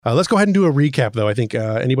Let's go ahead and do a recap, though. I think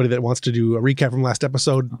anybody that wants to do a recap from last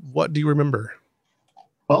episode, what do you remember?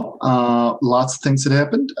 Well, lots of things that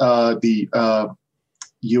happened. The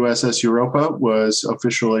USS Europa was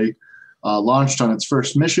officially launched on its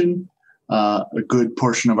first mission. A good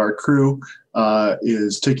portion of our crew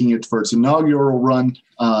is taking it for its inaugural run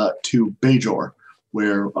to Bajor,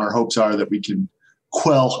 where our hopes are that we can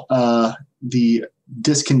quell the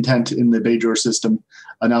discontent in the Bajor system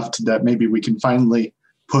enough that maybe we can finally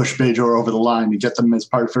push Bajor over the line and get them as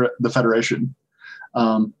part of the Federation.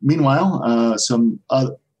 Meanwhile, some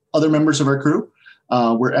other members of our crew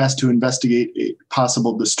were asked to investigate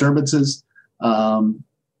possible disturbances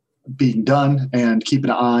being done and keep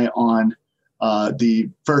an eye on the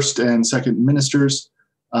first and second ministers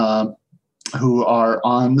who are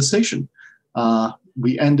on the station.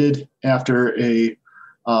 We ended after a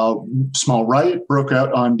small riot broke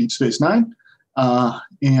out on Deep Space Nine,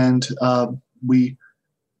 and we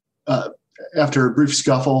after a brief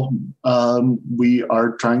scuffle, we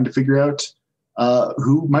are trying to figure out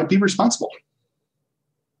who might be responsible.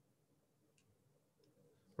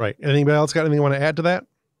 Right. Anybody else got anything you want to add to that?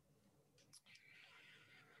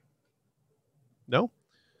 No?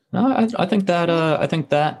 No, I think that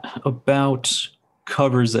about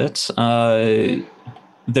covers it.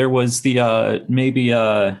 There was the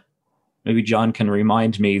maybe John can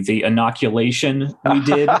remind me, the inoculation we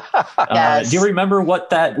did. Yes. Do you remember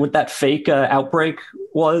what that fake outbreak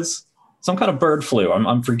was? Some kind of bird flu.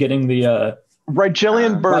 I'm forgetting the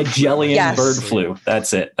Rigelian bird Rigelian bird flu.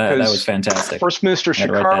 That's it. That was fantastic. First Minister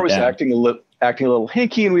Shakar was acting a little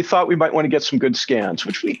hinky, and we thought we might want to get some good scans,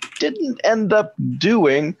 which we didn't end up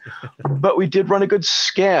doing, but we did run a good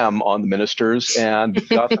scam on the ministers and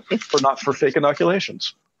got for fake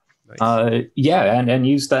inoculations. Nice. And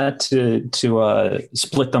use that to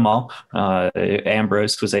split them up.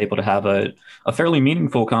 Ambrose was able to have a fairly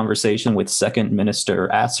meaningful conversation with Second Minister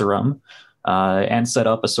Asarum, and set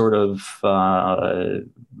up a sort of what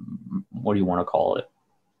do you want to call it?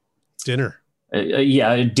 Dinner.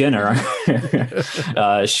 Dinner.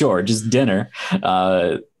 Sure, just dinner.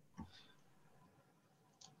 The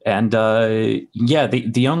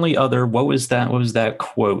only other, what was that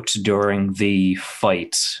quote during the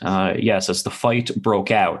fight? Yes, as the fight broke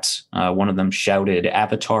out, one of them shouted,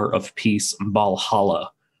 "Avatar of Peace,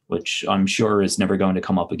 Valhalla," which I'm sure is never going to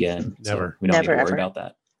come up again. Never. So we don't need to Never, worry ever. about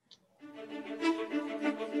that.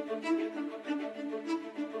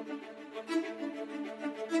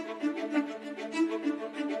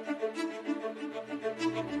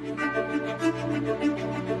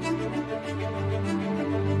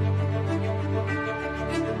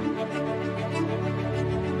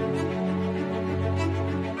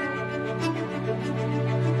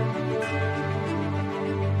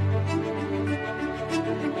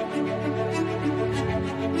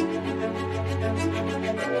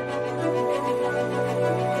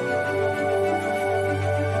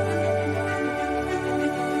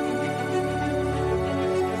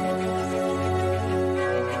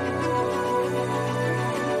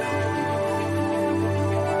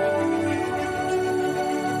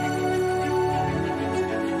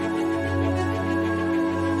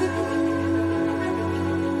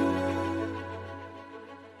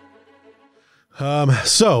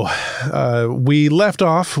 So we left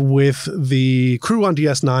off with the crew on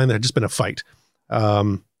DS9. There had just been a fight.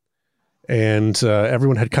 And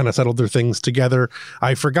everyone had kind of settled their things together.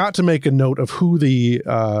 I forgot to make a note of who the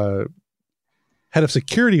head of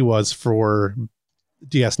security was for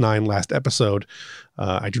DS9 last episode.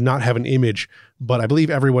 I do not have an image, but I believe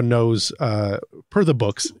everyone knows, per the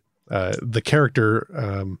books, the character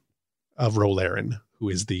of Rolaren, who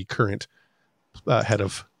is the current head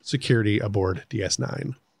of security aboard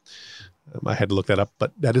DS9. I had to look that up,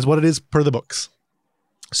 but that is what it is per the books.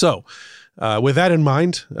 So, with that in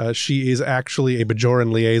mind, she is actually a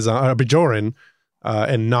Bajoran liaison,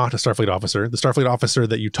 and not a Starfleet officer. The Starfleet officer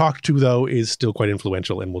that you talked to, though, is still quite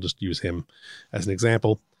influential, and we'll just use him as an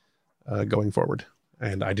example going forward.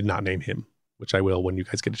 And I did not name him, which I will when you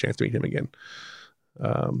guys get a chance to meet him again.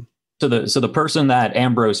 So the person that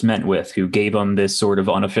Ambrose met with, who gave him this sort of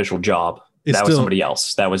unofficial job, that was somebody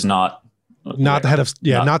else. That was not the head of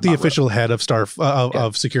not the official Roe. head of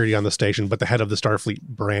of security on the station, but the head of the Starfleet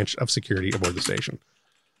branch of security aboard the station.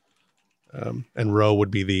 And Roe would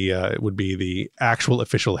be the actual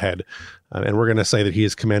official head, and we're going to say that he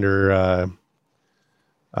is Commander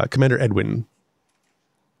Edwin.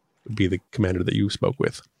 Would be the commander that you spoke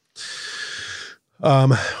with.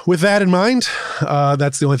 With that in mind,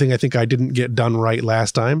 that's the only thing I think I didn't get done right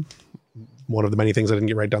last time. One of the many things I didn't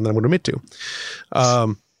get right done that I'm going to admit to.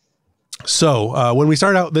 So when we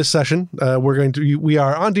start out this session, we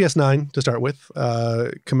are on DS9 to start with.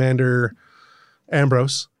 Commander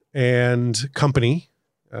Ambrose and company.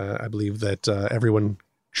 I believe that everyone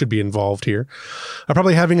should be involved here. I'm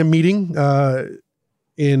probably having a meeting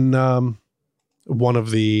in one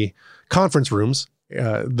of the conference rooms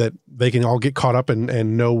that they can all get caught up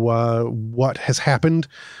and know what has happened,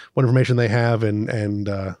 what information they have, and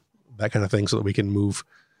that kind of thing, so that we can move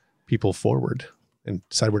people forward and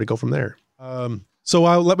decide where to go from there. So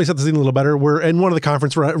let me set the scene a little better. We're in one of the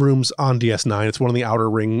conference rooms on DS9. It's one of the outer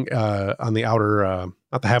ring, on the outer,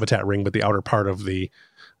 not the habitat ring, but the outer part of the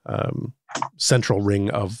central ring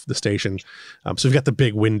of the station. So we've got the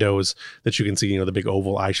big windows that you can see, the big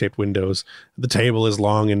oval eye-shaped windows. The table is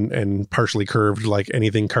long and partially curved like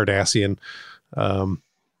anything Cardassian.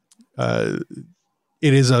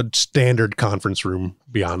 It is a standard conference room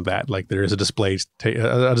beyond that. Like, there is a display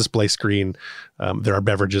screen. There are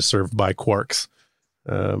beverages served by Quarks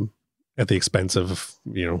at the expense of,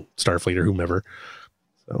 Starfleet or whomever.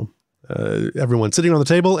 So everyone's sitting on the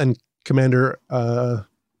table, and Commander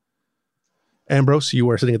Ambrose, you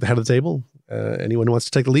are sitting at the head of the table. Anyone who wants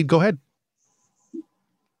to take the lead, go ahead.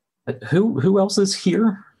 Who else is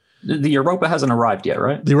here? The Europa hasn't arrived yet,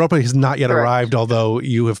 right? The Europa has not yet Correct. arrived, although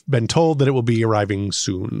you have been told that it will be arriving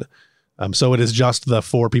soon. So it is just the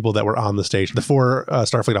 4 people that were on the station, the 4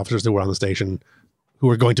 Starfleet officers that were on the station,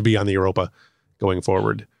 who are going to be on the Europa going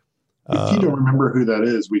forward. If you don't remember who that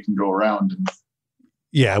is, we can go around.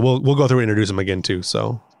 Yeah, we'll go through and introduce them again too.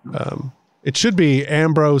 So it should be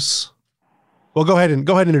Ambrose. Well, go ahead and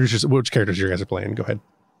introduce which characters you guys are playing. Go ahead.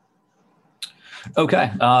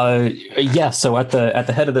 Okay. So at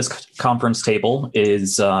the head of this conference table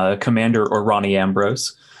is Commander Orani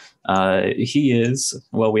Ambrose. He is,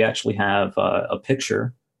 well, we actually have a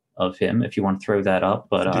picture of him if you want to throw that up,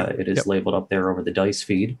 but it is labeled up there over the dice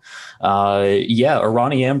feed.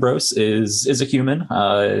 Orani Ambrose is a human,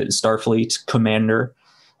 Starfleet commander,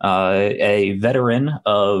 a veteran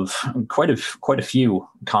of quite a few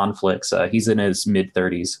conflicts. He's in his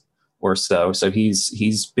mid-30s or so. So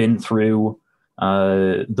he's been through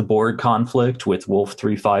the Borg conflict with Wolf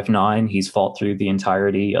 359. He's fought through the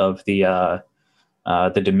entirety of the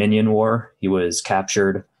Dominion War. He was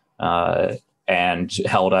captured and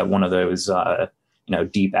held at one of those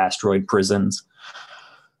deep asteroid prisons.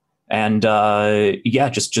 And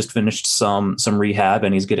just finished some rehab,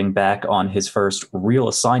 and he's getting back on his first real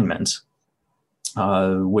assignment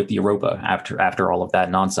with the Europa after all of that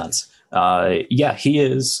nonsense. He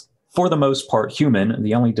is, for the most part, human.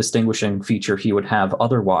 The only distinguishing feature he would have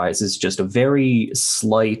otherwise is just a very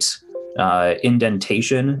slight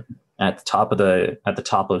indentation at the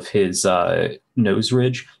top of his nose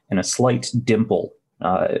ridge, and a slight dimple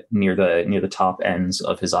near the top ends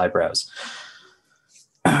of his eyebrows.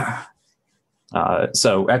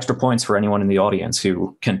 So extra points for anyone in the audience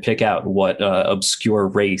who can pick out what obscure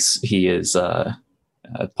race he is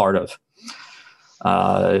part of.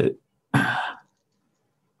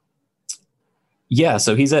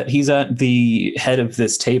 So he's at the head of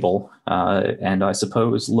this table, and I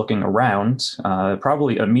suppose looking around,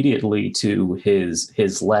 probably immediately to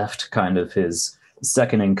his left, kind of his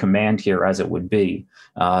second in command here, as it would be,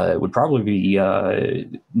 would probably be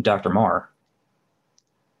Dr. Marr.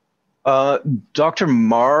 Dr.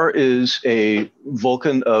 Marr is a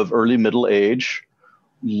Vulcan of early middle age,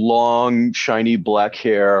 long, shiny black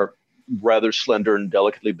hair, rather slender and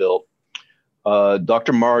delicately built.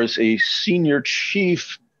 Dr. Marr is a senior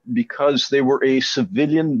chief because they were a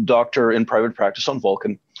civilian doctor in private practice on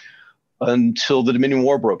Vulcan until the Dominion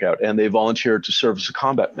War broke out, and they volunteered to serve as a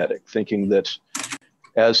combat medic, thinking that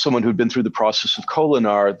as someone who'd been through the process of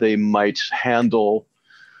Kolinar, they might handle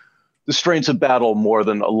the strains of battle more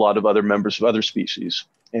than a lot of other members of other species,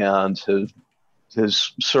 and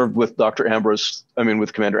has served with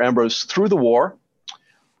with Commander Ambrose through the war,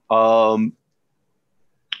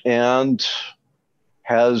 and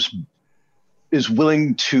is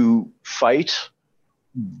willing to fight,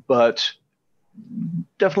 but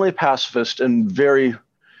definitely a pacifist and very,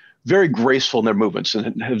 very graceful in their movements,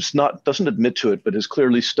 and doesn't admit to it, but has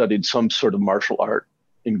clearly studied some sort of martial art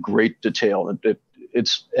in great detail, and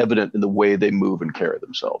it's evident in the way they move and carry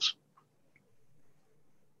themselves.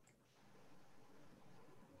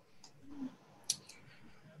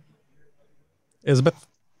 Elizabeth?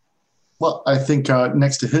 Well, I think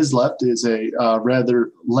next to his left is a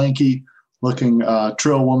rather lanky-looking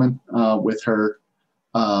Trill woman with her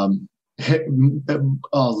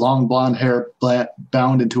long blonde hair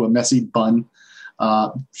bound into a messy bun.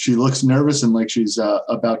 She looks nervous and like she's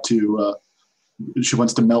about to. She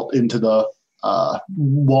wants to melt into the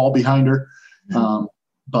wall behind her.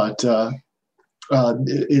 but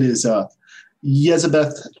it is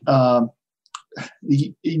Yezabeth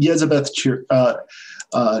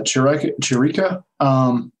Chirika,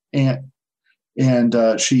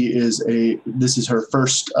 and she is this is her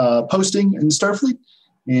first posting in Starfleet,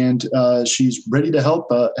 and she's ready to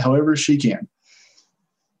help however she can.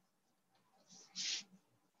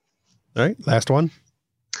 All right, last one.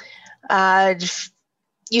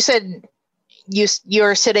 You said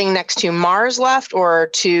you're sitting next to Mars left, or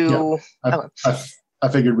to? Yeah, I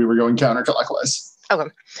figured we were going counterclockwise. Okay.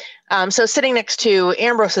 So sitting next to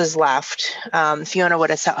Ambrose's left, Fiona would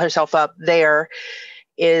have set herself up. There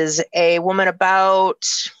is a woman about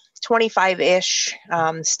 25-ish,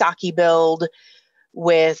 stocky build,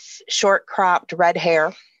 with short cropped red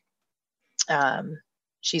hair.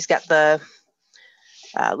 She's got the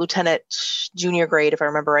lieutenant junior grade, if I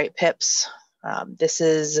remember right, pips.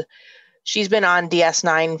 She's been on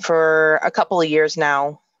DS9 for a couple of years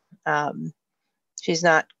now. She's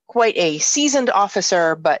not quite a seasoned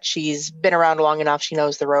officer, but she's been around long enough. She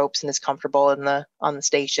knows the ropes and is comfortable on the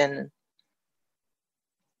station.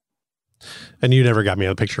 And you never got me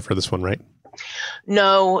a picture for this one, right?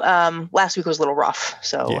 No, last week was a little rough,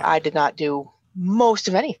 so yeah. I did not do most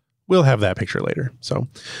of any. We'll have that picture later. So,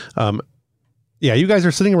 yeah, you guys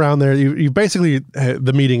are sitting around there. You basically,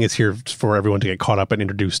 the meeting is here for everyone to get caught up and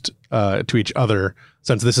introduced to each other.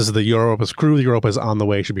 Since this is the Europa's crew, the Europa's on the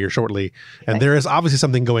way, should be here shortly. And there is obviously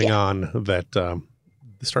something going on that the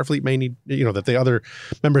Starfleet may need, that the other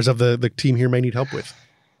members of the team here may need help with.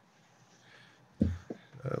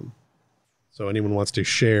 So anyone wants to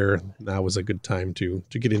share, now is a good time to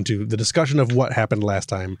get into the discussion of what happened last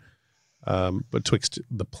time betwixt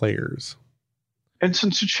the players.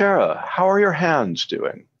 Ensign Suchera, how are your hands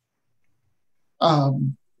doing?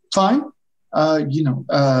 Fine.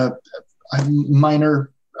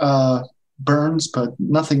 Minor burns, but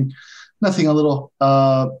nothing a little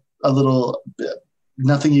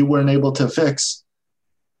nothing you weren't able to fix.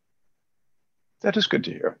 That is good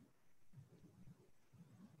to hear.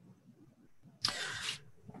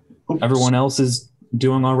 Oops. Everyone else is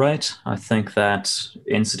doing all right. I think that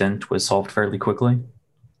incident was solved fairly quickly.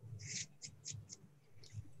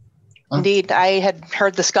 Indeed, I had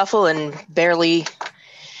heard the scuffle and barely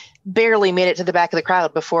made it to the back of the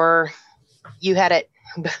crowd before you had it,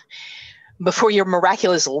 before your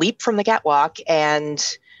miraculous leap from the catwalk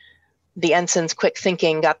and the ensign's quick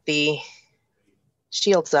thinking got the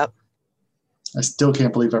shields up. I still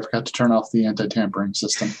can't believe I forgot to turn off the anti-tampering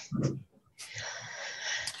system.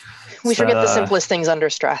 We forget the simplest things under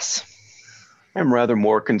stress. I'm rather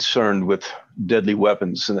more concerned with deadly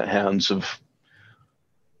weapons in the hands of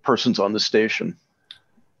persons on the station.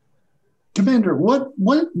 Commander, what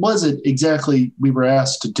was it exactly we were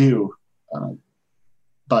asked to do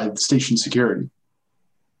by the station security?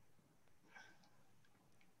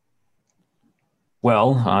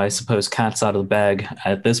 Well, I suppose cat's out of the bag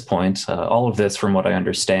at this point. All of this, from what I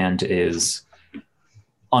understand, is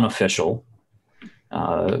unofficial.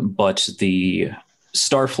 But the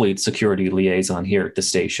Starfleet security liaison here at the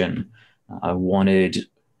station wanted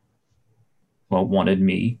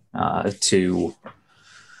me to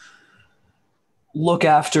look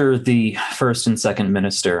after the first and second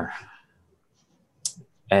minister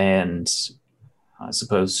and I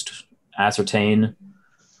suppose ascertain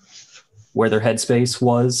where their headspace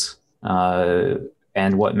was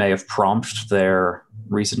and what may have prompted their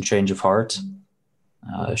recent change of heart.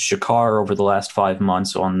 Shakar, over the last 5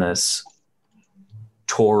 months on this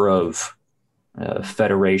tour of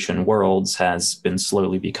Federation worlds, has been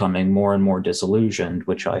slowly becoming more and more disillusioned,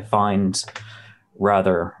 which I find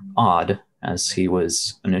rather odd, as he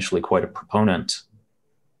was initially quite a proponent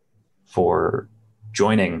for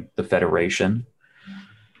joining the Federation.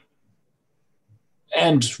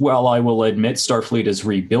 And while I will admit Starfleet is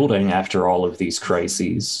rebuilding after all of these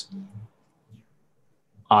crises,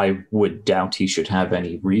 I would doubt he should have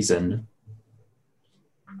any reason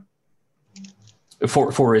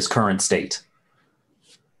for his current state.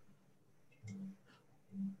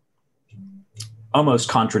 Almost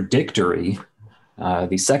contradictory,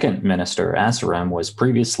 the second minister, Asaram, was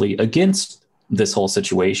previously against this whole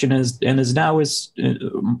situation and is now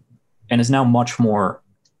much more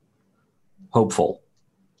hopeful.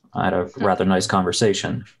 I had a rather nice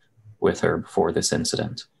conversation with her before this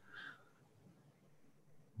incident.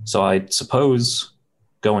 So I suppose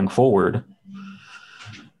going forward,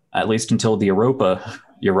 at least until the Europa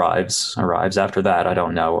arrives after that, I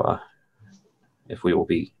don't know if we will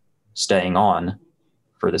be staying on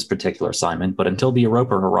for this particular assignment. But until the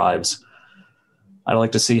Europa arrives, I'd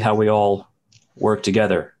like to see how we all work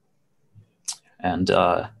together. And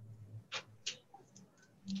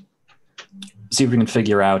see if we can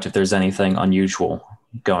figure out if there's anything unusual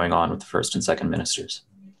going on with the first and second ministers.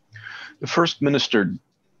 The first minister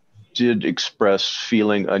did express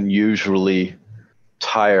feeling unusually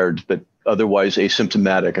tired, but otherwise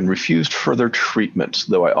asymptomatic, and refused further treatment,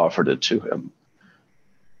 though I offered it to him.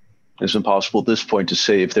 It's impossible at this point to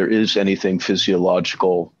say if there is anything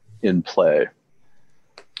physiological in play.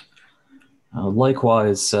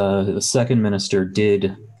 Likewise, the second minister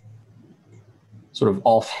did sort of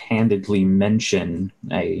offhandedly mention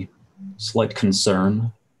a slight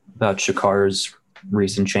concern about Shakar's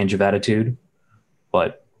recent change of attitude,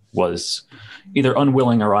 but was either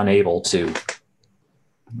unwilling or unable to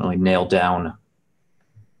really nail down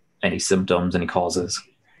any symptoms, any causes.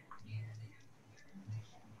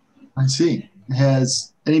 I see.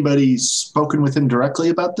 Has anybody spoken with him directly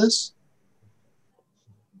about this?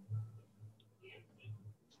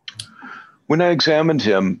 When I examined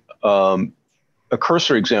him, a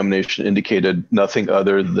cursory examination indicated nothing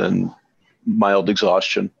other than mild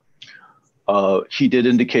exhaustion. He did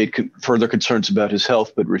indicate further concerns about his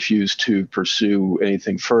health, but refused to pursue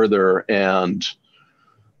anything further and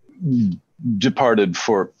departed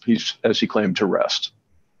for, as he claimed, to rest.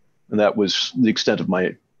 And that was the extent of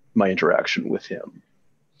my interaction with him.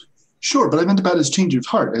 Sure, but I meant about his change of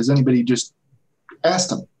heart. Has anybody just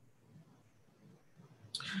asked him?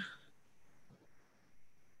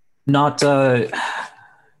 Not so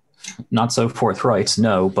forthright,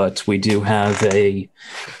 no, but we do have a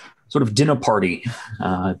sort of dinner party,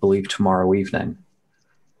 I believe, tomorrow evening.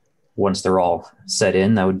 Once they're all set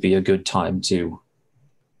in, that would be a good time to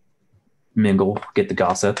mingle, get the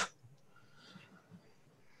gossip.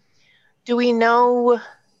 Do we know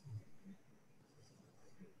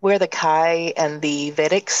where the Kai and the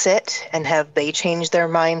Vedic sit, and have they changed their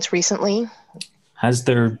minds recently? Has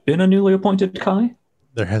there been a newly appointed Kai?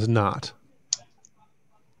 There has not.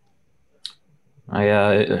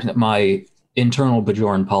 My internal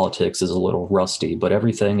Bajoran politics is a little rusty, but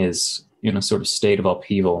everything is in a sort of state of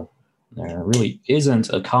upheaval. There really isn't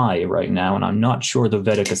a Kai right now, and I'm not sure the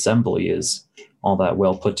Vedic Assembly is all that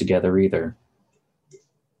well put together either.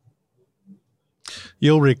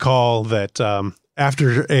 You'll recall that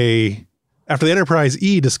after the Enterprise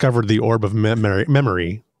E discovered the Orb of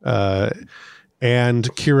Memory, and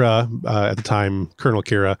Kira, at the time, Colonel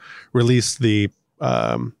Kira, released the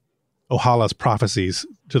Ohala's prophecies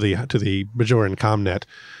to the Bajoran Comnet.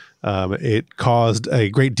 It caused a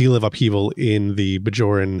great deal of upheaval in the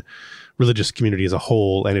Bajoran religious community as a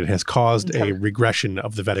whole, and it has caused a regression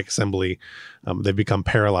of the Vedic Assembly. They've become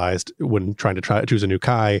paralyzed when trying to choose a new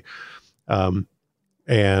Kai.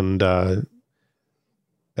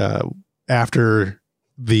 After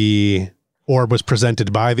the orb was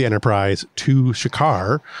presented by the Enterprise to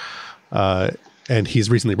Shakar, and he's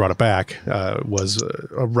recently brought it back, was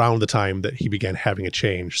around the time that he began having a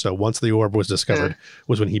change. So once the orb was discovered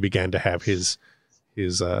was when he began to have his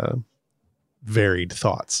varied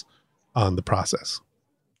thoughts on the process.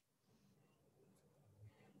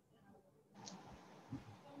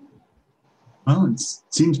 Well, it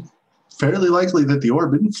seems fairly likely that the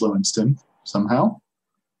orb influenced him somehow.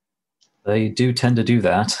 They do tend to do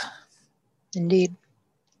that. Indeed.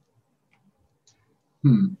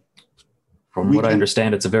 From what I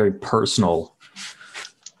understand, it's a very personal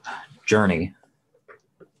journey.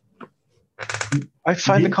 I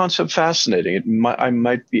find the concept fascinating. I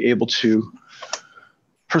might be able to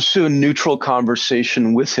pursue a neutral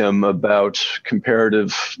conversation with him about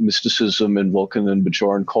comparative mysticism in Vulcan and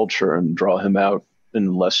Bajoran culture and draw him out in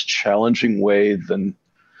a less challenging way than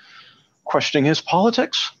questioning his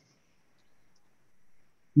politics.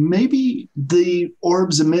 Maybe the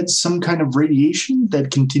orbs emit some kind of radiation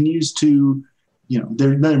that continues to,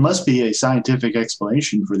 there must be a scientific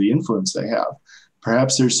explanation for the influence they have.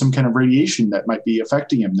 Perhaps there's some kind of radiation that might be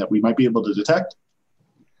affecting him that we might be able to detect.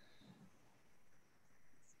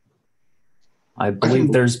 I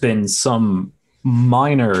believe there's been some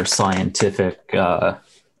minor scientific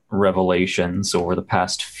revelations over the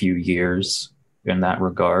past few years in that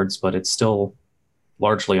regards, but it's still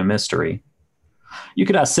largely a mystery. You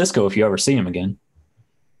could ask Cisco if you ever see him again.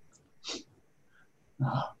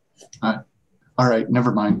 All right,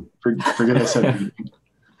 never mind. Forget I said anything.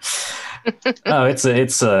 No, it's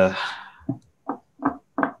a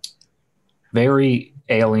very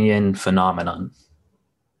alien phenomenon.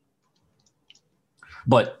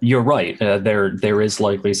 But you're right. There is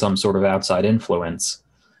likely some sort of outside influence.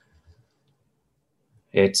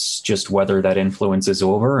 It's just whether that influence is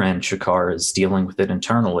over and Shakar is dealing with it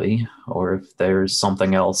internally, or if there's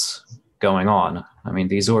something else going on. I mean,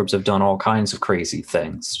 these orbs have done all kinds of crazy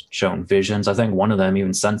things, shown visions. I think one of them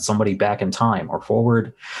even sent somebody back in time or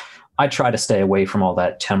forward. I try to stay away from all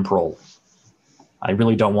that temporal. I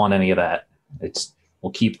really don't want any of that.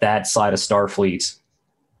 We'll keep that side of Starfleet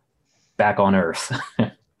back on Earth.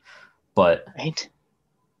 But Right.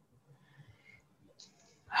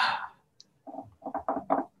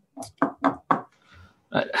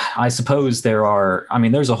 I suppose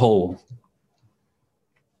there's a whole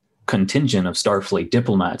contingent of Starfleet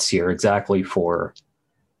diplomats here exactly for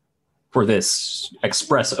this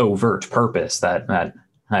express overt purpose.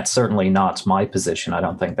 That's certainly not my position. I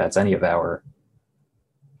don't think that's any of our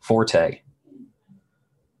forte.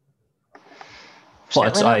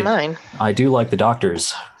 But Certainly not mine. I do like the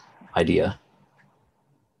Doctor's idea.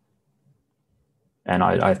 And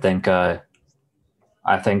I think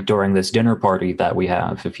during this dinner party that we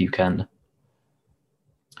have, if you can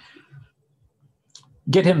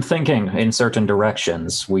get him thinking in certain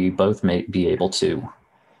directions, we both may be able to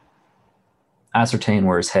ascertain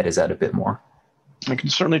where his head is at a bit more. I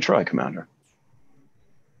can certainly try, Commander.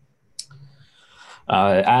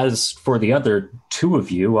 As for the other two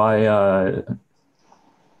of you, I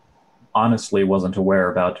honestly wasn't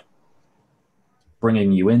aware about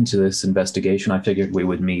bringing you into this investigation. I figured we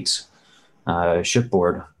would meet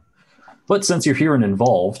shipboard. But since you're here and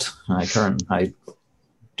involved, I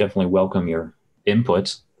definitely welcome your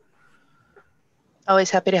input.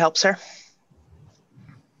 Always happy to help, sir.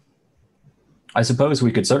 I suppose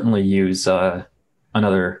we could certainly use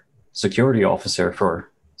another security officer for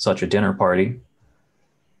such a dinner party.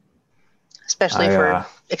 Especially for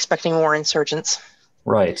expecting more insurgents.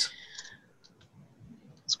 Right.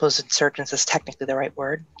 I suppose insurgents is technically the right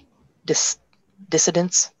word.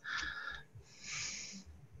 Dissidents.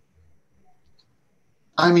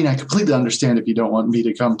 I mean, I completely understand if you don't want me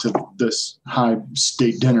to come to this high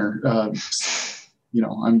state dinner. I'm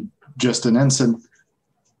just an ensign.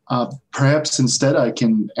 Perhaps instead I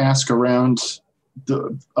can ask around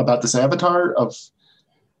about this avatar of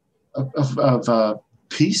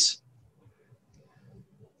peace.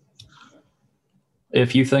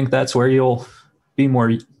 If you think that's where you'll be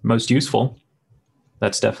most useful,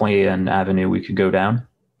 that's definitely an avenue we could go down.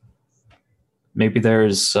 Maybe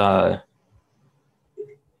there's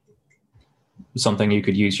something you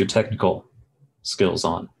could use your technical skills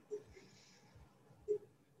on.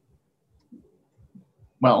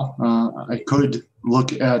 Well, I could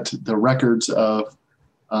look at the records of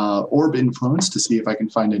orb influence to see if I can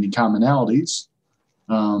find any commonalities.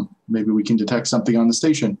 Maybe we can detect something on the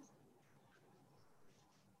station.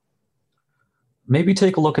 Maybe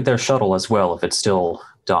take a look at their shuttle as well, if it's still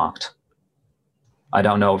docked. I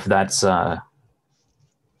don't know if that's...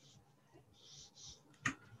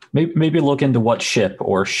 Maybe look into what ship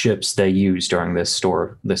or ships they use during this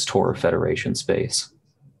tour of Federation space.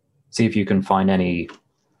 See if you can find any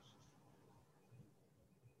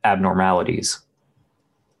abnormalities.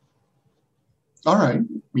 All right.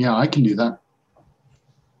 Yeah, I can do that.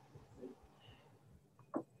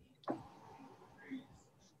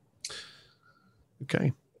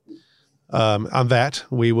 Okay. On that,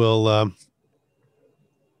 we will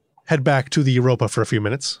head back to the Europa for a few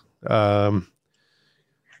minutes.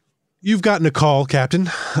 You've gotten a call, Captain,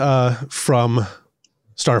 from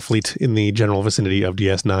Starfleet in the general vicinity of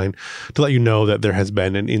DS9 to let you know that there has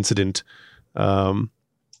been an incident and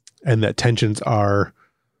that tensions are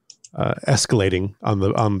escalating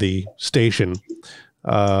on the station.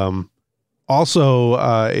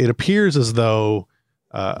 Also, it appears as though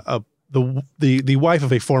the wife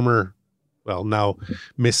of a former, well, now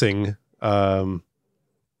missing Starfleet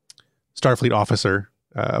officer,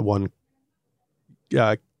 one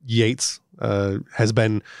Yates, has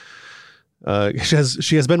been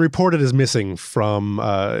she has been reported as missing from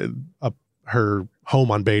her home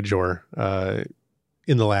on Bajor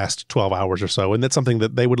in the last 12 hours or so, and that's something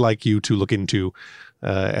that they would like you to look into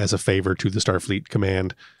as a favor to the Starfleet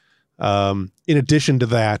command. In addition to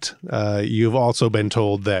that, you've also been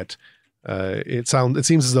told that it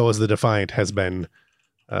seems as though as the Defiant has been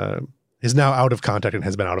is now out of contact and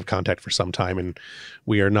has been out of contact for some time, and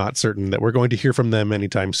we are not certain that we're going to hear from them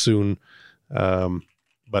anytime soon.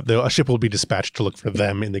 But a ship will be dispatched to look for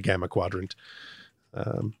them in the Gamma Quadrant,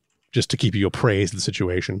 just to keep you appraised of the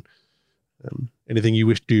situation. Anything you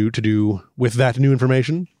wish to do with that new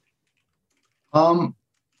information? No,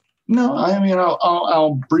 I mean,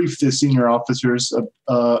 I'll brief the senior officers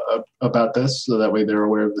about this, so that way they're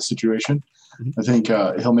aware of the situation. Mm-hmm. I think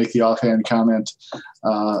he'll make the offhand comment,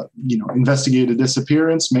 investigate a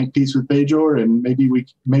disappearance, make peace with Bajor, and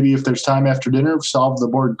maybe if there's time after dinner, solve the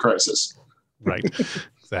board crisis. Right,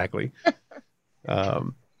 exactly.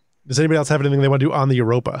 Does anybody else have anything they want to do on the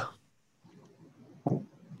Europa?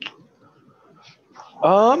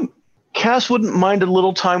 Cass wouldn't mind a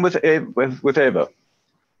little time with Ava.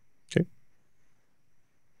 Okay.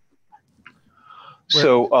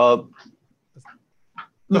 So,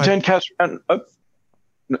 Lieutenant Cass, no,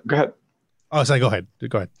 go ahead. Oh, sorry. Go ahead.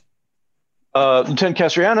 Go ahead. Lieutenant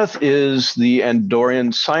Castrianath is the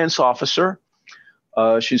Andorian science officer.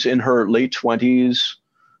 She's in her late 20s,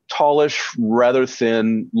 tallish, rather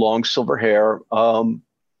thin, long silver hair,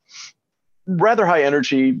 rather high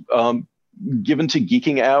energy, given to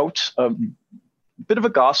geeking out, a bit of a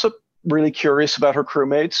gossip, really curious about her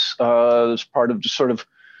crewmates. As part of just sort of,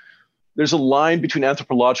 there's a line between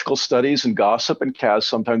anthropological studies and gossip, and Kaz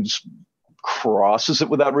sometimes crosses it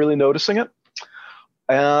without really noticing it.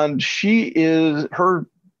 And her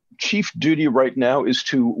chief duty right now is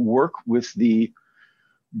to work with the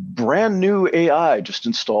brand new AI just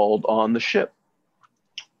installed on the ship.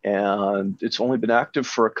 And it's only been active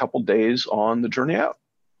for a couple days on the journey out.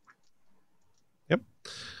 Yep.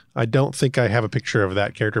 I don't think I have a picture of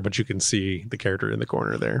that character, but you can see the character in the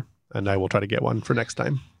corner there. And I will try to get one for next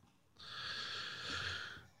time.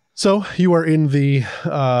 So you are in the,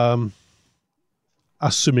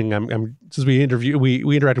 assuming I'm since we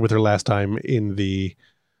interacted with her last time in the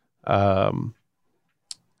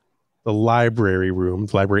library room,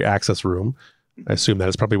 the library access room. I assume that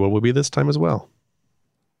is probably what will be this time as well.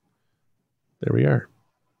 There we are.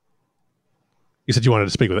 You said you wanted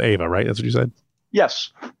to speak with Ava, right? That's what you said?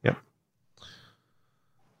 Yes. Yep.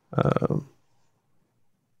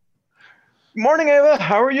 Morning, Ava.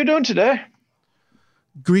 How are you doing today?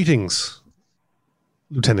 Greetings,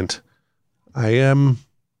 Lieutenant. I am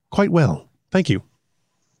quite well. Thank you.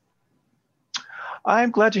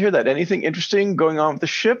 I'm glad to hear that. Anything interesting going on with the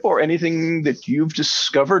ship, or anything that you've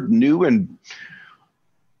discovered new in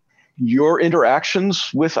your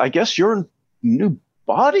interactions with, I guess, your new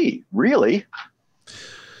body, really?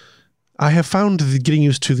 I have found getting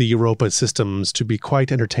used to the Europa systems to be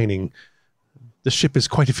quite entertaining. The ship is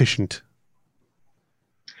quite efficient.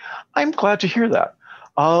 I'm glad to hear that.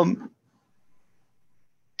 Can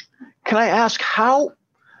I ask how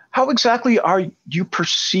exactly are you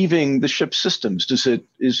perceiving the ship's systems?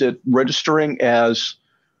 Is it registering as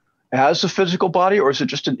a physical body, or is it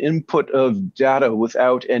just an input of data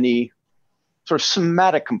without any sort of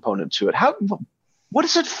somatic component to it? What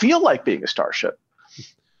does it feel like being a starship?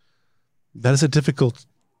 That's a difficult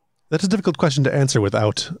question to answer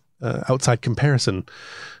without outside comparison.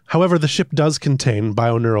 However, the ship does contain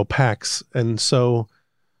bioneural packs, and so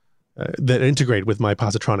that integrate with my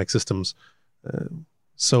positronic systems.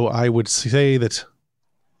 So I would say that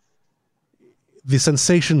the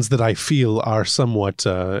sensations that I feel are somewhat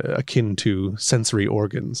akin to sensory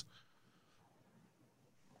organs.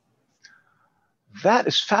 That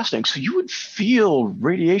is fascinating. So you would feel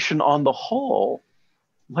radiation on the hull,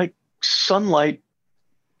 like sunlight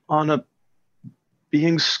on a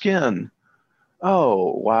being's skin.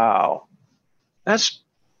 Oh, wow. This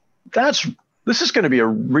is going to be a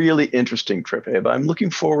really interesting trip, Ava. I'm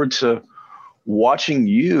looking forward to watching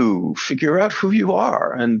you figure out who you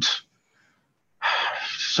are. And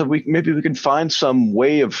so maybe we can find some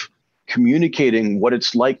way of communicating what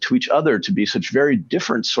it's like to each other to be such very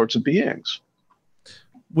different sorts of beings.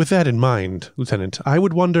 With that in mind, Lieutenant, I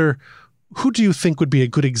would wonder, who do you think would be a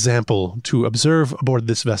good example to observe aboard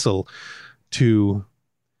this vessel to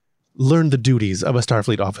learn the duties of a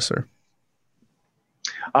Starfleet officer?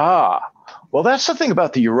 Well, that's the thing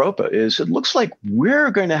about the Europa is it looks like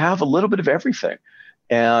we're going to have a little bit of everything,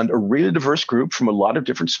 and a really diverse group from a lot of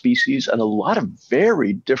different species and a lot of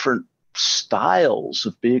very different styles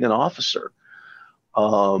of being an officer.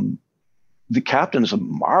 The captain is a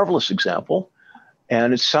marvelous example,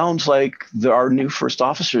 and it sounds like our new first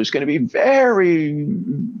officer is going to be very,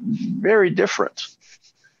 very different.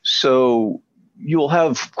 So you'll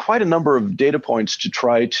have quite a number of data points to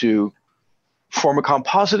try to form a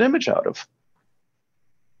composite image out of.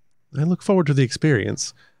 I look forward to the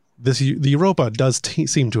experience. The Europa does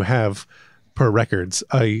seem to have, per records,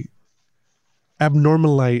 a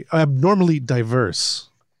abnormally diverse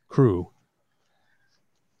crew.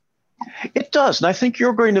 It does, and I think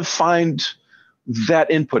you're going to find that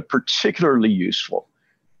input particularly useful.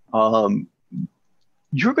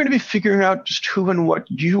 You're going to be figuring out just who and what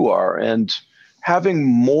you are, and having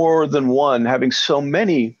more than one, having so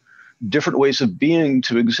many different ways of being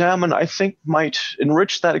to examine, I think might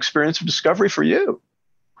enrich that experience of discovery for you.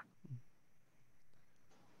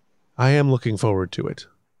 I am looking forward to it.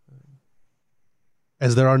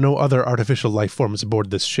 As there are no other artificial life forms aboard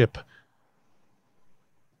this ship.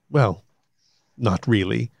 Well, not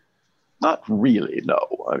really. Not really, no.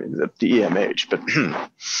 I mean, the EMH, but...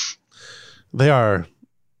 They are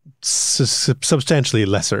substantially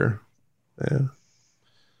lesser Yeah.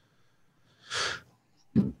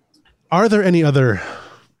 Are there any other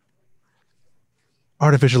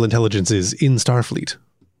artificial intelligences in Starfleet?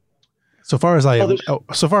 So far as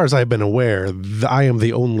I've been aware, I am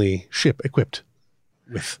the only ship equipped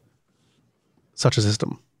with such a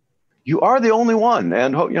system. You are the only one,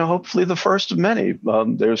 and hopefully the first of many.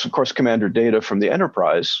 There's, of course, Commander Data from the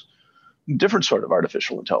Enterprise, different sort of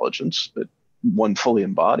artificial intelligence, but one fully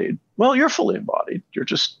embodied. Well, you're fully embodied. You're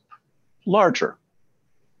just larger.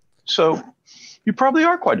 So you probably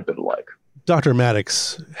are quite a bit alike. Dr.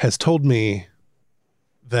 Maddox has told me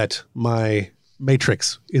that my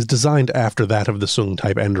matrix is designed after that of the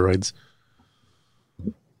Sung-type androids.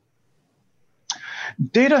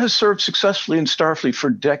 Data has served successfully in Starfleet for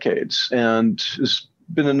decades and has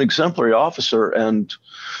been an exemplary officer, and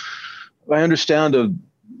I understand a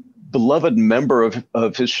beloved member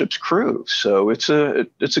of his ship's crew. So it's a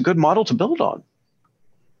good model to build on.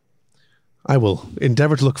 I will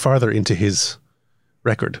endeavor to look farther into his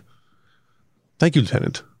record. Thank you,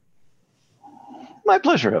 Lieutenant. My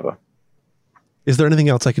pleasure, Eva. Is there anything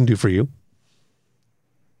else I can do for you?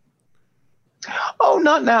 Oh,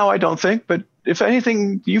 not now, I don't think. But if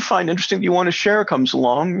anything you find interesting that you want to share comes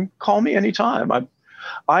along, call me anytime.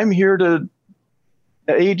 I'm here to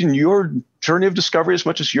aid in your journey of discovery as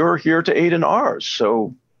much as you're here to aid in ours.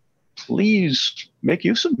 So please make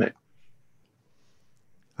use of me.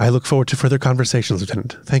 I look forward to further conversations,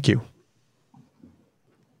 Lieutenant. Thank you.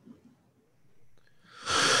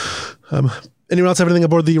 Anyone else have anything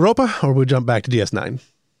aboard the Europa, or we jump back to DS9?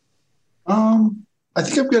 I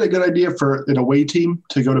think I've got a good idea for an away team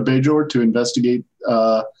to go to Bajor to investigate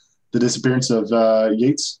the disappearance of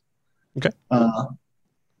Yates. Okay.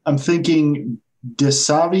 I'm thinking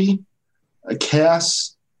Desavi,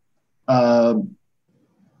 Cass,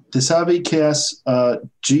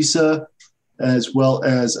 Jisa, as well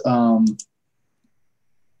as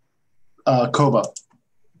Kova.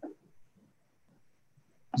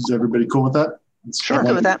 Is everybody cool with that? Sure,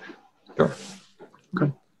 good with that. Sure.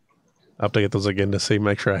 Okay. I'll have to get those again to see,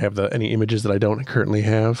 make sure I have any images that I don't currently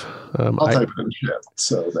have. I'll type it in the chat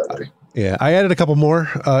so that way. Yeah, I added a couple more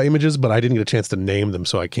images, but I didn't get a chance to name them,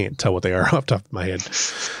 so I can't tell what they are off the top of my head.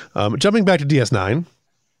 Jumping back to DS9,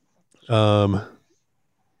 I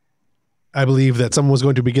believe that someone was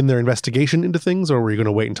going to begin their investigation into things, or were you going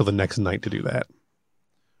to wait until the next night to do that?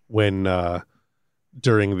 When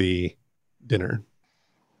during the dinner.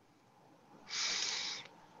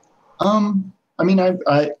 I mean, I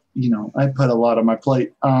put a lot on my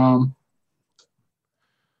plate. I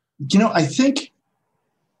think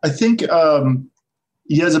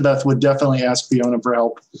Yezabeth would definitely ask Fiona for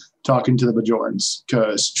help talking to the Bajorans,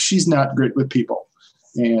 because she's not great with people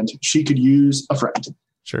and she could use a friend.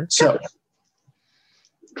 Sure. So,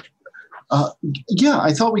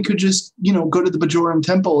 I thought we could just, go to the Bajoran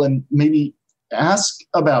temple and maybe ask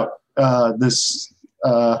about this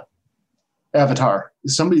avatar.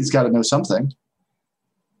 Somebody's got to know something.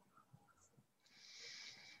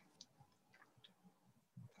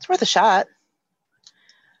 It's worth a shot.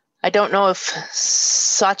 I don't know if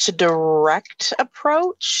such a direct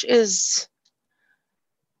approach is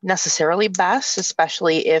necessarily best,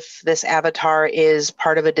 especially if this avatar is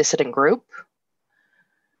part of a dissident group.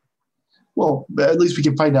 Well, at least we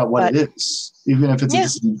can find out what it is. Even if it's a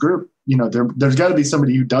dissident group, there's got to be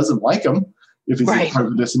somebody who doesn't like him if he's part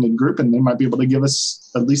of a dissident group, and they might be able to give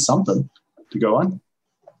us at least something to go on.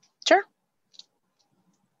 Sure.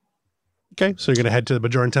 Okay, so you're going to head to the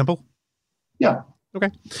Bajoran Temple? Yeah. Okay.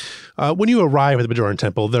 When you arrive at the Bajoran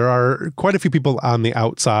Temple, there are quite a few people on the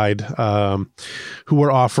outside who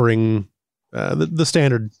are offering the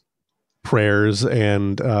standard prayers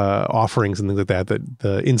and offerings and things like that,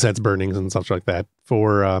 the incense burnings and such like that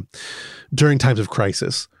for during times of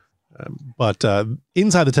crisis. But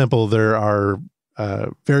inside the temple, there are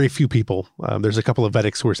very few people. There's a couple of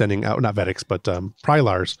Vedics who are standing out, not Vedics, but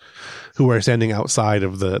Prylars who are standing outside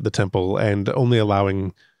of the temple and only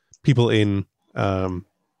allowing people in on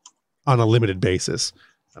a limited basis.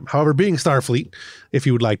 However, being Starfleet, if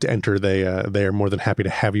you would like to enter, they are more than happy to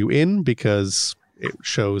have you in, because it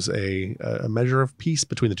shows a measure of peace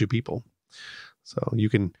between the two people. So you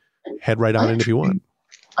can head right on in if you want.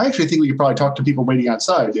 I actually think we could probably talk to people waiting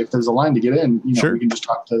outside. If there's a line to get in, sure. We can just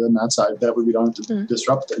talk to them outside. That way we don't have to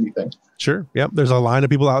disrupt anything. Sure. Yep. There's a line of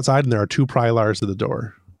people outside, and there are 2 Prylars at the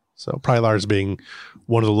door. So Prylars being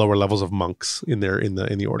one of the lower levels of monks in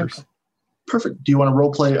the orders. Okay. Perfect. Do you want to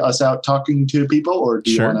role play us out talking to people, or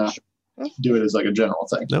do you want to do it as like a general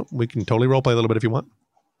thing? No, we can totally role play a little bit if you want.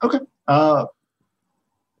 Okay.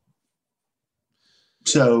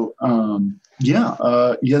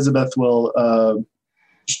 Yezabeth will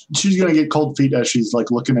she's going to get cold feet as she's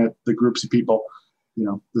like looking at the groups of people.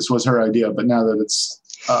 This was her idea, but now that it's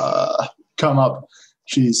come up,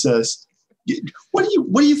 she says, what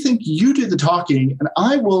do you think? You do the talking and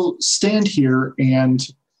I will stand here and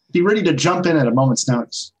be ready to jump in at a moment's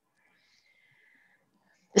notice.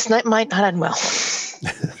 This night might not end well.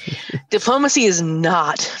 Diplomacy is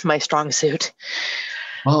not my strong suit.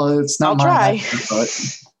 Well, it's not. I'll try.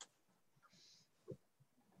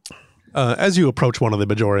 As you approach one of the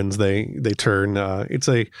Bajorans, they turn. It's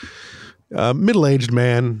a middle-aged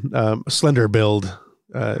man, slender build.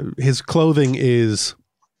 His clothing is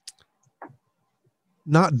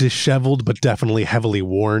not disheveled, but definitely heavily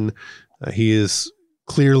worn. He is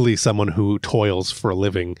clearly someone who toils for a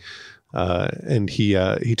living. And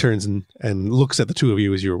he turns and looks at the two of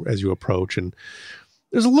you as you approach, and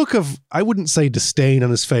there's a look of, I wouldn't say disdain on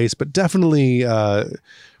his face, but definitely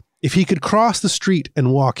if he could cross the street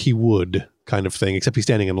and walk, he would, kind of thing, except he's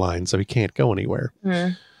standing in line, so he can't go anywhere.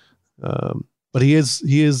 Mm. But he was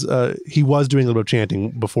doing a little bit of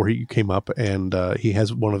chanting before he came up, and he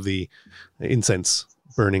has one of the incense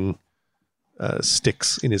burning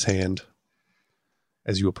sticks in his hand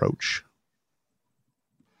as you approach.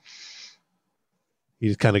 He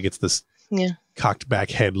just kind of gets this cocked back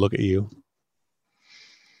head look at you.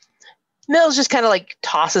 Mills just kind of like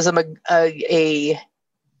tosses him a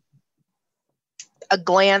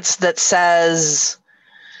glance that says,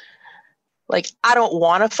 like, I don't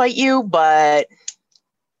want to fight you, but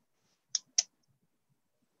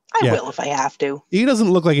I will if I have to. He doesn't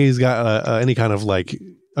look like he's got any kind of like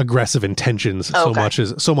aggressive intentions so much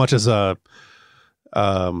as a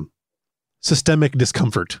systemic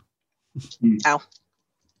discomfort. Ow.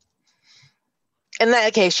 In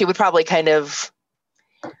that case, she would probably kind of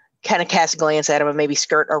cast a glance at him and maybe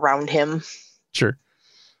skirt around him. Sure.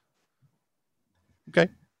 Okay.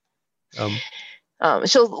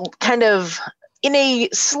 She'll kind of, in a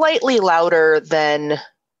slightly louder than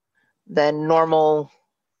normal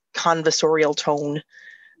conversorial tone,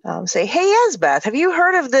 say, "Hey, Esbeth, have you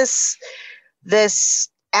heard of this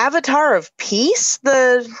avatar of peace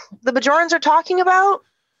the Bajorans are talking about?"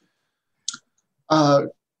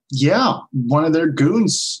 Yeah, one of their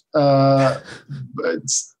goons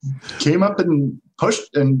came up and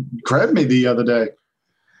pushed and grabbed me the other day.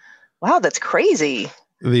 Wow, that's crazy.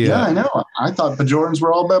 I know. I thought Bajorans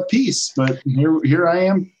were all about peace, but here I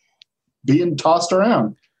am being tossed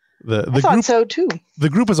around. I thought group, so too. The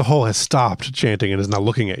group as a whole has stopped chanting and is now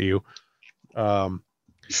looking at you. The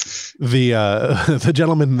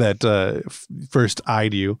gentleman that first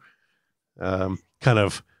eyed you kind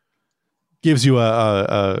of gives you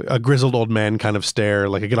a grizzled old man kind of stare,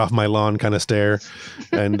 like a get off my lawn kind of stare,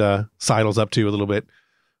 and sidles up to you a little bit.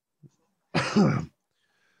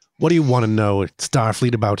 What do you want to know,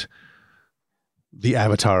 Starfleet, about the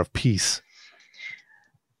Avatar of Peace?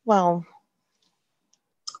 Well,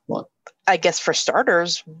 I guess for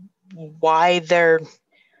starters, why they're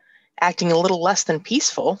acting a little less than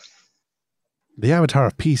peaceful. The Avatar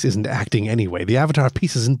of Peace isn't acting anyway. The Avatar of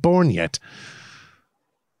Peace isn't born yet.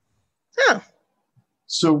 Oh.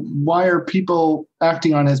 So why are people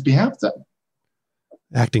acting on his behalf then?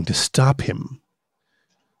 Acting to stop him.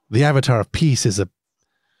 The Avatar of Peace is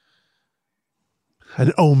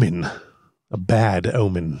an omen. A bad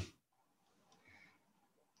omen.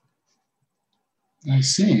 I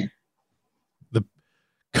see. The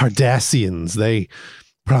Cardassians, they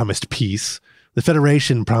promised peace. The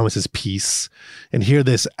Federation promises peace. And here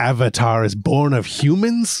this Avatar is born of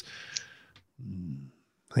humans?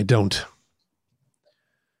 I don't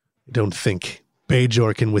think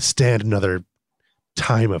Bajor can withstand another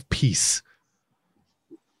time of peace.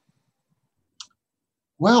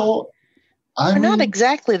 Well, we're not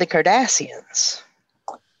exactly the Cardassians.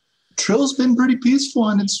 Trill's been pretty peaceful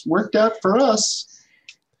and it's worked out for us.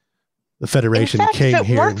 The Federation in fact, came if it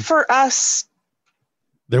here. Worked for us.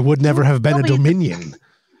 There would never have been a Dominion.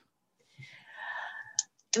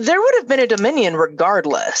 There would have been a Dominion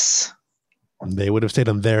regardless. They would have stayed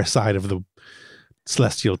on their side of the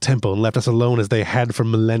Celestial Temple and left us alone as they had for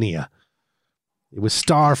millennia. It was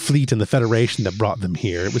Starfleet and the Federation that brought them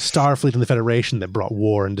here. It was Starfleet and the Federation that brought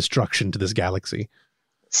war and destruction to this galaxy.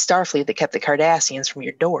 Starfleet that kept the Cardassians from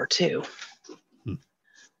your door, too.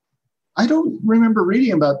 I don't remember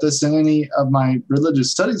reading about this in any of my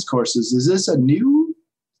religious studies courses. Is this a new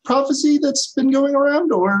prophecy that's been going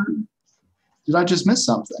around, or did I just miss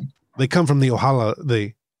something? They come from the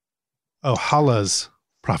Ohala's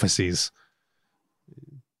prophecies.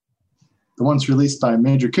 The ones released by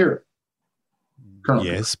Major Kira. Colonel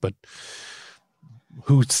yes, Kira.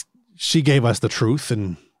 But she gave us the truth,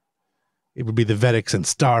 and it would be the Vedics and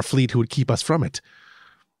Starfleet who would keep us from it.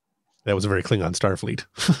 That was a very Klingon Starfleet.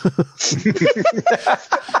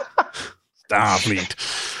 Starfleet.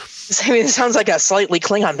 I mean, it sounds like a slightly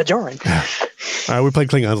Klingon Bajoran. We played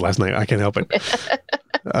Klingons last night. I can't help it.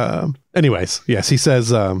 Anyways, yes, he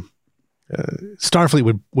says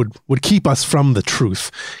Starfleet would keep us from the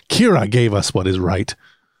truth. Kira gave us what is right.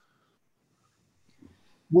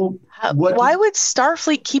 Well, why would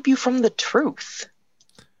Starfleet keep you from the truth?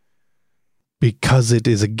 Because it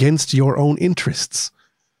is against your own interests.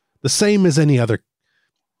 The same as any other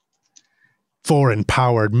foreign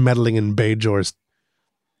power meddling in Bajor's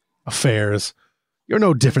affairs. You're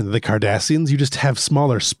no different than the Cardassians. You just have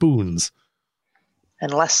smaller spoons.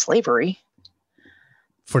 And less slavery.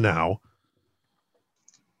 For now.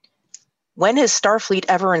 When has Starfleet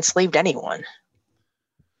ever enslaved anyone?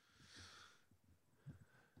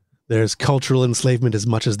 There's cultural enslavement as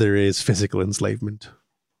much as there is physical enslavement.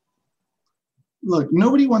 Look,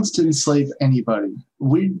 nobody wants to enslave anybody.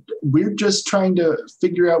 We're just trying to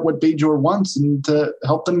figure out what Bajor wants and to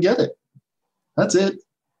help them get it. That's it.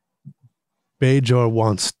 Bajor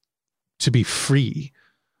wants to be free.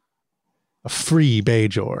 A free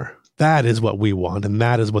Bajor. That is what we want, and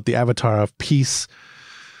that is what the Avatar of Peace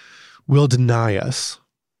will deny us.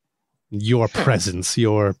 Your presence,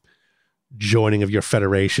 your joining of your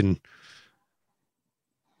federation.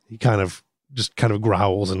 He kind of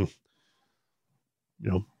growls and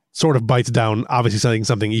sort of bites down, obviously saying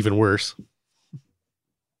something even worse.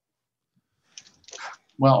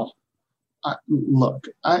 Well, I'm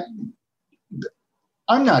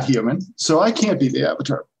not human, so I can't be the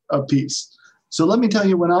Avatar of Peace. So let me tell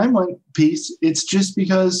you, when I want peace, it's just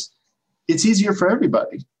because it's easier for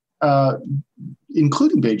everybody,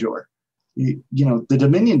 including Bajor. The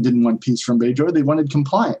Dominion didn't want peace from Bajor. They wanted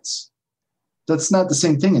compliance. That's not the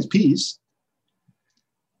same thing as peace.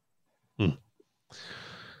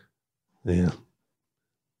 Yeah.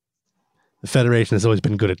 The Federation has always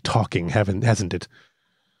been good at talking, hasn't it?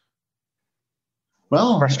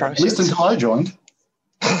 Well, at least until I joined.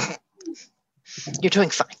 You're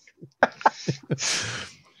doing fine.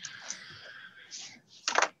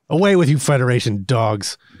 Away with you, Federation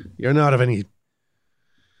dogs. You're not of any...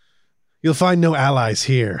 You'll find no allies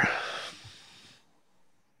here.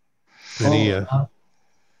 And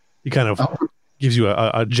he kind of gives you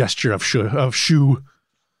a gesture of shoo.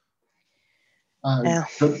 Yeah.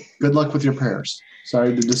 Good luck with your prayers.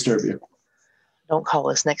 Sorry to disturb you. Don't call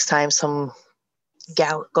us next time some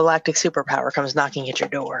galactic superpower comes knocking at your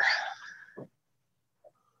door.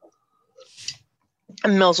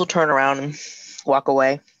 And Mills will turn around and walk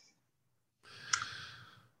away.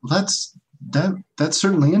 Well, that's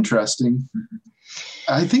certainly interesting.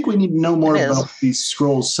 I think we need to know more about what these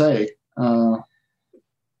scrolls say.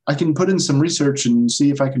 I can put in some research and see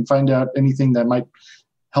if I can find out anything that might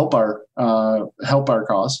help our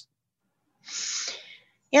cause.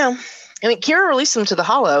 Yeah. I mean, Kira released them to the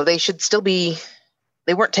Hollow. They should still be...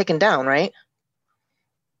 They weren't taken down, right?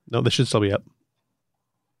 No, they should still be up.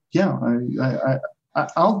 Yeah,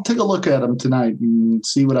 I'll take a look at them tonight and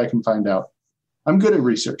see what I can find out. I'm good at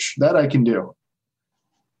research. That I can do. All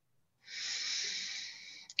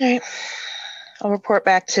right. I'll report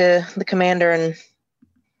back to the commander and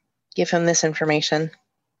give him this information.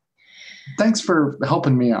 Thanks for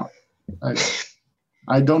helping me out.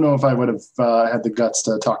 I don't know if I would have had the guts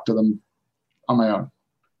to talk to them on my own.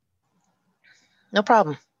 No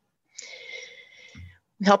problem.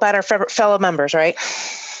 Help out our fellow members, right?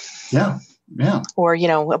 Yeah. Or,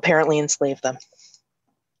 apparently enslave them.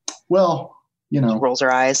 Well, Rolls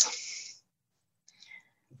her eyes.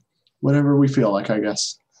 Whatever we feel like, I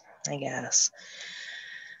guess. I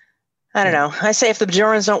don't know. I say if the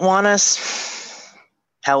Bajorans don't want us,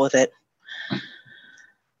 hell with it.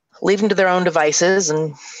 Leave them to their own devices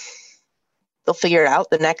and they'll figure it out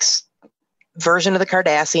the next version of the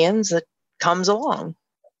Cardassians that comes along.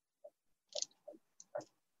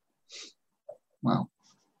 Well,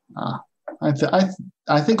 I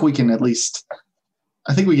think we can at least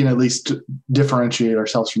differentiate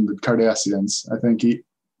ourselves from the Cardassians. I think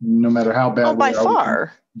no matter how bad by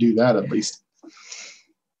far, we can do that at least.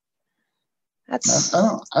 That's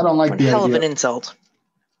I don't like the hell idea. of an insult.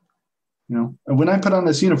 When I put on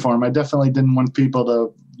this uniform, I definitely didn't want people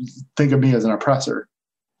to think of me as an oppressor.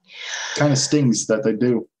 Kind of stings that they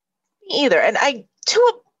do. Either, and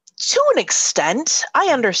to an extent, I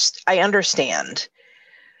understand.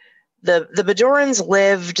 The Bajorans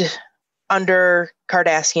lived under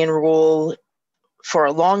Cardassian rule for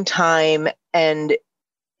a long time, and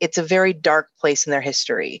it's a very dark place in their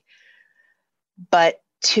history. But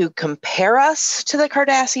to compare us to the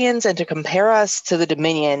Cardassians and to compare us to the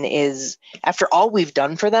Dominion is, after all we've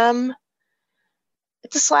done for them,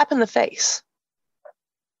 It's a slap in the face.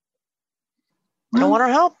 Don't want our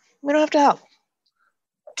help? We don't have to help.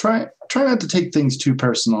 Try not to take things too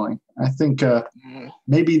personally. I think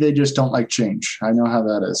maybe they just don't like change. I know how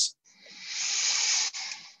that is.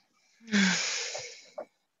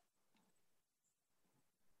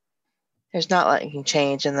 There's not liking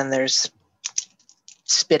change, and then there's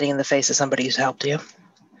spitting in the face of somebody who's helped you.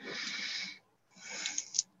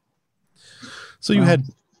 So you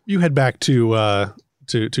head back to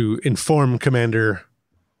inform Commander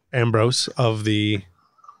Ambrose of the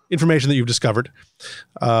information that you've discovered.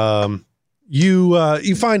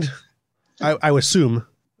 You find, I assume,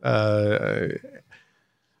 and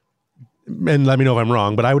let me know if I'm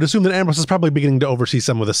wrong, but I would assume that Ambrose is probably beginning to oversee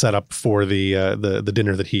some of the setup for the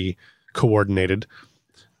dinner that he coordinated,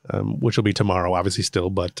 which will be tomorrow, obviously still,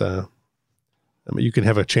 but you can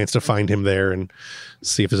have a chance to find him there and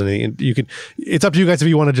see if there's any. It's up to you guys if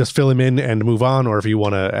you want to just fill him in and move on, or if you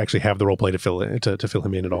want to actually have the role play to fill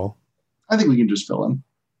him in at all. I think we can just fill in.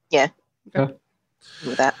 Yeah. Okay.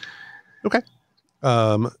 With that. Okay.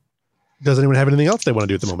 Does anyone have anything else they want to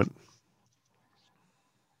do at the moment?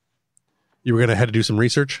 You were going to head to do some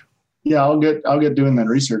research? Yeah, I'll get doing that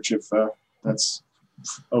research if that's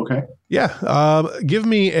okay. Yeah. Give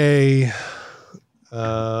me a.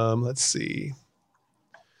 Let's see.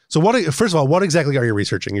 So first of all, what exactly are you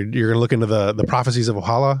researching? You're going to look into the prophecies of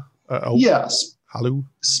Ohala? Yes. Halu?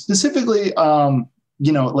 Specifically,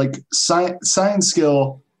 like science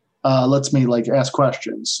skill lets me like ask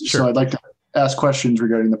questions. Sure. So I'd like to ask questions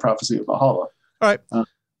regarding the prophecy of Valhalla. All right.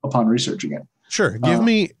 Upon researching it. Sure. Give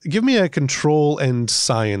me a control and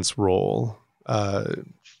science roll.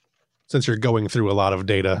 Since you're going through a lot of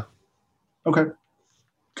data. Okay.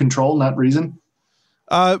 Control, not reason.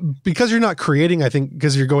 Because you're not creating, I think,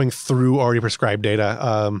 because you're going through already prescribed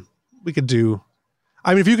data. We could do.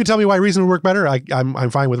 I mean, if you could tell me why reason would work better,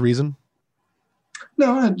 I'm fine with reason.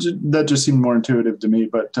 No, that just seemed more intuitive to me,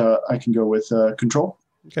 but I can go with control.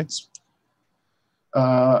 Okay.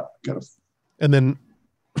 And then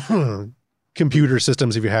computer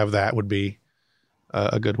systems, if you have that, would be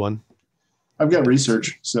a good one. I've got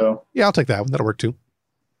research, so yeah, I'll take that one. That'll work too.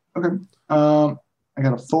 Okay. I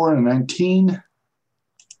got a 4 and a 19.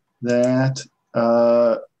 That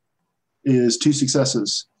is 2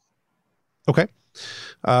 successes. Okay.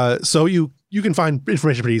 So you can find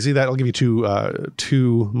information pretty easy. That'll give you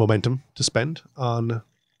two momentum to spend on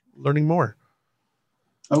learning more.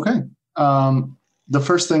 Okay. The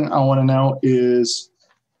first thing I want to know is,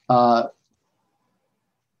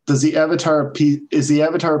 is the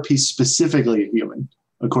avatar piece specifically a human,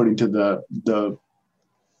 according to the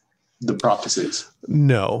prophecies?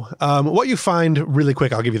 No. What you find really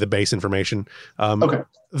quick, I'll give you the base information. Okay.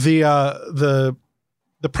 The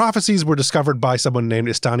prophecies were discovered by someone named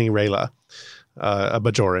Istani Rayla, a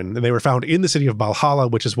Bajoran, and they were found in the city of Valhalla,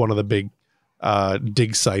 which is one of the big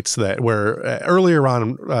dig sites where earlier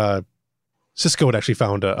on, Cisco had actually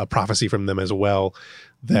found a prophecy from them as well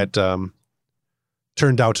that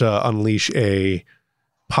turned out to unleash a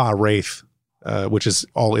Pa Wraith, which is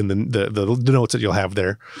all in the notes that you'll have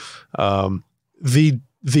there. The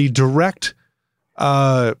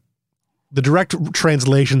direct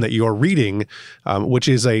translation that you're reading, which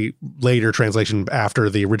is a later translation after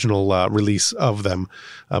the original release of them,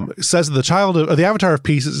 says that the Avatar of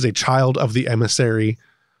Peace is a child of the emissary,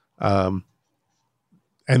 and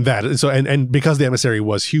because the emissary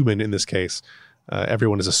was human in this case,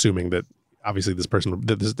 everyone is assuming that obviously this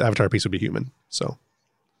Avatar of Peace would be human. So.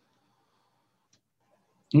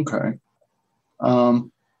 Okay.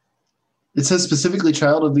 It says specifically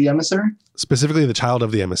child of the emissary? Specifically the child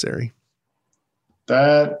of the emissary.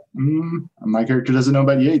 That, my character doesn't know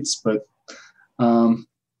about Yates, but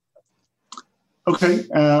okay.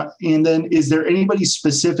 And then is there anybody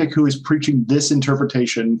specific who is preaching this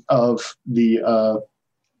interpretation of the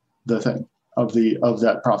thing, of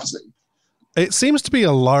that prophecy? It seems to be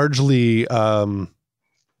a largely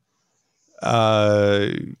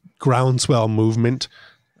groundswell movement.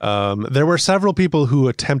 There were several people who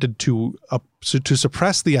attempted to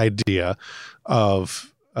suppress the idea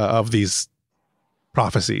of these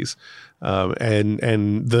prophecies,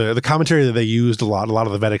 and the commentary that they used a lot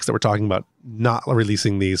of the Vedics that were talking about not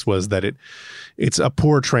releasing these was that it's a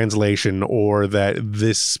poor translation, or that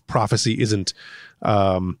this prophecy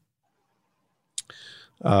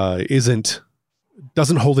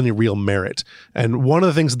doesn't hold any real merit. And one of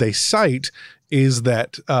the things they cite is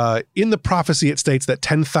that in the prophecy it states that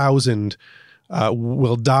 10,000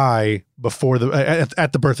 will die before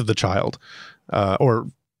at the birth of the child, or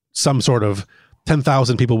some sort of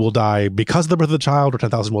 10,000 people will die because of the birth of the child, or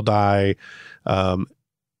 10,000 will die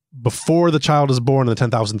before the child is born and the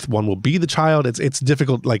 10,000th one will be the child. It's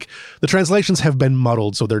difficult. Like the translations have been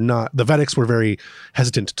muddled, so they're not. The Vedics were very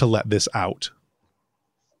hesitant to let this out.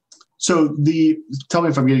 So tell me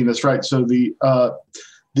if I'm getting this right. So the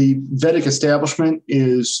Vedic establishment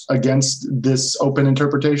is against this open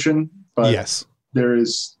interpretation, but yes, there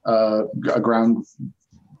is a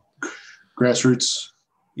grassroots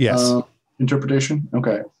interpretation.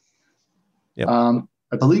 Okay. Yep.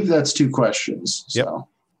 I believe that's 2 questions. Yep. So.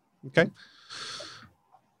 Okay.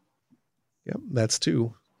 Yep, that's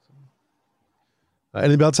 2.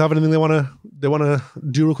 Anybody else have anything they want to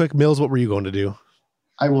do real quick? Mills, what were you going to do?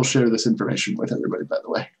 I will share this information with everybody, by the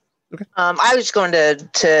way. Okay. I was going to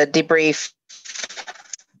debrief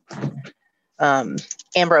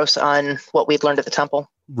Ambrose on what we'd learned at the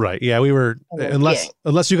temple. Right. Yeah, we were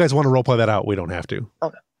unless you guys want to role play that out, we don't have to.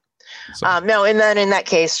 Okay. So. No, and then in that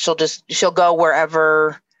case, she'll go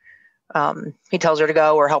wherever he tells her to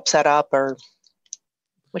go, or help set up, or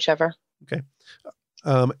whichever. Okay.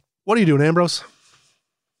 What are you doing, Ambrose?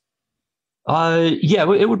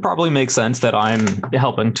 Yeah, it would probably make sense that I'm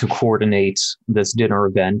helping to coordinate this dinner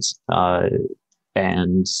event.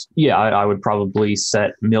 And yeah, I would probably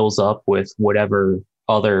set Mills up with whatever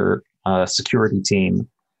other security team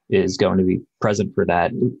is going to be present for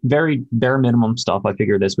that. Very bare minimum stuff. I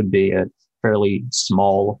figure this would be a fairly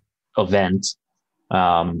small event.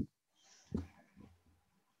 I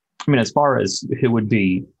mean, as far as who would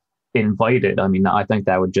be invited, I mean, I think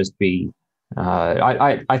that would just be,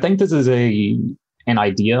 I think this is an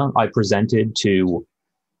idea I presented to,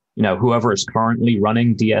 whoever is currently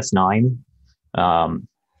running DS9, and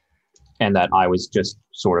that I was just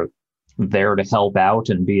sort of there to help out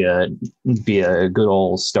and be a good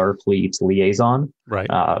old Starfleet liaison. Right.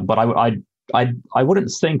 But I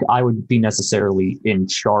wouldn't think I would be necessarily in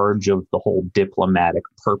charge of the whole diplomatic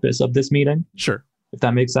purpose of this meeting. Sure. If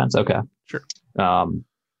that makes sense. Okay. Sure.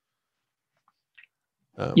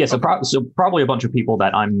 Yeah, so probably a bunch of people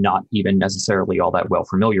that I'm not even necessarily all that well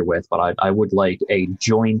familiar with, but I would like a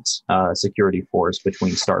joint security force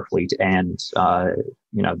between Starfleet and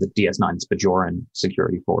the DS9's Bajoran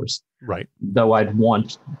security force. Right. Though I'd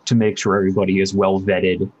want to make sure everybody is well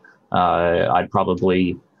vetted. I'd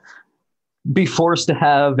probably be forced to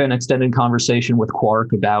have an extended conversation with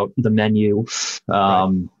Quark about the menu.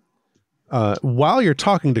 Right. While you're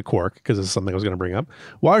talking to Quark, because this is something I was going to bring up,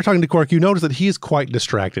 while you're talking to Quark, you notice that he is quite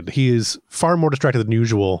distracted. He is far more distracted than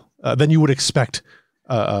usual, than you would expect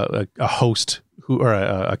a host or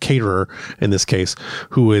a caterer in this case,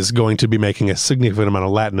 who is going to be making a significant amount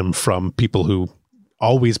of latinum from people who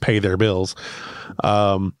always pay their bills.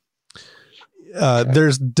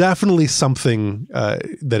 There's definitely something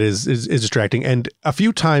that is distracting, and a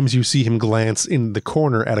few times you see him glance in the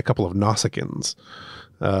corner at a couple of Nausicaans.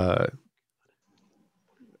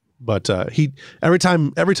 But he every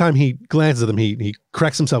time he glances at them, he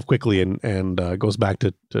corrects himself quickly and goes back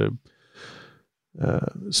to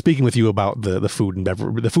speaking with you about the food and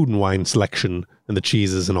the food and wine selection and the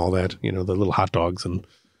cheeses and all that, the little hot dogs and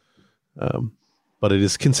but it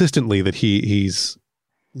is consistently that he's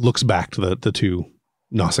looks back to the 2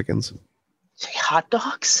 Nausicaans. Say hot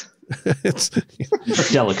dogs? It's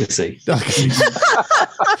delicacy.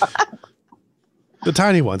 The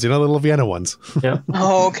tiny ones, the little Vienna ones. Yeah.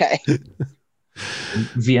 Oh, okay.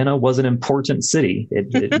 Vienna was an important city.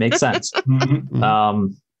 It makes sense.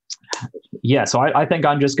 Mm-hmm. Yeah, so I think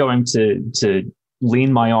I'm just going to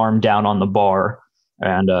lean my arm down on the bar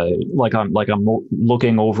and like I'm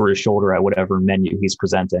looking over his shoulder at whatever menu he's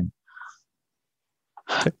presenting.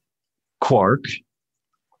 Quark,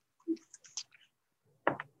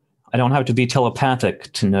 I don't have to be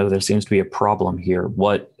telepathic to know there seems to be a problem here.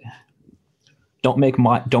 What? Don't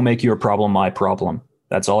make your problem my problem.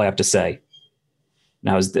 That's all I have to say.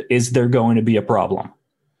 Now, is there going to be a problem?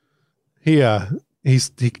 He kind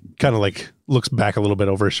of like looks back a little bit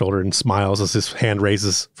over his shoulder and smiles as his hand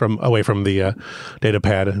raises away from the data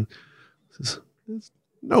pad and says,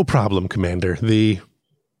 "No problem, Commander."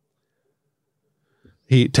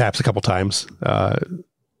 He taps a couple times.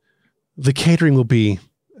 The catering will be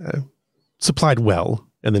supplied well,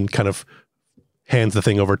 and then kind of hands the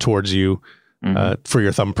thing over towards you. For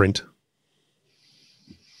your thumbprint.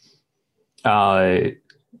 I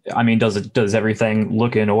mean, does everything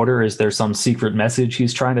look in order? Is there some secret message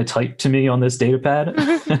he's trying to type to me on this data pad?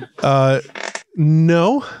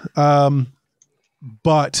 No.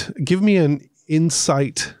 But give me an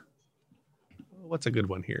insight. What's a good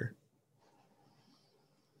one here?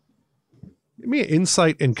 Give me an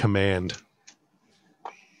insight and command.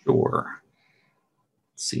 Sure.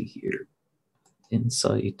 Let's see here.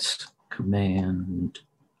 Insight. Command.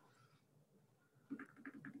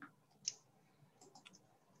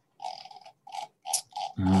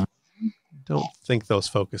 Don't think those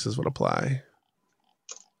focuses would apply.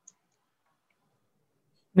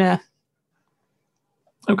 Nah.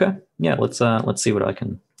 Okay. Yeah, let's see what I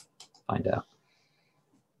can find out.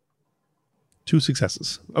 2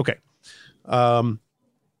 successes. Okay.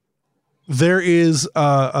 There is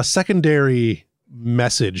a secondary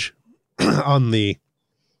message on the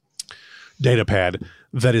data pad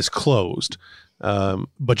that is closed.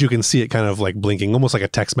 But you can see it kind of like blinking, almost like a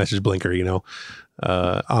text message blinker,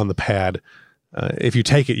 on the pad. If you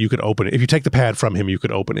take it, you could open it. If you take the pad from him, you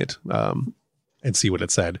could open it and see what it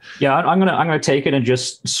said. Yeah, I'm gonna take it and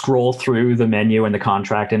just scroll through the menu and the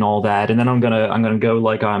contract and all that, and then I'm gonna go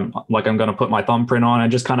like I'm gonna put my thumbprint on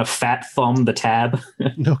and just kind of fat thumb the tab.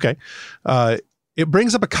 Okay. It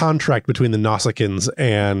brings up a contract between the Nausicaans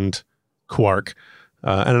and Quark.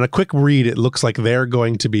 And in a quick read, it looks like they're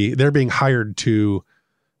being hired to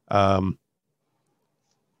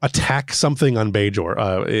attack something on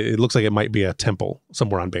Bajor. It looks like it might be a temple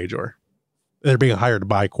somewhere on Bajor. They're being hired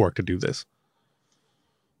by Quark to do this.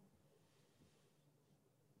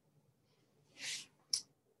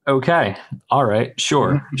 Okay. All right.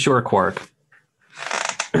 Sure, Quark.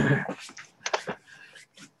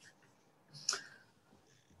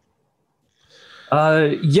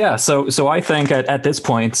 Yeah. So I think at this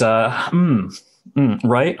point,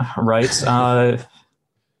 right.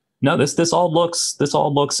 No, this all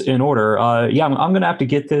looks in order. Yeah, I'm gonna have to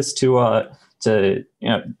get this to the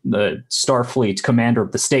Starfleet commander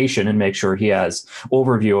of the station and make sure he has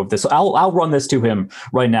overview of this. I'll run this to him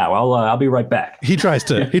right now. I'll be right back. He tries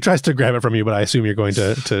to grab it from you, but I assume you're going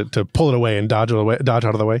to pull it away and dodge out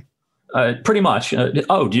of the way. Pretty much.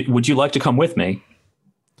 Would you like to come with me?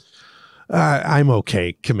 I'm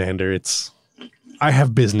okay, Commander. I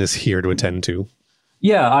have business here to attend to.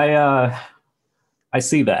 Yeah, I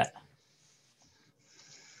see that.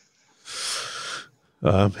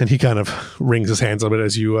 And he kind of wrings his hands a little bit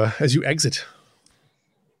as you exit.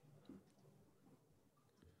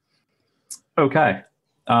 Okay.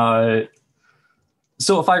 So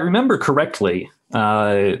if I remember correctly,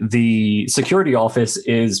 the security office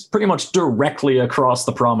is pretty much directly across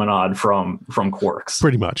the promenade from Quark's.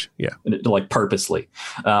 Pretty much, yeah. Like purposely.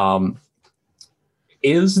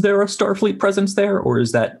 Is there a Starfleet presence there, or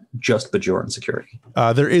is that just Bajoran security?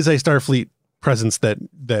 There is a Starfleet presence that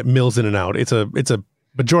mills in and out. It's a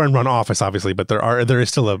Bajoran run office, obviously, but there is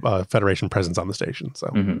still a Federation presence on the station.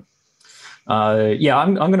 So, yeah,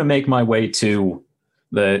 I'm going to make my way to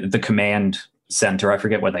the command center. I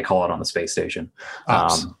forget what they call it on the space station.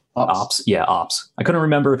 Ops. Yeah, Ops. I couldn't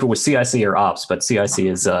remember if it was CIC or Ops, but CIC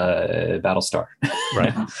is Battlestar.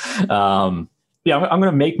 Right. Yeah, I'm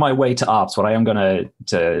going to make my way to Ops, but I am going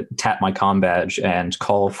to tap my comm badge and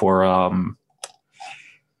call for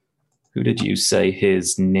who did you say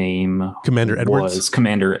his name? Commander Edwards. Was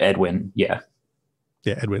Commander Edwin. Yeah.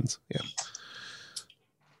 Yeah, Edwins. Yeah.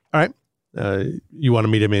 All right. You want to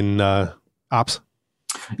meet him in Ops?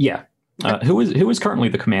 Yeah. Who is currently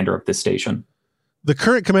the commander of this station? The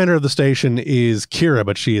current commander of the station is Kira,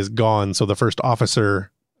 but she is gone. So the first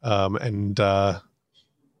officer, and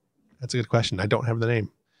that's a good question. I don't have the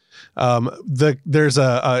name.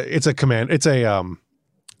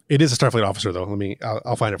 It is a Starfleet officer though.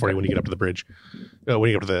 I'll find it for you when you get up to the bridge, when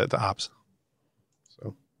you get up to the Ops.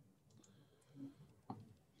 So.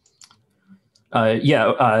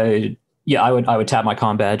 Yeah, I would tap my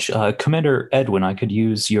comm badge. Commander Edwin, I could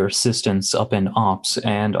use your assistance up in Ops,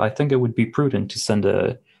 and I think it would be prudent to send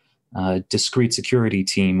a discreet security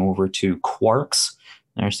team over to Quark's.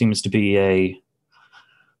 There seems to be a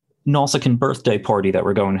Nausicaan birthday party that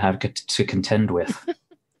we're going to have to contend with.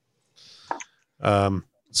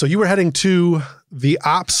 So you were heading to the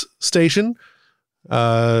Ops station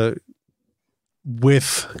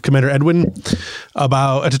with Commander Edwin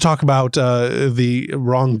to talk about the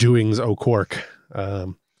wrongdoings of Quark,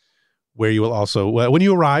 where you will also when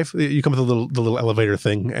you arrive, you come with the little elevator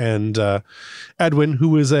thing, and Edwin,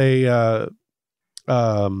 who is a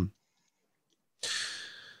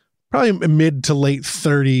probably mid to late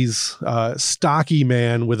 30s, stocky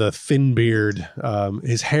man with a thin beard.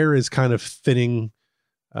 His hair is kind of thinning,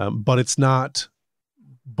 but it's not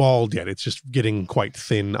bald yet. It's just getting quite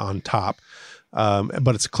thin on top.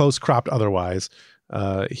 But it's close cropped otherwise.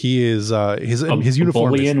 He is his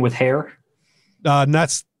uniform. Bolian with hair?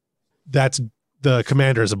 That's the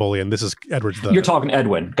commander is a Bolian. This is Edwards. You're talking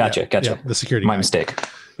Edwin. Gotcha. Yeah, the security My guy. mistake.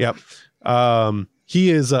 Yep. He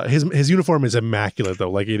is his uniform is immaculate though.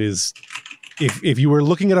 Like it is, if you were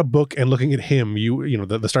looking at a book and looking at him, you know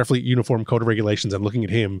the Starfleet Uniform Code of Regulations and looking at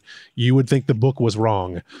him, you would think the book was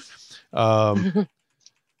wrong.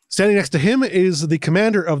 Standing next to him is the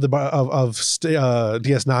commander of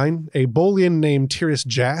DS9, a Bolian named Tyrus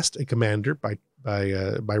Jast, a commander by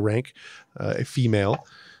rank, a female.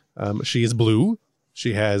 She is blue.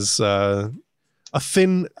 She has a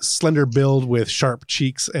thin, slender build with sharp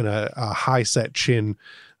cheeks and a high-set chin.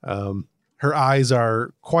 Her eyes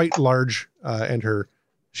are quite large, and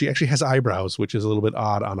she actually has eyebrows, which is a little bit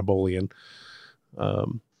odd on a Bolian.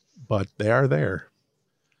 But they are there.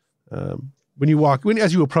 As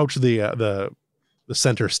you approach the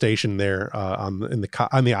center station there on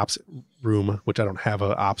the ops room, which I don't have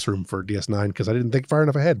an ops room for DS9 because I didn't think far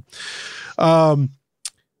enough ahead.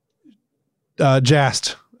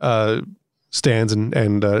 Jast stands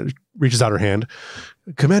and reaches out her hand.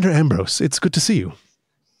 Commander Ambrose, it's good to see you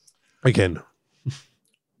again.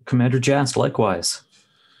 Commander Jast, likewise.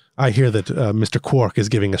 I hear that Mr. Quark is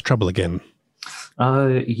giving us trouble again.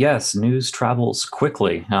 Yes, news travels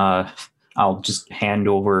quickly. I'll just hand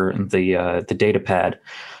over the data pad.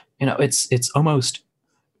 It's almost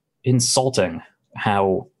insulting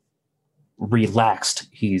how relaxed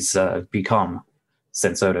he's become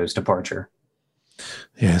since Odo's departure.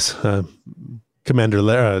 Yes, Commander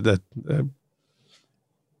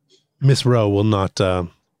Miss Rowe will not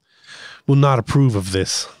approve of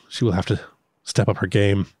this. She will have to step up her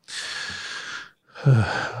game.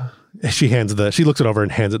 She looks it over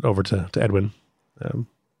and hands it over to Edwin.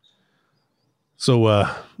 So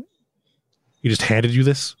he just handed you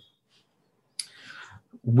this?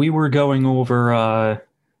 We were going over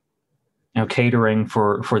catering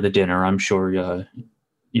for the dinner. I'm sure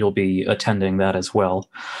you'll be attending that as well.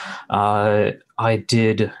 I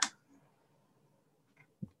did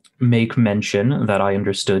make mention that I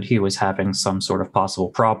understood he was having some sort of possible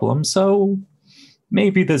problem, so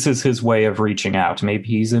maybe this is his way of reaching out. Maybe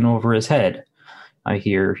he's in over his head. I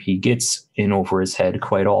hear he gets in over his head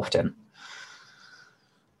quite often.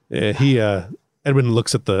 Edwin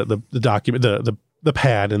looks at the document, the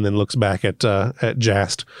pad, and then looks back at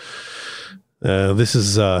Jast. This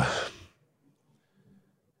is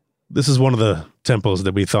one of the temples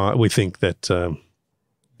that we think that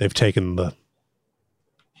they've taken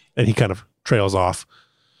and he kind of trails off.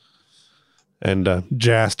 And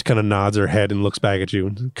Jast kind of nods her head and looks back at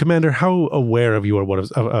you. Commander, how aware of you are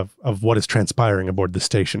of what is transpiring aboard the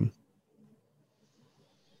station?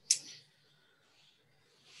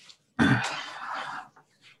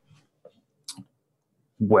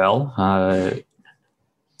 Well,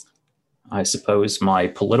 I suppose my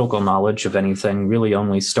political knowledge of anything really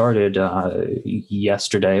only started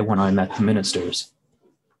yesterday when I met the ministers.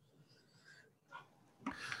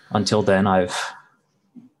 Until then, I've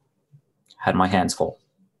had my hands full.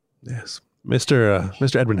 Yes,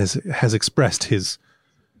 Mr. Edwin has expressed his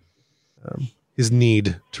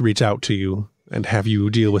need to reach out to you and have you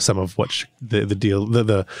deal with some of what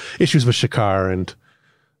the issues with Shakaar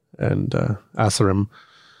and Asarim.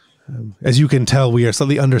 As you can tell, we are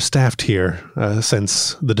slightly understaffed here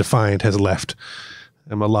since the Defiant has left.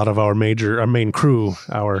 A lot of our main crew,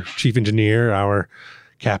 our chief engineer, our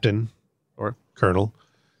captain or colonel,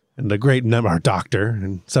 and a great number, our doctor,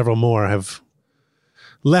 and several more have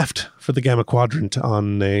left for the Gamma Quadrant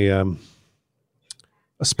on a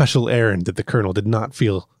special errand that the colonel did not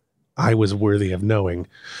feel I was worthy of knowing.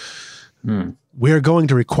 We are going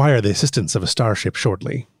to require the assistance of a starship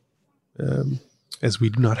shortly, as we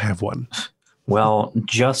do not have one. Well,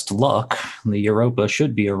 just luck. The Europa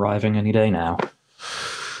should be arriving any day now.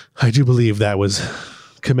 I do believe that was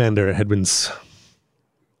Commander Edwin's,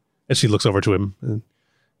 as she looks over to him,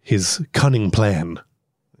 his cunning plan.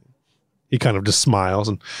 He kind of just smiles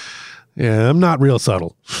and, yeah, I'm not real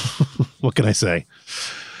subtle. What can I say?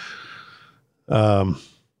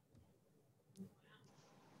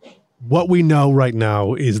 What we know right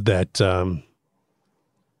now is that Captain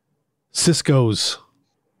Sisko's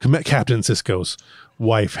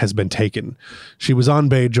wife has been taken. She was on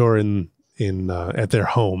Bajor at their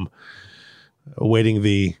home, awaiting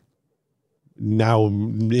the now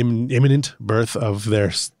imminent birth of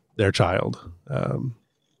their child.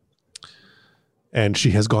 And she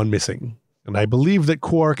has gone missing. And I believe that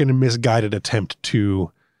Quark, in a misguided attempt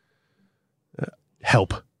to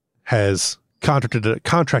help, has contracted the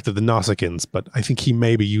Nausicaans, but I think he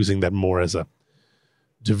may be using that more as a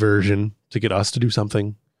diversion to get us to do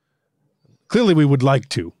something. Clearly we would like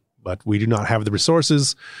to, but we do not have the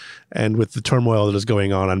resources, and with the turmoil that is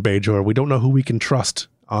going on Bajor, we don't know who we can trust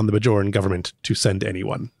on the Bajoran government to send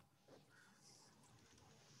anyone.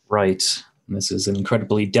 Right. This is an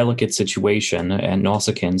incredibly delicate situation, and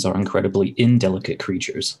Nausicaans are incredibly indelicate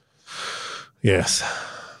creatures. Yes.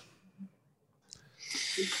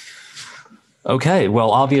 Okay,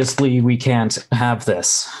 well, obviously we can't have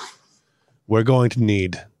this. We're going to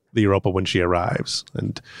need the Europa when she arrives.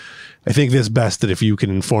 And I think it's best that if you can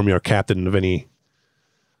inform your captain of anything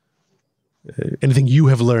you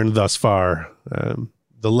have learned thus far,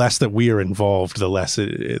 the less that we are involved,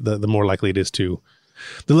 the more likely it is to.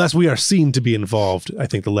 The less we are seen to be involved, I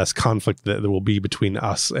think the less conflict that there will be between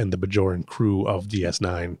us and the Bajoran crew of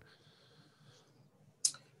DS9.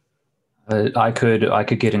 I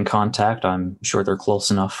could get in contact. I'm sure they're close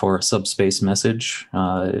enough for a subspace message.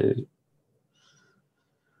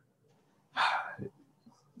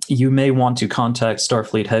 You may want to contact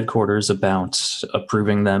Starfleet headquarters about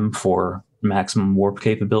approving them for maximum warp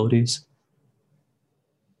capabilities.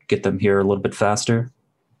 Get them here a little bit faster.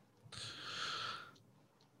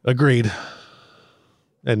 Agreed.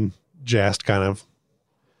 And Jast kind of,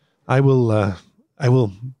 I will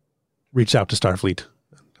reach out to Starfleet.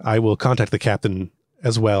 I will contact the captain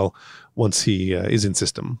as well once he is in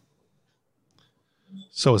system,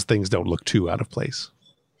 so as things don't look too out of place.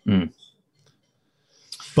 Mm.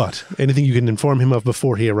 But anything you can inform him of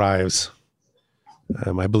before he arrives,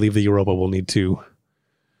 I believe the Europa will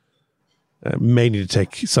may need to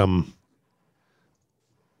take some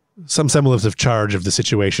semblance of charge of the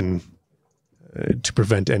situation to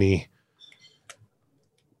prevent any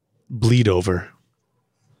bleed over.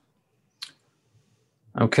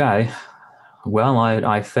 Okay. Well,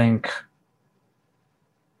 I think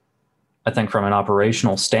from an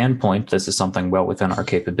operational standpoint, this is something well within our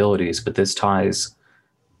capabilities, but this ties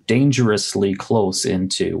dangerously close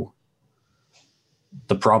into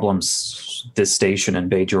the problems this station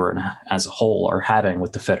and Bajoran as a whole are having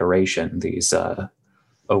with the Federation, these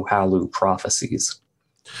Ohalu prophecies.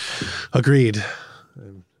 Agreed.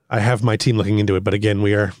 I have my team looking into it, but again,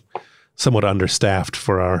 we are somewhat understaffed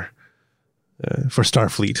for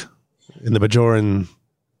Starfleet. And the Bajoran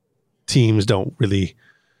teams don't really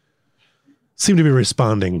seem to be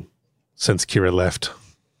responding since Kira left.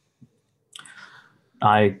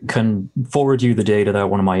 I can forward you the data that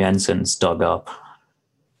one of my ensigns dug up.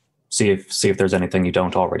 See if there's anything you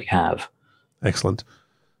don't already have. Excellent.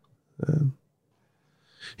 In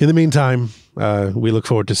the meantime, we look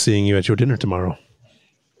forward to seeing you at your dinner tomorrow.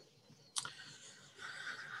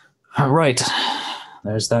 All right.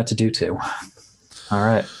 There's that to do too. All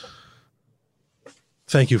right.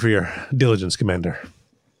 Thank you for your diligence, Commander.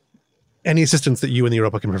 Any assistance that you and the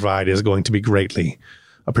Europa can provide is going to be greatly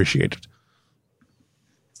appreciated.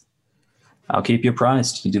 I'll keep you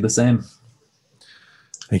apprised. You do the same.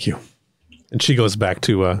 Thank you. And she goes back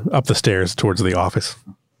to up the stairs towards the office.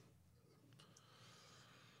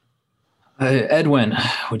 Edwin,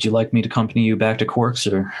 would you like me to accompany you back to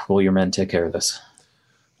Quarks, or will your men take care of this?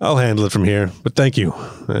 I'll handle it from here, but thank you.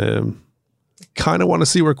 Kind of want to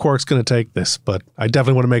see where Quark's going to take this, but I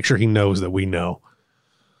definitely want to make sure he knows that we know.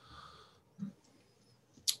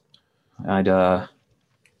 I'd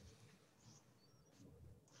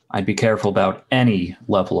be careful about any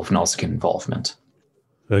level of Nausicaan involvement.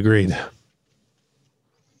 Agreed.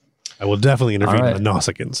 I will definitely intervene in the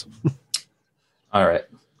Nausicans. All right.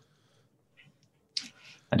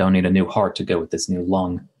 I don't need a new heart to go with this new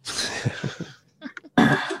lung.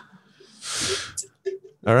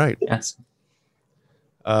 All right. Yes.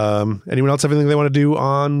 Anyone else have anything they want to do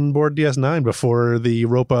on board DS9 before the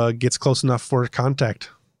Europa gets close enough for contact?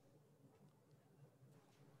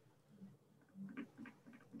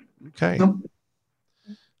 Okay.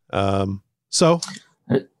 So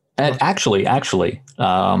actually,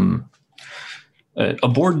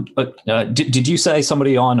 aboard. Did you say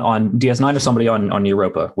somebody on DS9 or somebody on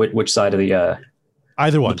Europa? Which side of the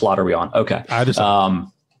either one the plot are we on? Okay, either side.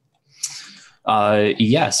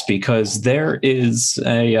 Yes, because there is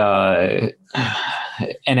an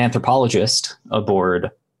anthropologist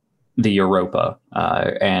aboard the Europa,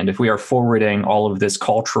 and if we are forwarding all of this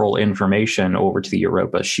cultural information over to the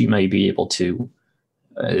Europa, she may be able to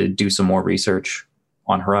do some more research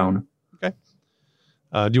on her own. Okay.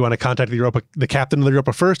 Do you want to contact the captain of the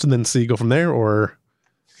Europa first, and then go from there, or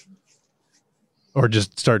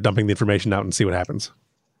just start dumping the information out and see what happens?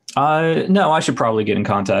 No, I should probably get in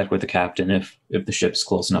contact with the captain if the ship's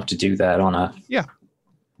close enough to do that on a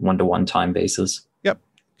one-to-one time basis. Yep,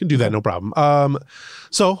 can do that, no problem.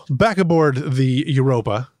 So back aboard the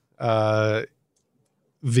Europa, the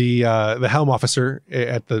helm officer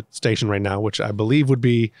at the station right now, which I believe would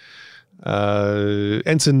be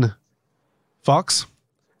Ensign Fox.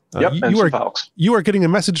 Yep, Ensign Fox. You are getting a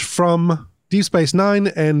message from Deep Space Nine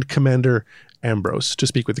and Commander Ambrose to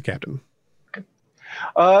speak with the captain.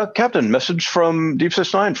 Captain, message from Deep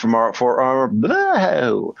Space Nine from our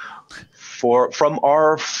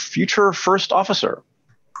future first officer.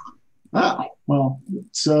 Ah, well,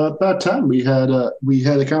 it's about time we had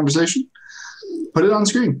a conversation. Put it on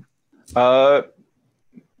screen.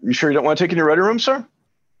 You sure you don't want to take in your ready room, sir?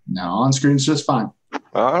 No, on screen's just fine.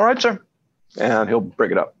 All right, sir. And he'll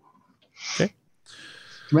bring it up. Okay.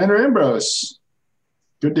 Commander Ambrose,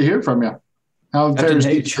 good to hear from you. How fares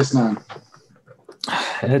Deep Space Nine?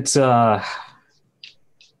 It's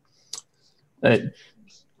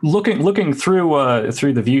looking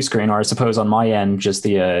through the view screen, or I suppose on my end, just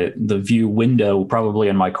the view window, probably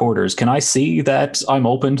in my quarters. Can I see that I'm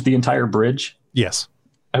open to the entire bridge? Yes.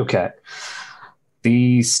 Okay.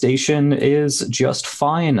 The station is just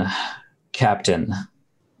fine, Captain.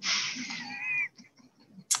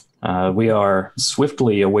 We are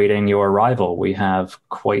swiftly awaiting your arrival. We have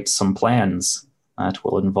quite some plans that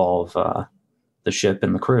will involve the ship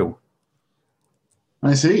and the crew.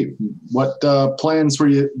 I see. What plans were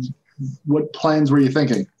you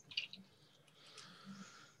thinking?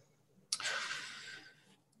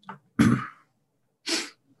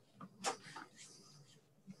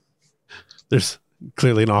 There's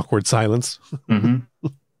clearly an awkward silence. Mm-hmm.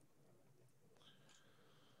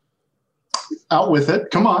 Out with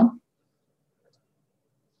it. Come on.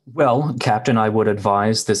 Well, Captain, I would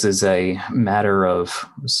advise this is a matter of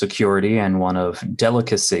security and one of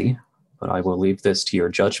delicacy, but I will leave this to your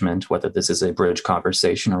judgment, whether this is a bridge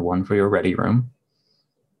conversation or one for your ready room.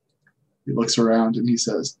 He looks around and he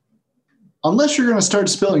says, unless you're going to start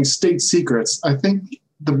spilling state secrets, I think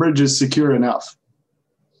the bridge is secure enough.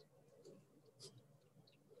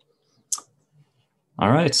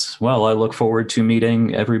 All right. Well, I look forward to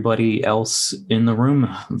meeting everybody else in the room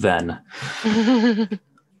then.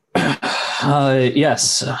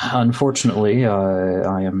 Yes, unfortunately,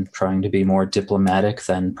 I am trying to be more diplomatic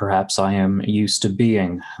than perhaps I am used to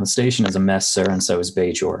being. The station is a mess, sir, and so is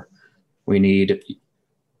Bajor. We need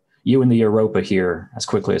you and the Europa here as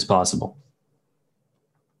quickly as possible.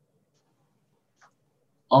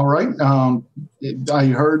 All right. I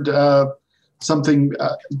heard something,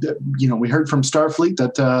 we heard from Starfleet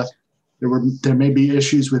that there may be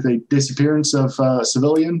issues with a disappearance of a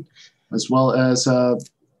civilian, as well as I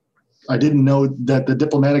didn't know that the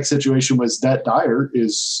diplomatic situation was that dire.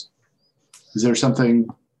 Is there something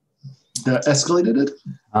that escalated it?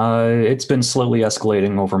 It's been slowly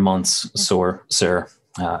escalating over months, sir.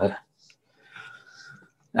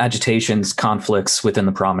 Agitations, conflicts within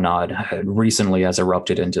the promenade recently has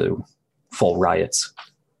erupted into full riots.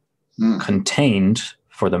 Contained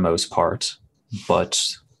for the most part,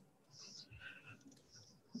 but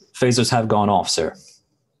phasers have gone off, sir.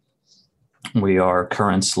 We are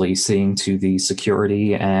currently seeing to the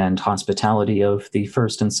security and hospitality of the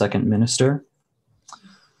first and second minister.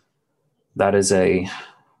 That is a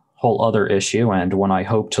whole other issue, and one I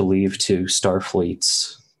hope to leave to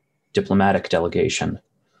Starfleet's diplomatic delegation.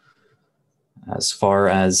 As far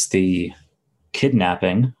as the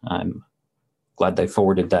kidnapping, I'm glad they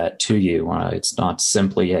forwarded that to you. It's not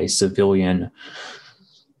simply a civilian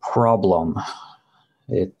problem.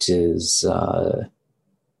 It is, the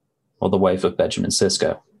wife of Benjamin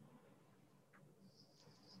Sisko.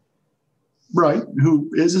 Right, who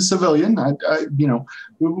is a civilian.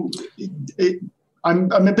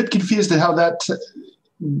 I'm a bit confused at how that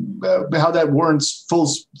warrants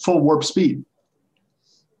full warp speed.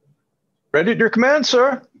 Ready at your command,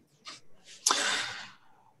 sir.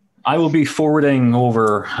 I will be forwarding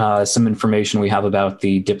over some information we have about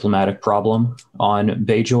the diplomatic problem on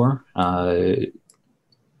Bajor,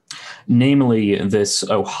 namely this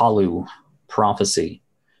Ohalu prophecy,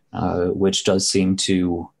 which does seem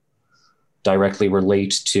to directly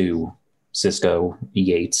relate to Sisko,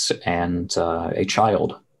 Yates, and a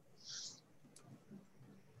child.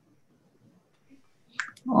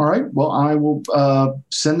 All right. Well, I will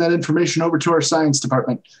send that information over to our science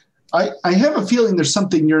department. I have a feeling there's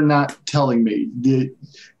something you're not telling me.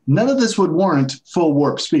 None of this would warrant full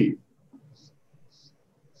warp speed.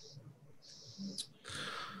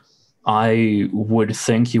 I would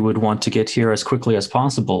think you would want to get here as quickly as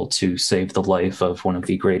possible to save the life of one of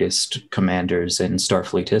the greatest commanders in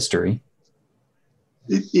Starfleet history.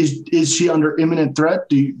 Is she under imminent threat?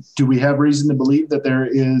 Do we have reason to believe that there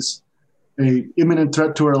is a imminent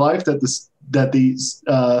threat to her life that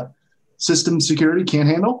the system security can't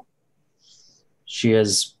handle? She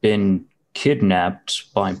has been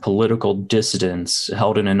kidnapped by political dissidents,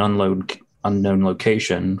 held in an unknown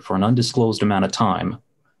location for an undisclosed amount of time.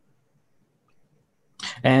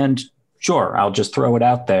 And sure, I'll just throw it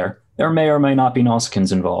out there. There may or may not be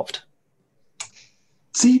Nausicaans involved.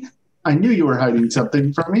 See, I knew you were hiding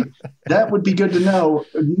something from me. That would be good to know.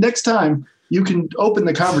 Next time, you can open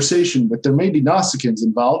the conversation, but there may be Nausicaans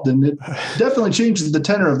involved, and it definitely changes the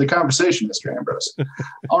tenor of the conversation, Mr. Ambrose.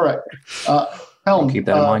 All right. Helm. Keep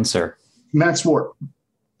that in mind, sir. Max Warp.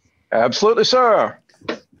 Absolutely, sir.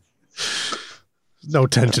 No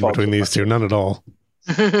tension between these two, none at all.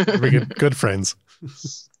 We're good friends.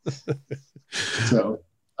 So,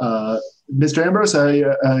 Mr. Ambrose, I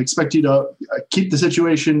expect you to keep the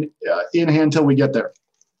situation in hand till we get there.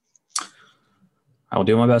 I will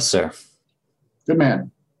do my best, sir. Good man.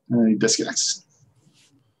 And he disconnects.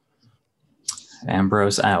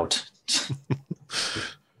 Ambrose out.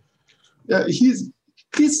 He's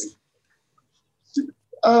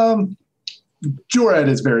Jorad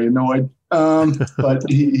is very annoyed, but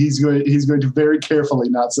he's going to very carefully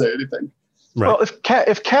not say anything. Right. Well,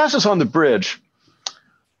 if Cass is on the bridge,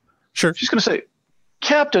 sure, she's going to say,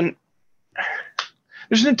 Captain,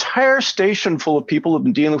 there's an entire station full of people who've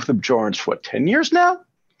been dealing with the Bajorans for 10 years now?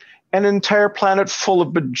 And an entire planet full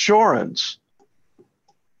of Bajorans.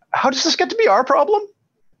 How does this get to be our problem?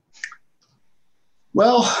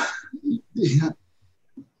 Well, if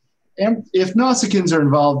Nausicaans are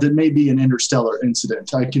involved, it may be an interstellar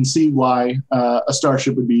incident. I can see why a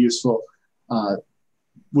starship would be useful in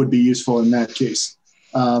that case.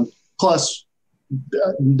 Plus,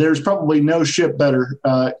 there's probably no ship better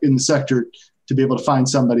in the sector to be able to find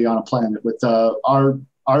somebody on a planet with our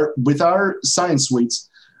science suites.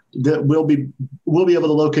 That we'll be able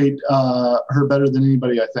to locate her better than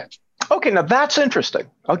anybody, I think. Okay, now that's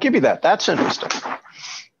interesting. I'll give you that. That's interesting.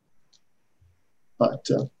 But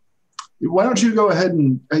why don't you go ahead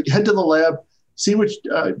and head to the lab, see which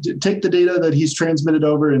take the data that he's transmitted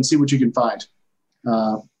over, and see what you can find.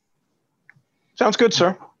 Sounds good,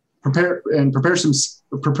 sir. Prepare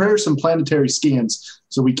some planetary scans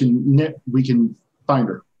so we can find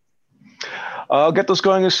her. I'll get those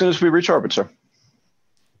going as soon as we reach orbit, sir.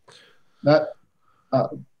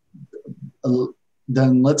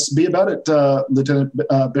 Then let's be about it, Lieutenant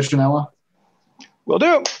Bishanawa. Will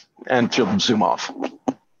do. And she'll zoom off. All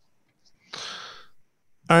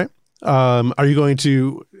right. Are you going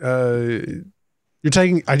to? You're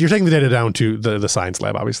taking the data down to the science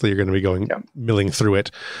lab. Obviously, you're going to be going milling through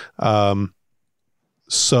it.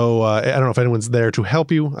 So I don't know if anyone's there to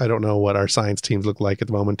help you. I don't know what our science teams look like at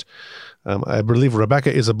the moment. I believe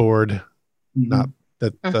Rebecca is aboard. Mm-hmm. Not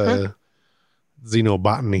that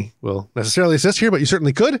xenobotany will necessarily assist here, but you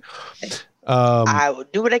certainly could. I will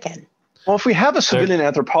do what I can. Well, if we have a civilian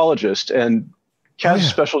anthropologist, and Kaz's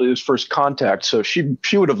specialty is first contact, so she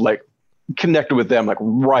would have connected with them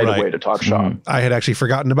right away to talk shop. Mm-hmm. I had actually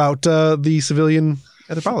forgotten about the civilian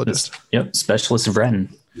anthropologist. Yep, Specialist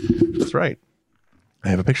Vren. That's right. I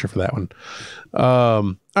have a picture for that one.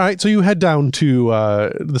 All right, so you head down to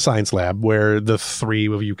the science lab where the three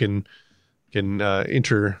of you can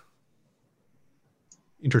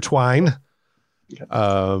intertwine.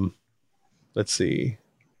 Let's see.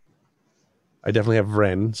 I definitely have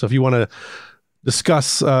Vren. So if you want to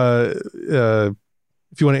discuss, if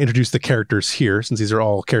you want to introduce the characters here, since these are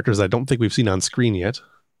all characters I don't think we've seen on screen yet.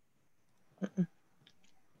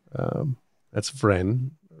 That's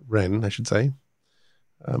Ren, I should say.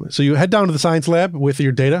 So you head down to the science lab with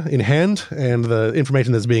your data in hand, and the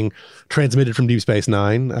information that's being transmitted from Deep Space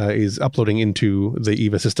Nine is uploading into the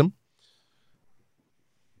EVA system.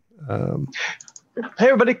 Hey,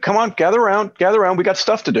 everybody, come on, gather around. We got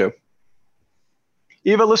stuff to do.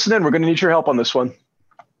 Eva, listen in. We're going to need your help on this one.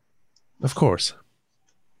 Of course.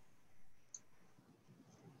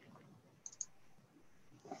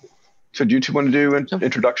 So do you two want to do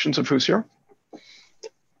introductions of who's here?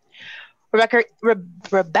 Rebecca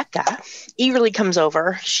eagerly comes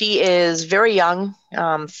over. She is very young,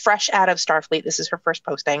 fresh out of Starfleet. This is her first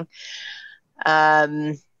posting.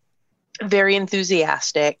 Very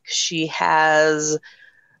enthusiastic. She has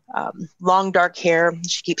long dark hair.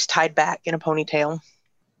 She keeps tied back in a ponytail.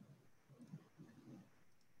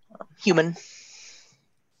 Human.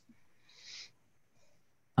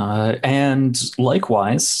 And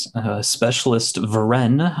likewise, Specialist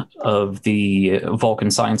Varen of the Vulcan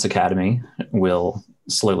Science Academy will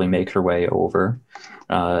slowly make her way over.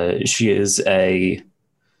 She is a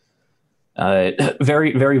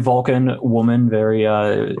very, very Vulcan woman,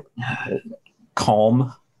 very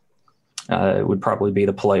calm, would probably be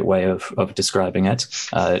the polite way of describing it.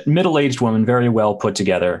 Middle-aged woman, very well put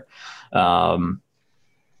together.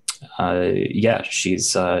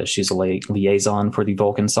 She's a liaison for the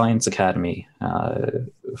Vulcan Science Academy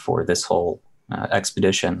for this whole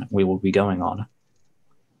expedition we will be going on.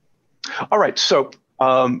 All right, so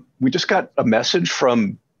we just got a message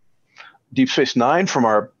from Deep Space Nine from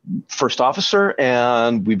our first officer,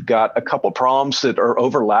 and we've got a couple problems that are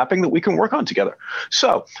overlapping that we can work on together.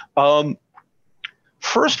 So,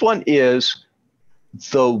 first one is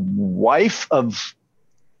the wife of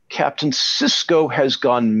Captain Sisko has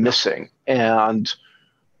gone missing, and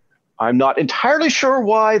I'm not entirely sure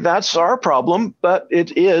why that's our problem, but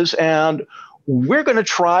it is, and we're going to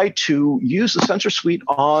try to use the sensor suite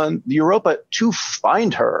on the Europa to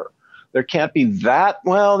find her. There can't be there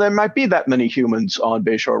might be that many humans on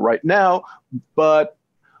Bayshore right now, but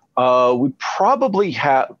we probably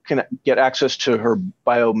can get access to her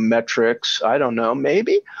biometrics. I don't know,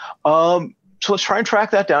 maybe. So let's try and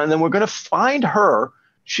track that down, and then we're going to find her.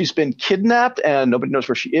 She's been kidnapped, and nobody knows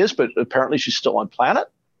where she is, but apparently she's still on planet.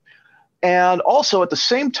 And also at the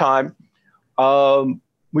same time,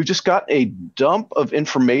 we've just got a dump of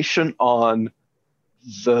information on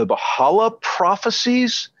the Valhalla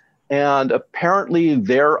prophecies, and apparently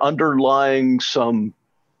they're underlying some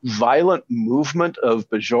violent movement of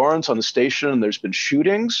Bajorans on the station, and there's been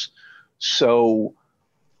shootings. So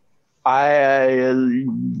I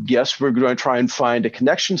guess we're going to try and find a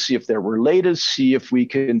connection, see if they're related, see if we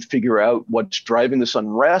can figure out what's driving this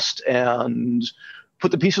unrest, and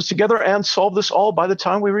put the pieces together and solve this all by the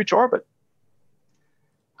time we reach orbit.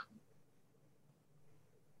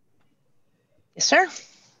 Yes, sir.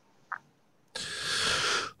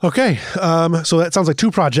 Okay, so that sounds like 2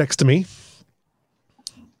 projects to me.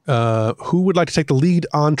 Who would like to take the lead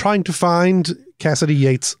on trying to find Cassidy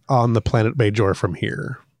Yates on the planet Bajor from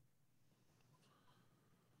here?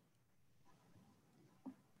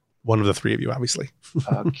 One of the 3 of you, obviously.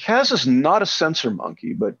 Kaz is not a sensor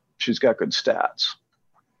monkey, but she's got good stats.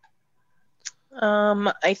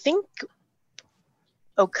 I think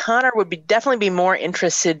O'Connor would definitely be more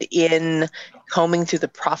interested in combing through the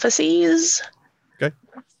prophecies. Okay.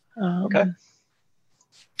 Okay.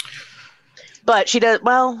 But she's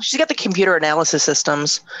got the computer analysis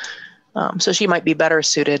systems, so she might be better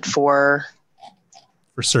suited for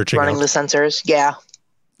searching running the sensors. Yeah.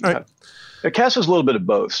 All right. Cass has a little bit of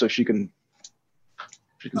both, so she can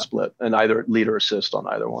split and either lead or assist on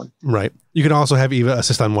either one. Right. You can also have Eva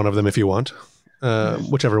assist on one of them if you want,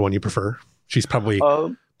 whichever one you prefer. She's probably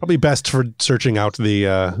best for searching out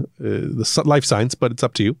the life science, but it's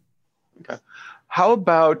up to you. Okay. How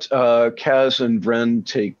about Kaz and Vren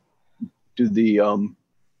do the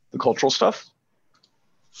cultural stuff?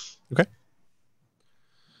 Okay.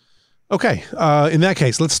 Okay. In that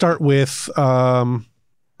case, let's start with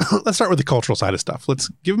the cultural side of stuff. Let's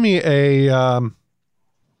give me a.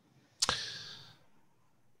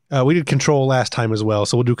 We did control last time as well,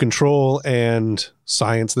 so we'll do control and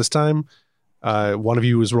science this time. One of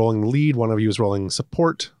you is rolling the lead. One of you is rolling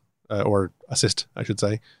support or assist, I should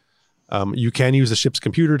say. You can use the ship's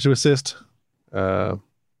computer to assist,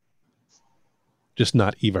 just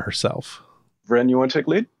not Eva herself. Vren, you want to take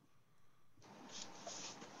lead?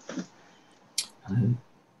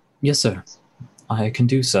 Yes, sir. I can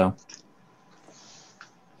do so.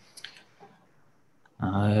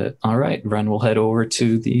 All right, Vren will head over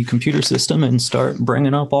to the computer system and start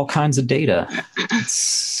bringing up all kinds of data. Let's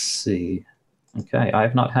see. Okay, I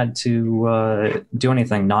have not had to do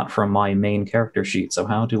anything not from my main character sheet, so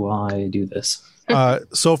how do I do this?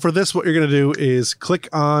 So for this, what you're going to do is click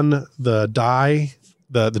on the die,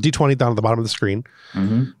 the D20 down at the bottom of the screen,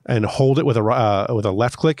 and hold it with a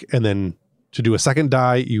left click, and then to do a second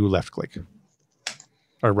die, you left click.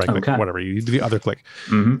 Or right click, whatever. You do the other click.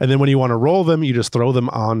 And then when you want to roll them, you just throw them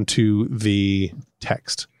onto the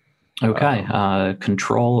text. Okay.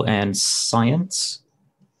 Control and science.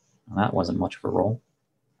 That wasn't much of a roll.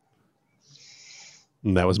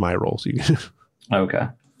 And that was my roll. So okay.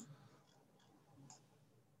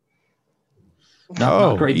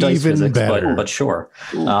 Not great dice physics, but sure.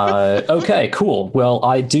 Okay, cool. Well,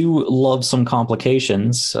 I do love some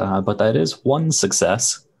complications, but that is one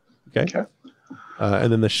success. Okay.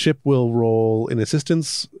 And then the ship will roll in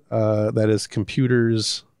assistance. That is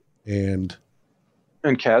computers and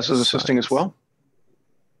Kaz is assisting as well?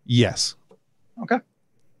 Yes. Okay.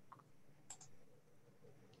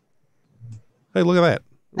 Hey, look at that.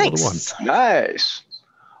 Nice. Nice.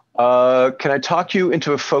 Can I talk you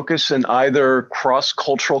into a focus in either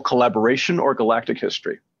cross-cultural collaboration or galactic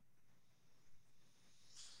history?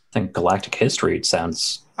 I think galactic history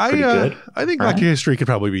sounds pretty good. I think galactic history could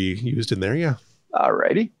probably be used in there, yeah.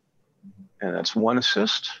 Alrighty. And that's one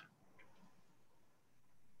assist.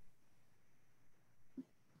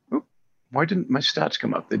 Oop, why didn't my stats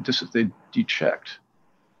come up? They dechecked.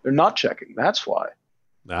 They're not checking. That's why.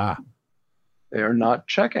 Ah. They are not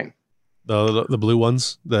checking. The blue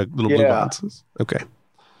ones? The little blue boxes? Okay.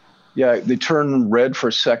 Yeah, they turn red for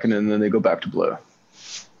a second and then they go back to blue.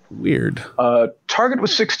 Weird. Target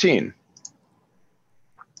was 16.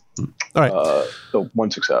 All right. So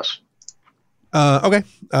 1 success. Okay.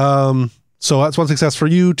 So that's 1 success for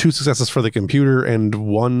you, 2 successes for the computer, and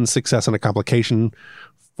 1 success and a complication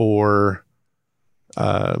for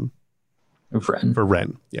Ren.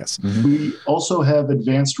 Yes. Mm-hmm. We also have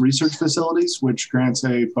advanced research facilities, which grants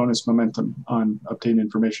a bonus momentum on obtained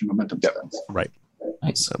information momentum spends. Right.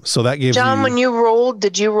 Nice. So that gives John, you, when you rolled,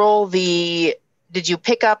 did you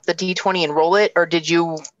pick up the D20 and roll it, or did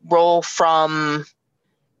you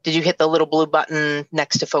hit the little blue button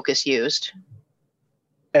next to focus used?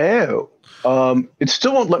 Oh, it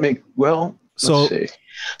still won't let me. Well, let's see.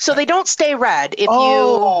 So they don't stay red if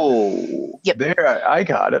Yep. There, I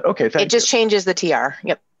got it. Okay, thank you. It just changes the TR.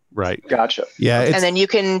 Yep. right. Gotcha. Yeah. And then you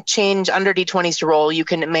can change under D20s to roll. You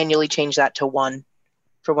can manually change that to 1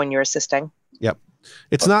 for when you're assisting. Yep.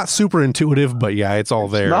 It's not super intuitive, but yeah, it's all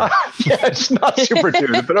there. It's not super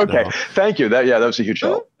intuitive, but okay. No. Thank you. That was a huge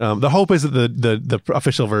help. The hope is that the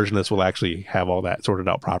official version of this will actually have all that sorted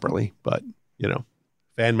out properly. But,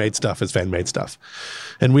 fan-made stuff is fan-made stuff.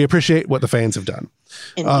 And we appreciate what the fans have done.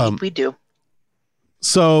 Indeed, we do.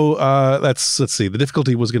 So let's see. The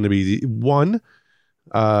difficulty was going to be 1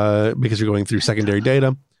 because you're going through secondary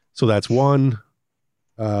data. So that's 1,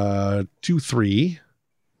 2, 3,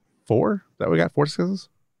 4. That we got 4 successes?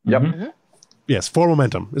 Yep. Mm-hmm. Yes, 4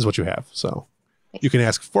 momentum is what you have. So you can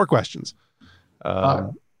ask 4 questions.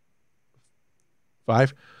 5?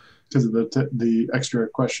 Because of the extra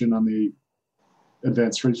question on the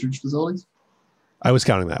advanced research facilities? I was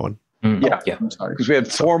counting that one. Yeah. I'm sorry. Because we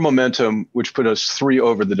had 4 momentum, which put us 3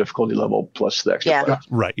 over the difficulty level plus the extra. Yeah.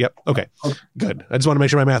 question. Right. Yep. Okay. Good. I just want to make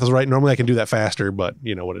sure my math is right. Normally I can do that faster, but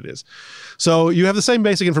you know what it is. So you have the same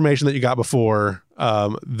basic information that you got before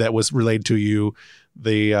that was relayed to you.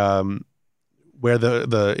 The where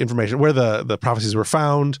the information, where the prophecies were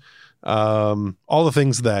found, all the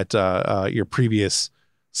things that your previous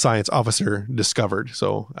science officer discovered.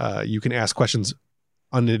 So you can ask questions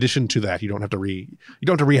in addition to that. You don't have to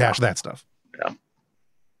rehash that stuff. Yeah.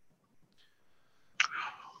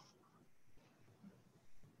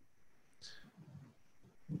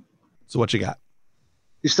 So what you got?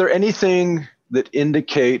 Is there anything that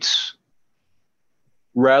indicates,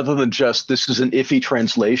 rather than just this is an iffy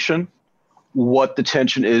translation, what the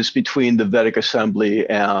tension is between the Vedic assembly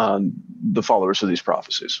and the followers of these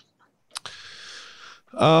prophecies?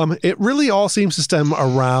 It really all seems to stem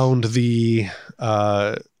around the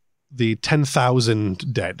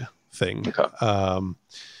 10,000 dead thing. Okay.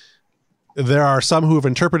 There are some who have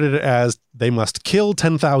interpreted it as they must kill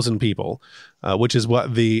 10,000 people, which is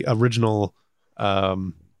what the original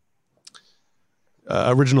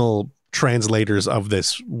translators of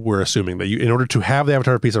this were assuming, that in order to have the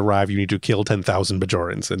Avatar piece arrive, you need to kill 10,000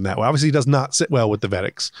 Bajorans, and that obviously does not sit well with the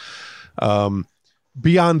Vedics.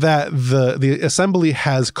 Beyond that, the assembly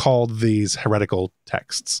has called these heretical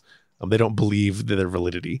texts. They don't believe their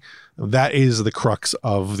validity. That is the crux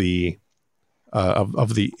of the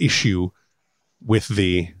issue with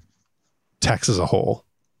the text as a whole.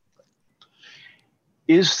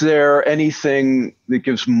 Is there anything that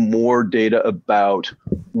gives more data about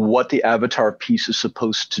what the Avatar piece is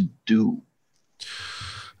supposed to do?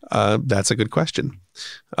 That's a good question.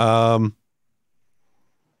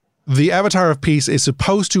 The Avatar of Peace is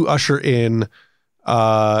supposed to usher in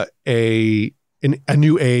a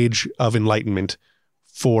new age of enlightenment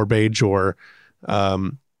for Bajor.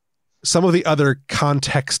 Some of the other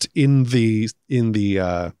context in the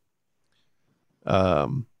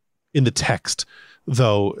text,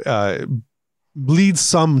 though, leads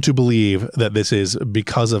some to believe that this is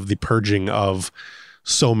because of the purging of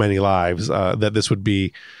so many lives, that this would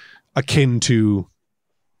be akin to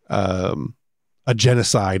a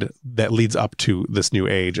genocide that leads up to this new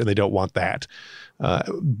age, and they don't want that.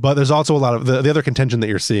 But there's also a lot of the other contention that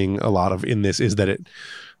you're seeing a lot of in this is that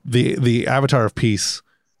the Avatar of Peace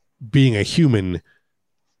being a human,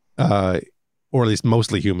 or at least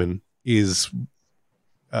mostly human, is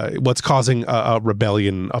what's causing a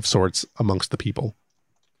rebellion of sorts amongst the people.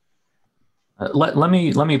 Let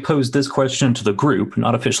me pose this question to the group,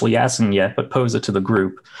 not officially asking yet, but pose it to the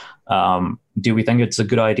group. Do we think it's a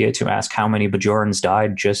good idea to ask how many Bajorans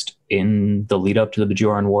died just in the lead up to the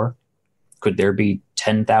Bajoran War? Could there be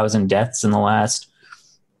 10,000 deaths in the last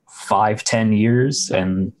 5-10 years?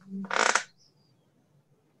 And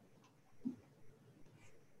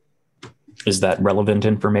is that relevant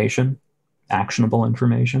information? Actionable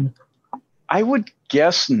information? I would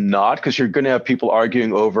guess not, because you're going to have people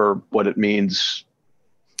arguing over what it means.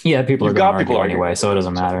 Yeah, people You've are going got to people argue arguing anyway, so it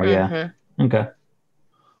doesn't matter. Mhm. Yeah. Okay.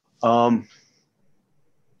 You've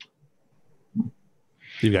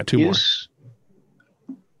got two more.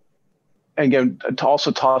 And again,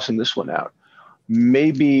 also tossing this one out.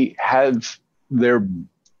 Maybe have there,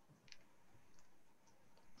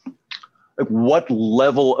 like, what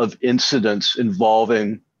level of incidents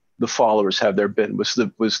involving the followers have there been? Was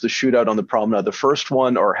the shootout on the promenade the first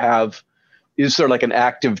one, or is there like an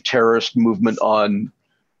active terrorist movement on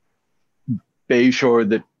Bayshore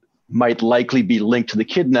that might likely be linked to the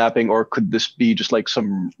kidnapping, or could this be just like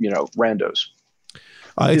some randos?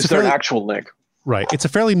 Is there an actual link? Right. It's a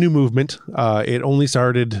fairly new movement. It only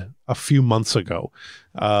started a few months ago.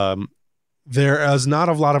 There is not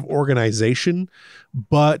a lot of organization,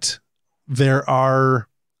 but there are,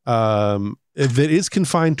 that is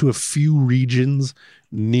confined to a few regions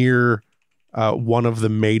near one of the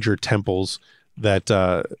major temples that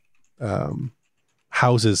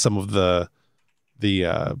houses some of the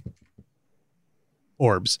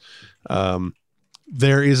orbs.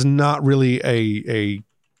 There is not really a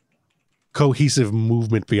cohesive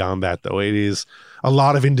movement beyond that, though. It is a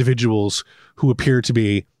lot of individuals who appear to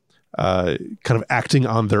be kind of acting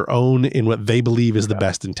on their own in what they believe is the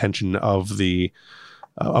best intention of the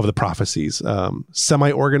prophecies.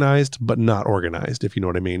 Semi-organized, but not organized, if you know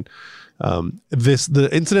what I mean. The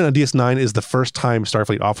incident on DS9 is the first time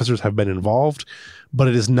Starfleet officers have been involved, but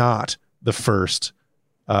it is not the first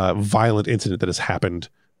violent incident that has happened.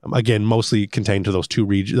 Again, mostly contained to those two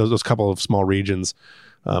regions, those couple of small regions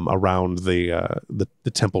around the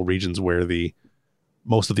temple regions where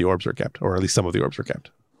most of the orbs are kept, or at least some of the orbs are kept.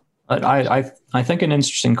 I think an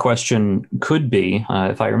interesting question could be,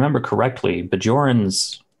 if I remember correctly,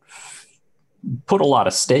 Bajorans put a lot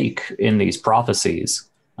of stake in these prophecies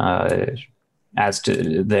as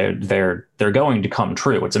to they're going to come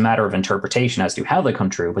true. It's a matter of interpretation as to how they come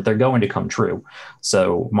true, but they're going to come true.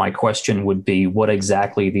 So my question would be, what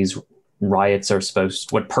exactly these riots are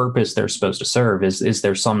what purpose they're supposed to serve? Is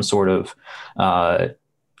there some sort of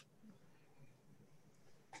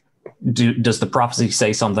does the prophecy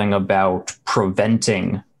say something about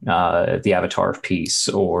preventing the Avatar of Peace,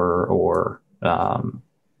 or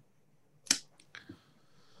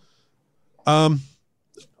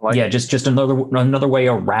just another way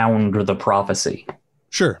around the prophecy?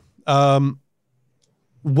 Sure.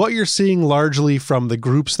 What you're seeing largely from the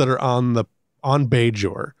groups that are on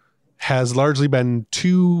Bajor has largely been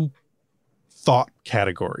two thought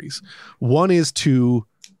categories. One is to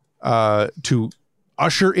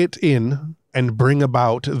usher it in and bring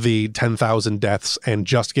about the 10,000 deaths and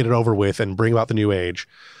just get it over with and bring about the new age.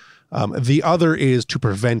 The other is to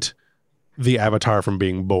prevent the Avatar from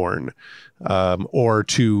being born, or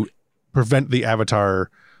to prevent the Avatar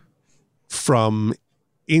from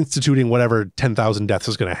instituting whatever 10,000 deaths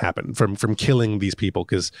is going to happen, from killing these people,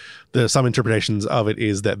 because some interpretations of it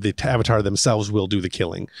is that the Avatar themselves will do the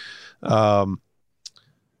killing.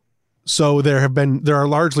 So there are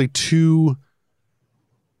largely two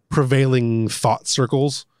prevailing thought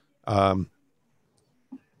circles. And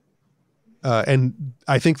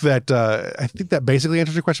I think that basically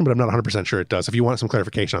answers your question, but I'm not 100% sure it does. If you want some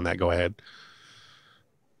clarification on that, go ahead.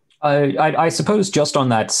 I suppose just on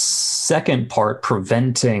that second part,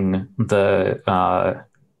 preventing the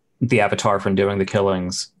Avatar from doing the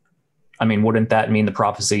killings, I mean, wouldn't that mean the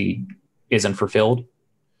prophecy isn't fulfilled?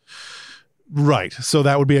 Right. So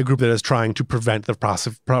that would be a group that is trying to prevent the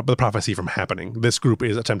prophecy from happening. This group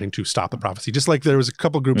is attempting to stop the prophecy. Just like there was a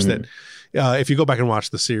couple of groups that, if you go back and watch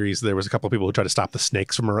the series, there was a couple of people who tried to stop the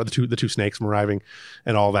snakes the two snakes from arriving,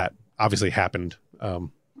 and all that obviously happened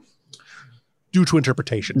due to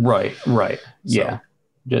interpretation. Right. So. Yeah.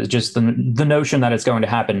 Just the notion that it's going to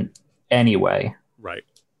happen anyway. Right.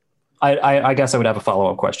 I guess I would have a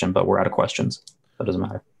follow-up question, but we're out of questions. That doesn't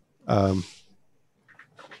matter.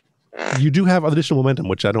 You do have additional momentum,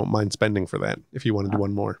 which I don't mind spending for that if you want to do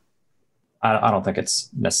one more. I don't think it's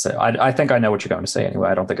necessary. I think I know what you're going to say anyway.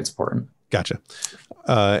 I don't think it's important. Gotcha.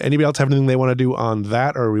 Anybody else have anything they want to do on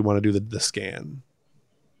that, or we want to do the scan?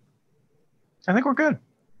 I think we're good.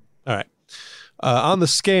 All right. On the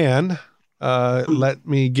scan, let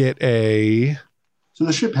me get a... So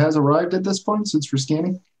the ship has arrived at this point since we're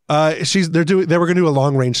scanning? They were going to do a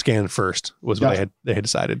long range scan first, was what they had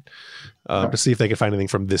decided, to see if they could find anything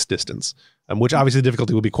from this distance, which obviously the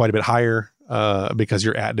difficulty will be quite a bit higher because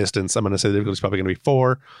you're at distance. I'm going to say the difficulty is probably going to be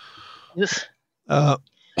 4. Yes.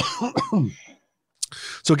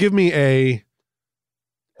 So give me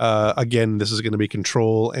again, this is going to be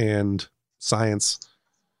control and science,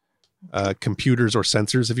 computers or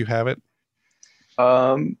sensors if you have it.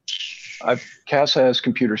 Cass has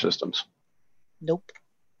computer systems. Nope.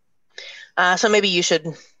 So maybe you should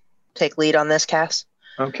take lead on this, Cass.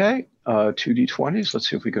 Okay, 2d20s. Let's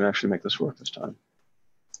see if we can actually make this work this time.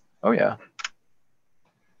 Oh, yeah.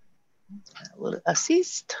 A little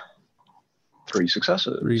assist. 3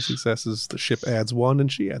 successes. 3 successes. The ship adds 1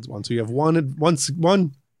 and she adds 1. So you have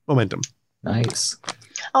one momentum. Nice.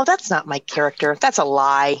 Oh, that's not my character. That's a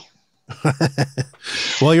lie.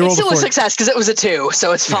 Well, you rolled It's still a success because it was a 2,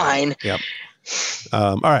 so it's fine. Yep.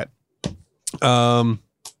 All right.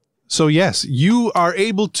 So yes, you are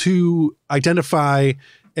able to identify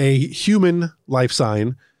a human life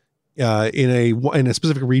sign in a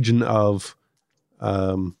specific region of,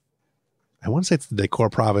 I want to say it's the Decor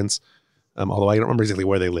province, although I don't remember exactly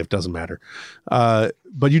where they live. Doesn't matter.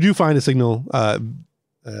 But you do find a signal.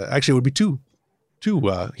 Actually, it would be two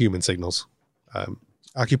human signals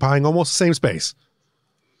occupying almost the same space.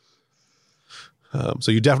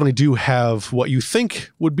 So you definitely do have what you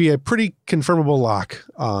think would be a pretty confirmable lock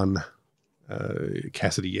on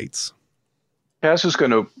Cassidy Yates. Cass is going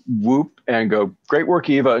to whoop and go, "Great work,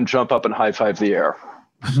 Eva," and jump up and high five the air.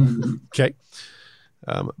 Okay.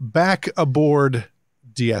 Back aboard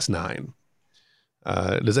DS9.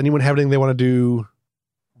 Does anyone have anything they want to do?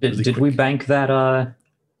 Did we bank that?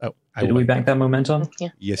 Did we bank that momentum? Yeah.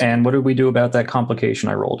 Yes. And what did we do about that complication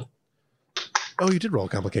I rolled? Oh, you did roll a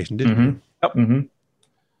complication, didn't you? Yep.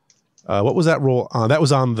 Mm-hmm. What was that roll on? That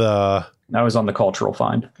was on the cultural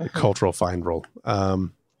find. Cultural find roll.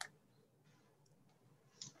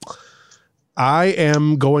 I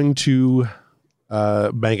am going to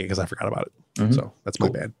bank it because I forgot about it. Mm-hmm. So that's my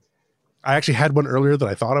bad. I actually had one earlier that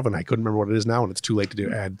I thought of and I couldn't remember what it is now, and it's too late to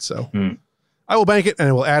do add. So I will bank it and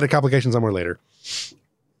I will add a complication somewhere later.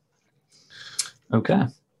 Okay.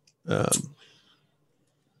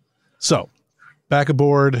 So back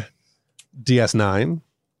aboard DS9.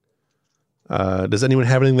 Does anyone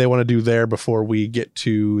have anything they want to do there before we get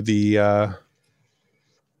to the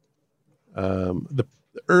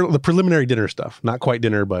preliminary dinner stuff? Not quite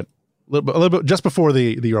dinner, but a little bit just before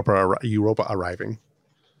the Europa arriving.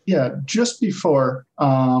 Yeah, just before,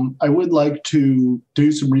 I would like to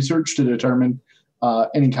do some research to determine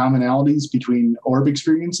any commonalities between orb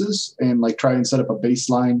experiences and like try and set up a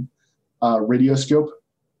baseline radioscope.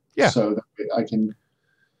 Yeah. So that I can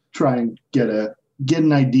try and get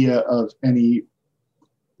an idea of any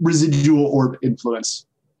residual orb influence.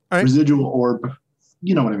 Right. Residual orb,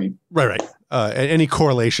 you know what I mean? Right. Any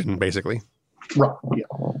correlation, basically. Right.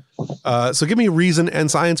 Yeah. So give me reason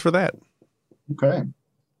and science for that. Okay.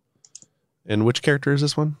 And which character is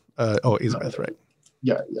this one? Elizabeth, right?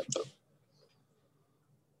 Yeah.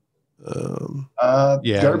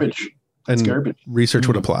 Yeah. Garbage. It's garbage. Research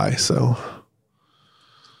would apply. So.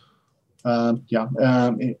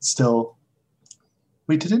 It's still.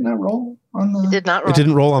 Wait, did it not roll on the? It did not roll. It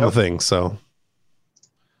didn't roll on the thing, so.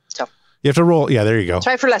 You have to roll. Yeah, there you go.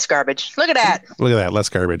 Try for less garbage. Look at that. Look at that, less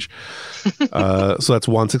garbage. So that's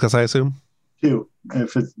 1 success, I assume. 2,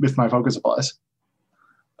 if my focus applies.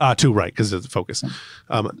 2, right? Because it's focus.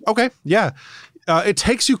 Okay, yeah. It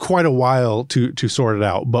takes you quite a while to sort it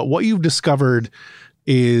out, but what you've discovered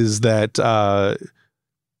is that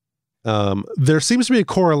there seems to be a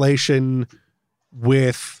correlation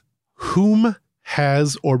with whom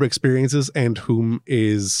has orb experiences and whom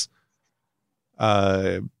is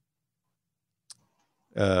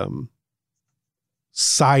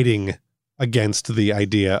siding against the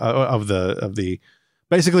idea of the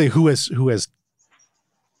basically who has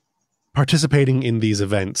participating in these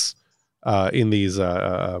events, in these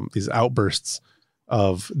outbursts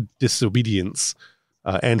of disobedience,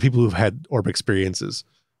 and people who've had orb experiences.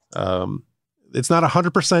 It's not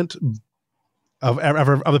 100% of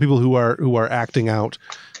the people who are acting out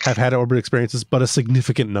have had orb experiences, but a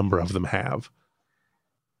significant number of them have.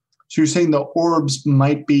 So you're saying the orbs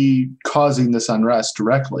might be causing this unrest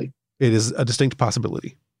directly? It is a distinct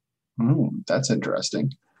possibility. That's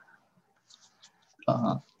interesting.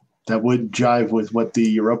 That would jive with what the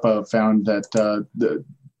Europa found, that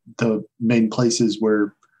the main places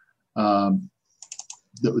where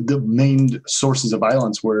the main sources of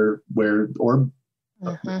violence were where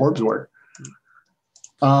orbs were.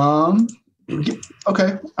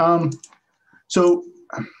 Okay. So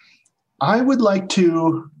I would like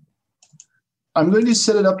to. I'm going to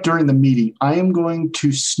set it up during the meeting. I am going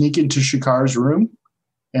to sneak into Shikar's room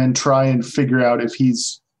and try and figure out if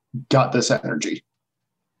he's got this energy.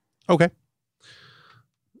 Okay.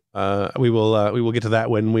 We will get to that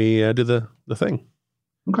when we do the thing.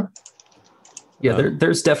 Okay. Yeah,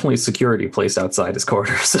 there's definitely security placed outside his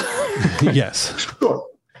quarters. Yes. Sure.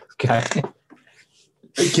 Okay.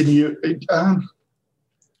 Can you?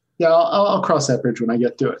 Yeah, I'll cross that bridge when I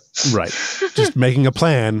get to it. Right. Just making a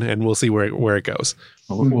plan, and we'll see where it goes.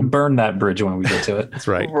 We'll burn that bridge when we get to it. That's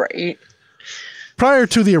right. Right. Prior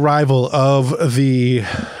to the arrival of the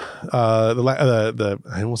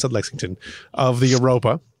I almost said Lexington, of the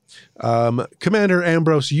Europa, Commander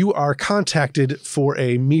Ambrose, you are contacted for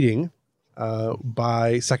a meeting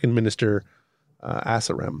by Second Minister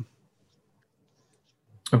Asarem.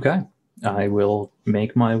 Okay. I will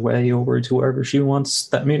make my way over to wherever she wants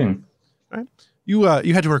that meeting. All right. You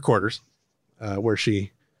head to her quarters, where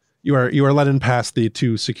you are led in past the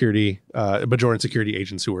two Bajoran security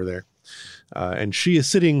agents who were there, and she is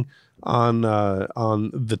sitting on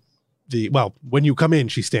the well, when you come in,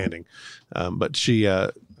 she's standing, but she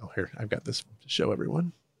here, I've got this to show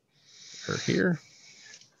everyone. Her here,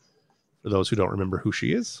 for those who don't remember who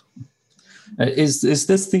she is. Is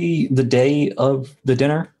this the day of the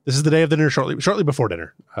dinner? This is the day of dinner, shortly before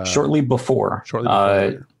dinner. Shortly before.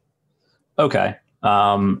 Dinner. Okay.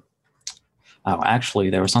 Actually,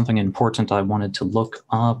 there was something important I wanted to look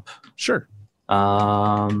up. Sure.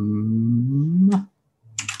 I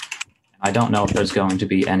don't know if there's going to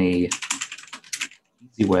be any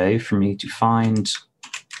easy way for me to find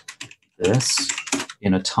this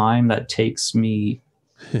in a time that takes me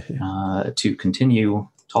to continue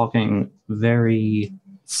talking very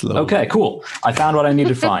slowly. Okay, cool. I found what I need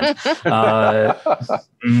to find.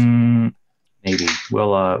 Maybe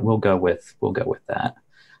we'll go with that.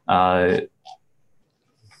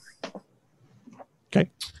 Okay.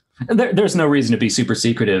 There's no reason to be super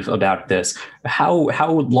secretive about this.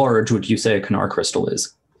 How large would you say a Kanar crystal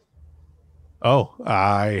is? Oh,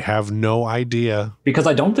 I have no idea. Because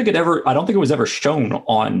I don't think it was ever shown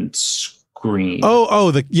on screen.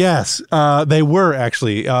 Yes, they were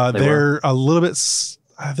actually. They're a little bit.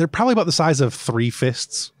 They're probably about the size of 3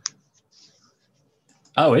 fists.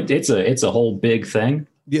 Oh, it's a whole big thing.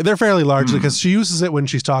 Yeah, they're fairly large because she uses it when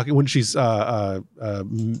she's melding,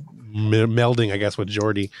 I guess, with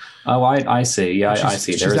Geordi. Oh, I see. Yeah, I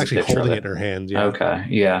see. She's actually holding it in her hand. Yeah. Okay,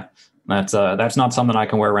 yeah, that's not something I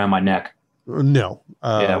can wear around my neck. No.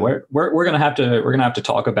 Yeah, we're gonna have to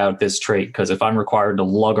talk about this trait, because if I'm required to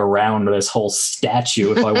lug around this whole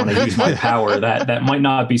statue if I want to use my power, that might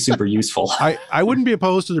not be super useful. I wouldn't be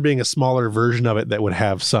opposed to there being a smaller version of it that would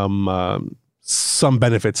have some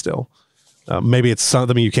benefit still. Maybe it's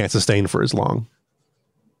something you can't sustain for as long.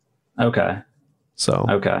 Okay. So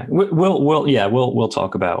okay, we'll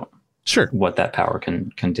talk about sure what that power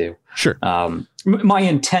can do. Sure. My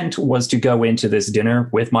intent was to go into this dinner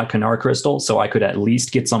with my Kanar crystal, so I could at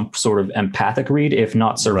least get some sort of empathic read, if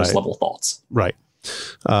not service level thoughts. Right.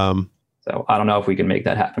 So I don't know if we can make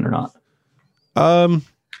that happen or not.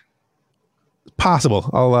 Possible.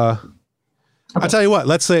 I'll tell you what.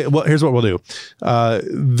 Let's say. Well, here's what we'll do.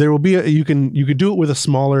 There will be you could do it with a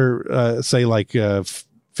smaller, say like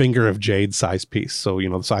finger of jade size piece. So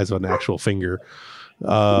the size of an actual finger.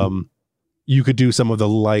 You could do some of the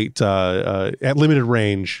light at limited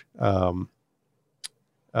range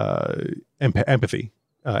empathic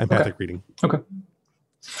reading. Okay.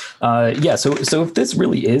 So if this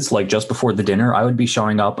really is like just before the dinner, I would be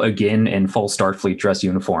showing up again in full Starfleet dress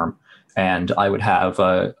uniform, and I would have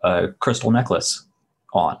a crystal necklace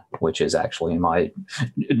on, which is actually my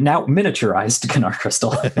now miniaturized Kanar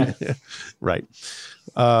crystal. Right.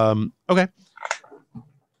 Okay.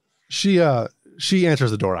 She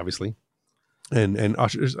answers the door, obviously, and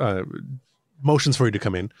ushers, motions for you to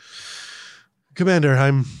come in. Commander,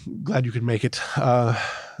 I'm glad you could make it.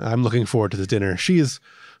 I'm looking forward to this dinner. She is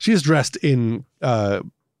dressed in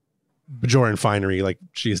Bajoran finery. Like,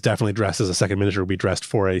 she is definitely dressed as a second minister would be dressed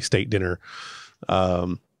for a state dinner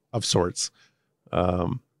of sorts.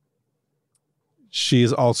 She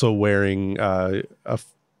is also wearing a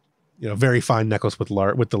very fine necklace with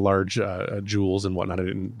the large jewels and whatnot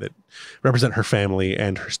that represent her family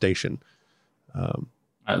and her station.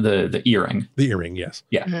 The earring. The earring, yes.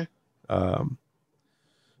 Yeah. Mm-hmm.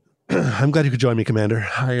 I'm glad you could join me, Commander.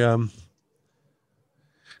 I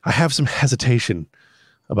have some hesitation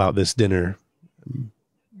about this dinner.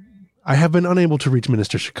 I have been unable to reach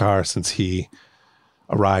Minister Shakar since he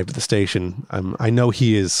arrived at the station. I know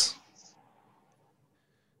he is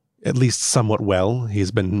at least somewhat well. He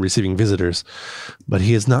has been receiving visitors, but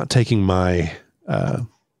he is not taking my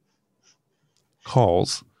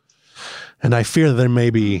calls. And I fear that there may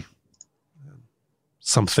be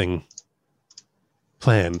something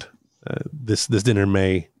planned. This dinner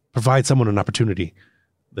may provide someone an opportunity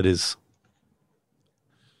that is.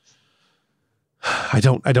 I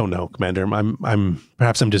don't know, Commander.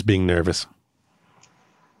 Perhaps I'm just being nervous.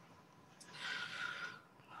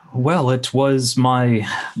 Well, it was my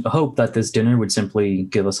hope that this dinner would simply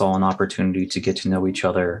give us all an opportunity to get to know each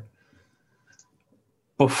other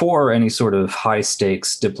before any sort of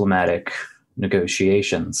high-stakes diplomatic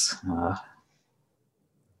negotiations.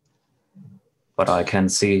 But I can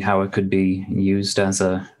see how it could be used as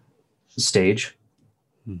a stage.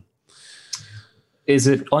 Is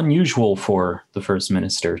it unusual for the First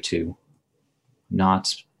Minister to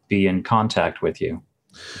not be in contact with you?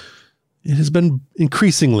 It has been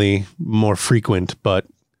increasingly more frequent, but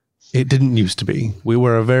it didn't used to be. We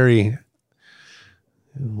were a very,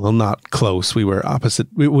 well, not close. We were opposite.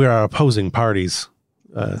 We were opposing parties.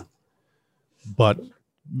 But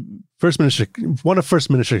one of First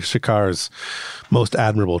Minister Shakar's most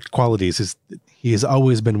admirable qualities is he has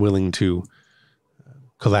always been willing to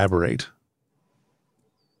collaborate.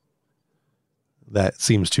 That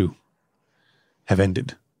seems to have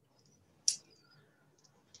ended.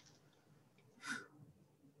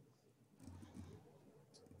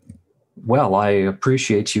 Well, I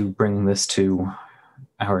appreciate you bringing this to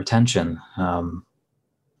our attention. I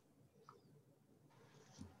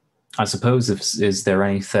suppose, is there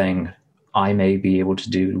anything I may be able to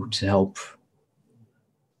do to help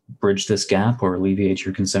bridge this gap or alleviate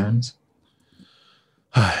your concerns?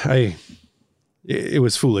 It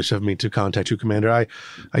was foolish of me to contact you, Commander. I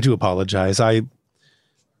do apologize.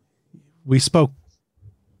 We spoke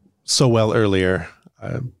so well earlier.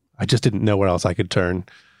 I just didn't know where else I could turn.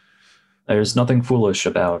 There's nothing foolish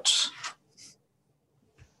about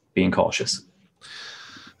being cautious.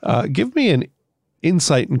 Give me an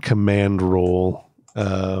insight and command roll.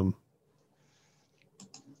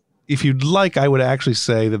 If you'd like, I would actually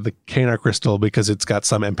say that the Canar Crystal, because it's got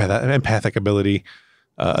some empathic ability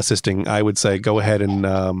assisting, I would say go ahead and...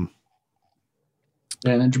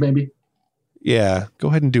 advantage, maybe? Yeah, go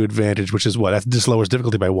ahead and do advantage, which is what? That just lowers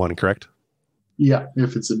difficulty by 1, correct? Yeah,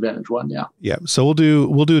 if it's advantage 1, yeah. Yeah, so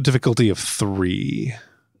we'll do a difficulty of 3.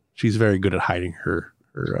 She's very good at hiding her.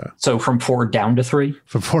 So from 4 down to 3?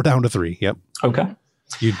 From 4 down to 3, yep. Okay.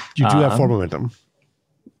 You do have 4 momentum.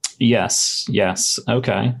 Yes.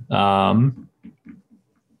 Okay.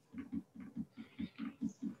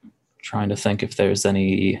 Trying to think if there's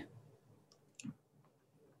any...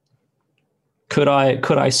 Could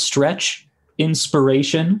I stretch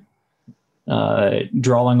inspiration,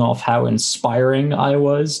 drawing off how inspiring I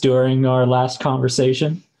was during our last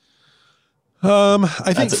conversation?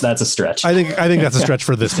 I think that's a stretch. I think that's a stretch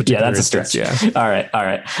for this particular. Yeah, that's a stretch. Yeah. All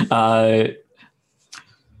right.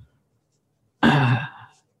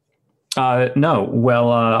 No.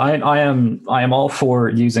 Well, I am all for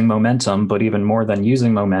using momentum, but even more than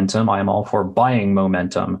using momentum, I am all for buying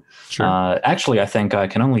momentum. Sure. Actually, I think I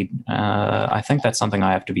can only. I think that's something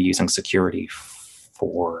I have to be using security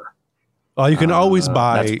for. Well, you can always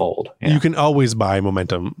buy. That's bold. Yeah. You can always buy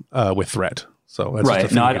momentum with threat. So that's right.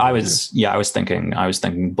 No, I was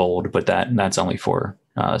thinking bold, but that's only for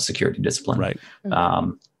security discipline. Right.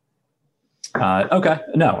 Okay.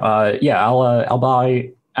 No. Yeah. I'll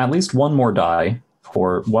buy at least one more die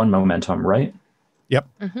for 1 momentum. Right. Yep.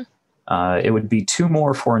 Mm-hmm. It would be 2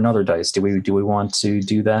 more for another dice. Do we want to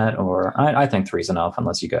do that, or I think 3's enough,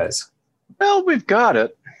 unless you guys. Well, we've got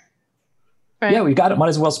it. Right. Yeah, we got it. Might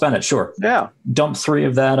as well spend it. Sure. Yeah. Dump 3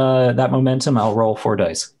 of that momentum. I'll roll 4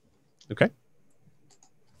 dice. Okay.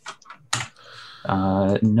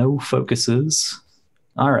 No focuses.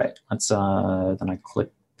 All right. Let's then I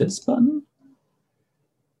click this button.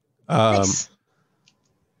 Nice.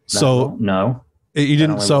 So no, you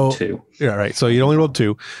didn't. So 2. Yeah, right. So you only rolled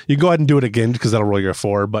 2. You go ahead and do it again because that'll roll your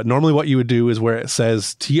 4. But normally, what you would do is where it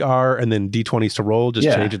says TR and then D20s to roll, just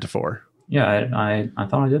change it to 4. Yeah, I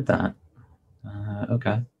thought I did that.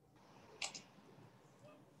 Okay.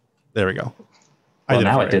 There we go. Well,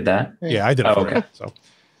 now it did that. Yeah, I did it for okay. you. So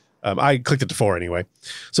I clicked it to 4 anyway.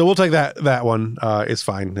 So we'll take that one. It's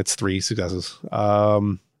fine. It's 3 successes.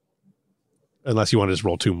 Unless you want to just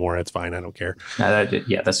roll 2 more, it's fine. I don't care.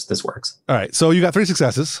 This works. All right. So you got 3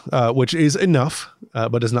 successes, which is enough,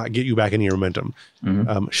 but does not get you back any momentum.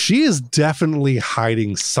 Mm-hmm. She is definitely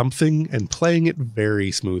hiding something and playing it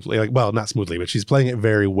very smoothly. Well, not smoothly, but she's playing it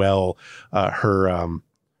very well. Her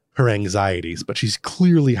anxieties, but she's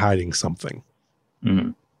clearly hiding something.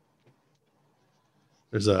 Mm-hmm.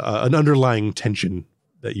 There's an underlying tension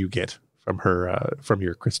that you get from her, from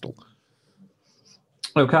your crystal.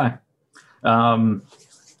 Okay.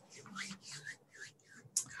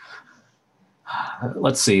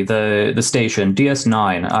 Let's see, the station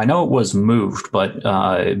DS9. I know it was moved, but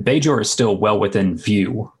Bajor is still well within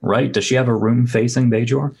view, right? Does she have a room facing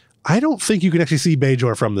Bajor? I don't think you can actually see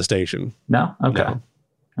Bajor from the station. No. Okay.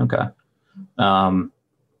 No. Okay.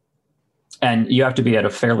 And you have to be at a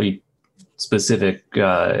fairly specific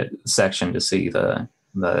section to see the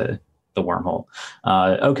wormhole.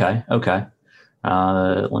 Okay.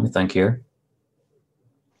 Let me think here.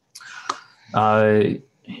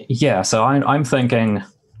 Yeah, so I'm thinking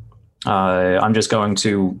I'm just going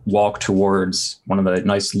to walk towards one of the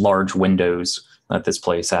nice large windows that this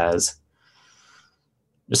place has.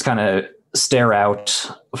 Just kind of stare out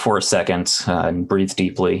for a second and breathe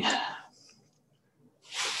deeply.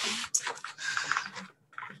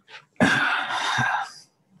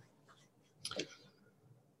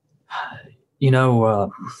 You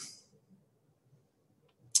know,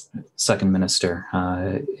 Second Minister,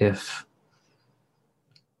 if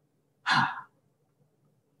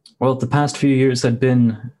the past few years had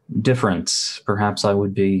been different, perhaps I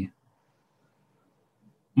would be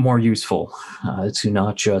more useful to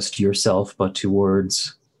not just yourself, but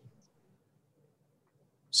towards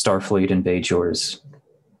Starfleet and Bajor's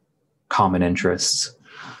common interests.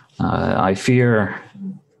 I fear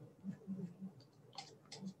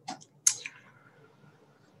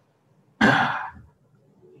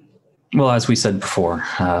well, as we said before,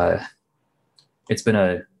 it's been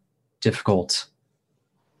a difficult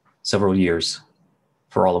several years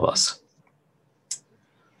for all of us.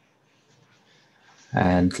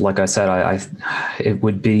 And like I said, it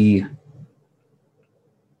would be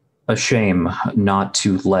a shame not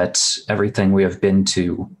to let everything we have been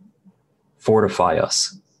to fortify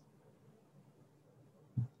us.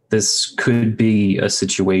 This could be a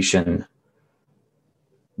situation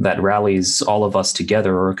that rallies all of us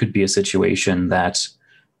together, or it could be a situation that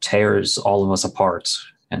tears all of us apart.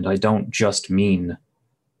 And I don't just mean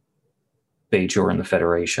Bajor and the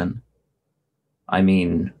Federation. I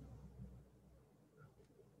mean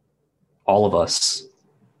all of us.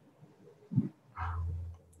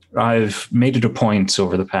 I've made it a point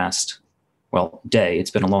over the past, day,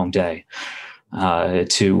 it's been a long day,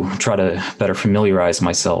 to try to better familiarize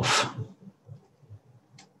myself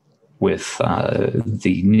with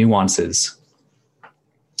the nuances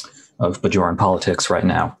of Bajoran politics right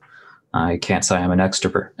now. I can't say I'm an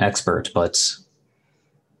expert, but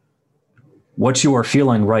what you are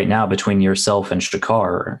feeling right now between yourself and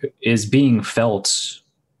Shakaar is being felt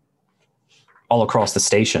all across the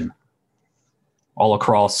station, all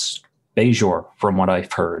across Bajor, from what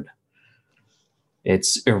I've heard.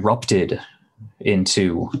 It's erupted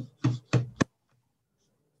into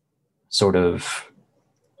sort of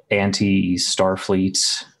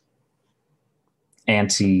anti-Starfleet,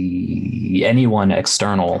 anti-anyone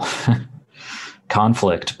external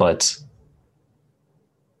conflict, but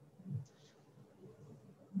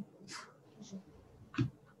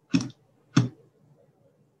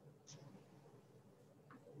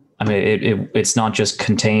I mean, it's not just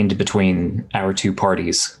contained between our two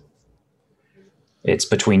parties. It's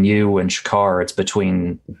between you and Shakaar. It's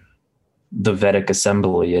between the Vedic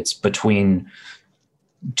Assembly. It's between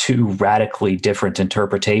two radically different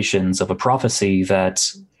interpretations of a prophecy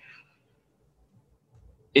that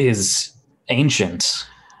is ancient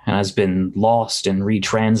and has been lost and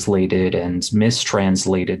retranslated and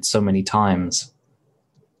mistranslated so many times.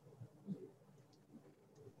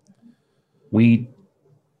 We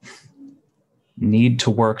need to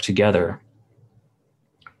work together,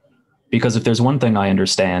 because if there's one thing I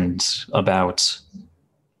understand about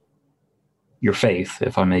your faith,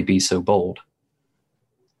 if I may be so bold,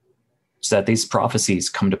 it's that these prophecies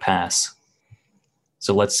come to pass.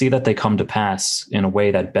 So let's see that they come to pass in a way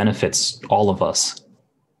that benefits all of us.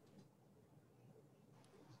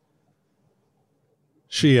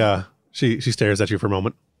 She stares at you for a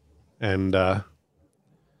moment, and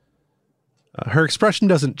her expression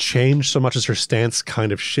doesn't change so much as her stance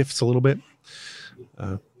kind of shifts a little bit.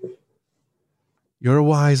 You're a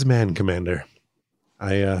wise man, Commander.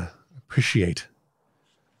 I appreciate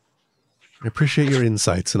your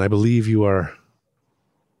insights, and I believe you are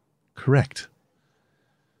correct.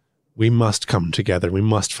 We must come together. We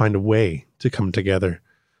must find a way to come together.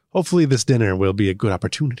 Hopefully this dinner will be a good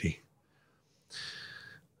opportunity.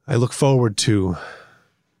 I look forward to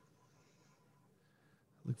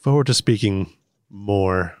speaking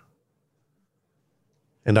more,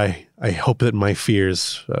 and I hope that my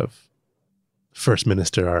fears of First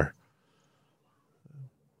Minister are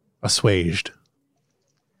assuaged.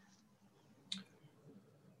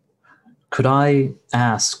 Could I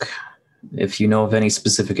ask if you know of any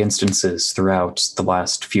specific instances throughout the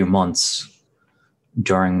last few months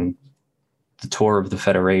during the tour of the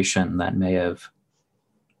Federation that may have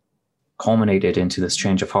culminated into this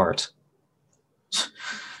change of heart?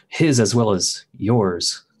 His as well as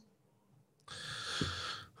yours.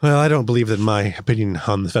 Well, I don't believe that my opinion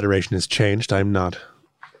on the Federation has changed. I'm not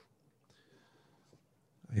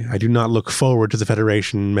I do not look forward to the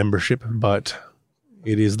Federation membership, but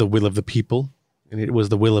it is the will of the people, and it was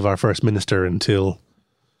the will of our first minister until,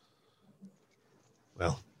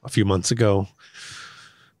 well, a few months ago.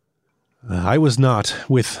 I was not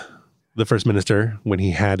with the first minister when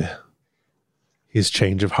he had his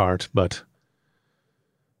change of heart, but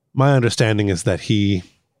my understanding is that he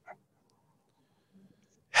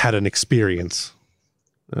had an experience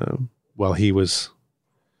while he was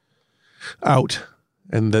out,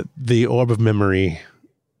 and that the orb of memory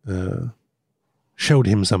showed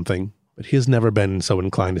him something, but he has never been so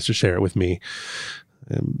inclined as to share it with me.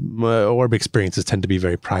 My orb experiences tend to be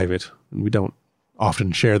very private, and we don't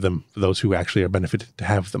often share them for those who actually are benefited to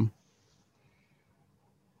have them.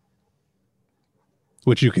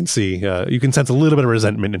 Which you can see, you can sense a little bit of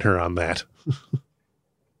resentment in her on that,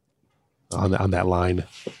 on that line.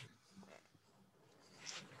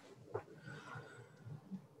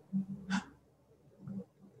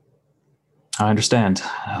 I understand.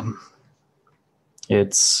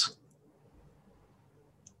 It's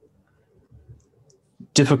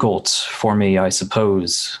difficult for me, I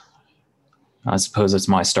suppose. I suppose it's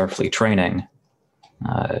my Starfleet training,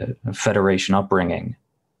 Federation upbringing,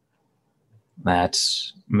 that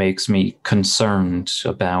makes me concerned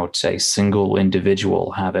about a single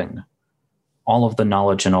individual having all of the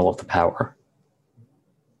knowledge and all of the power.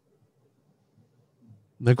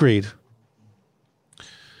 Agreed.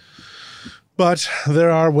 But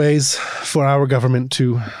there are ways for our government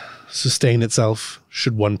to sustain itself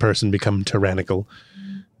should one person become tyrannical.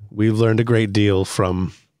 We've learned a great deal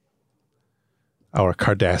from our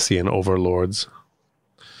Cardassian overlords.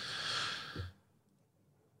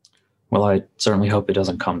 Well, I certainly hope it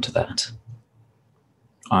doesn't come to that.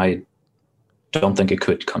 I don't think it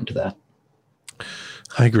could come to that.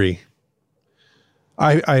 I agree.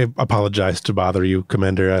 I apologize to bother you,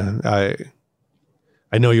 Commander.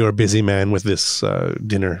 I know you're a busy man with this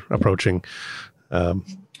dinner approaching.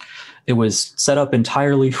 It was set up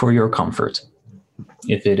entirely for your comfort.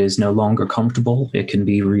 If it is no longer comfortable, it can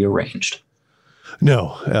be rearranged.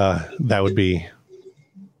 No, that would be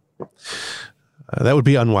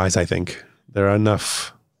unwise, I think. There's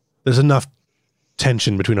enough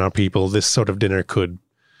tension between our people. This sort of dinner could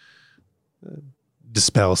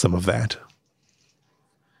dispel some of that.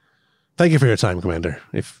 Thank you for your time, Commander.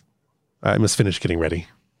 If I must finish getting ready.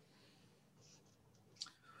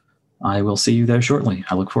 I will see you there shortly.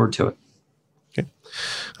 I look forward to it. Okay.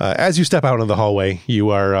 As you step out into the hallway,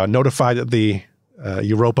 you are notified that the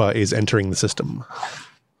Europa is entering the system.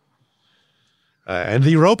 And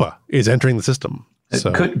the Europa is entering the system.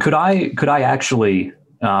 So. Could I actually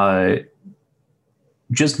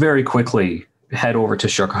just very quickly head over to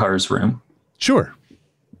Shakar's room? Sure.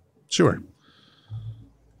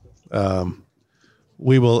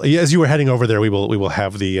 We will, as you were heading over there, we will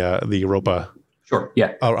have the Europa. Sure.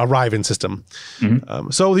 Yeah. Arrive in system. Mm-hmm.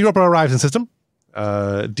 So the Europa arrives in system.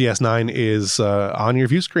 DS9 is on your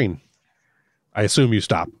view screen. I assume you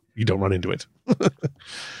stop. You don't run into it.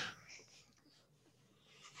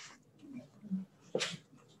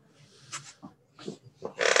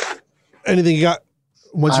 Anything you got?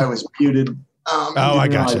 I was muted. I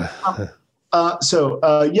gotcha.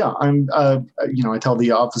 Yeah, I'm. I tell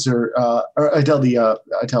the officer, or I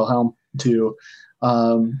tell Helm to,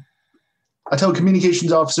 I tell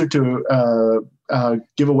communications officer to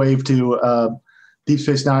give a wave to Deep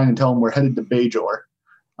Space Nine and tell him we're headed to Bajor,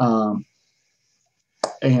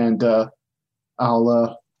 and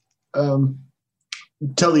I'll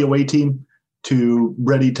tell the away team to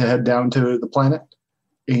ready to head down to the planet,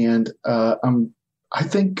 and I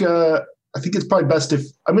think it's probably best if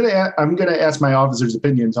I'm gonna ask my officers'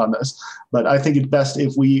 opinions on this, but I think it's best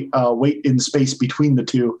if we wait in space between the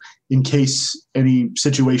two in case any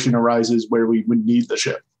situation arises where we would need the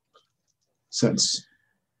ship. Since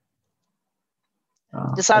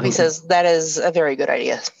Dasavi says that is a very good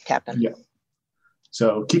idea, Captain. Yeah.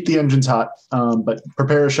 So keep the engines hot, but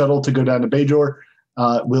prepare a shuttle to go down to Bajor.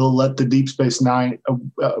 We'll let the Deep Space Nine.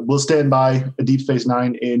 We'll stand by a Deep Space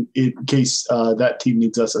Nine in case that team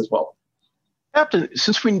needs us as well. Captain,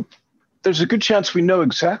 since there's a good chance we know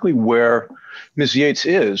exactly where Ms. Yates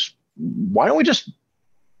is, why don't we just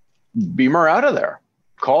beam her out of there?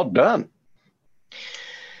 Call it done.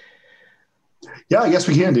 Yeah, I guess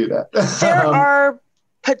we can do that. There are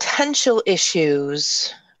potential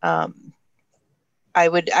issues. I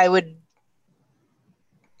would,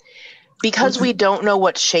 because we don't know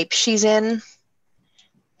what shape she's in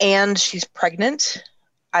and she's pregnant,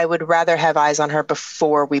 I would rather have eyes on her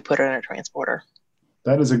before we put her in a transporter.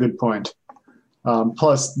 That is a good point.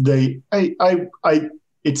 Plus, I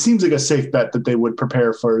it seems like a safe bet that they would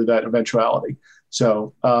prepare for that eventuality.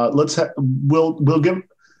 So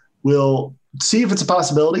we'll see if it's a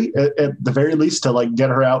possibility at the very least to like get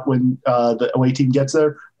her out when the away team gets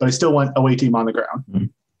there. But I still want away team on the ground.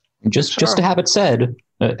 Just to have it said,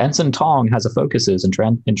 Ensign Tong has a focuses in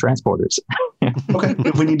transporters. Okay,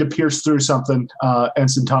 if we need to pierce through something,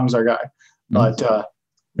 Ensign Tong's our guy. But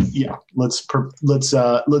yeah, let's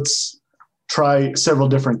try several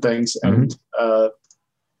different things and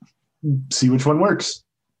see which one works.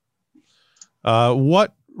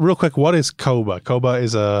 What is Koba? Koba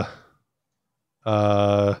is a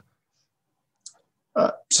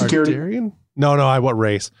security. Ardarian? No. What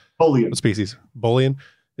race? Bolian. What species? Bolian.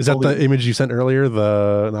 Is that the image you sent earlier?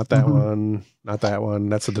 Not that one. Not that one.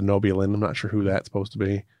 That's a Denobulan. I'm not sure who that's supposed to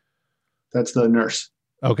be. That's the nurse.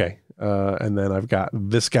 Okay. And then I've got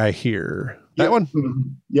this guy here. That one? Mm-hmm.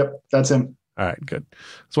 Yep. That's him. All right, good.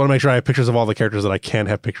 Just want to make sure I have pictures of all the characters that I can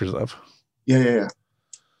have pictures of. Yeah.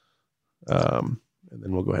 And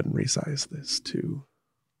then we'll go ahead and resize this to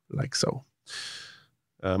like so.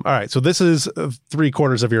 All right. So this is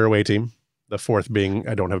 3/4 of your away team. The fourth being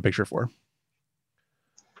I don't have a picture for.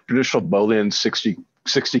 Traditional Bolian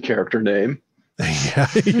 60 character name. Yeah.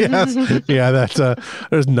 Yes. Yeah. That's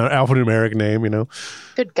there's no alphanumeric name.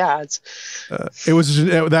 Good gods. That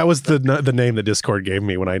was the name that Discord gave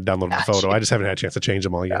me when I downloaded the photo. I just haven't had a chance to change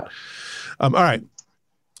them all yet. All right.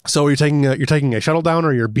 So you're taking a shuttle down,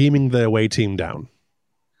 or you're beaming the away team down?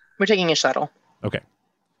 We're taking a shuttle. Okay.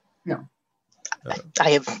 Yeah. I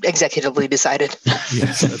have executively decided.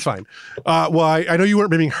 Yes, that's fine. Well, I know you weren't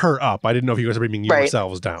beaming her up. I didn't know if you guys were beaming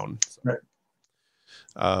yourselves down. Right.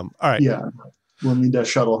 All right. Yeah. We'll need to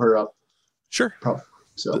shuttle her up. Sure. Probably.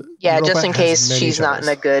 So yeah, Europa just in case she's shuttles. not in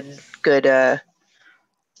a good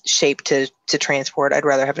shape to transport, I'd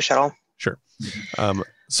rather have a shuttle. Sure.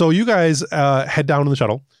 So you guys head down in the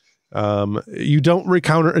shuttle. You don't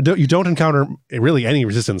encounter really any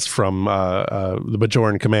resistance from the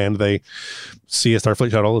Bajoran command. They see a Starfleet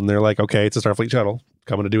shuttle and they're like, okay, it's a Starfleet shuttle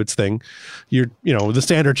coming to do its thing. The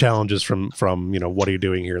standard challenges from what are you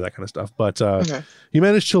doing here, that kind of stuff. But you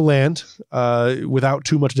managed to land without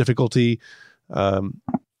too much difficulty.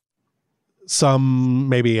 Some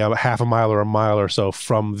maybe a half a mile or a mile or so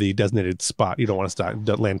from the designated spot. You don't want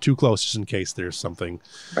to land too close just in case there's some kind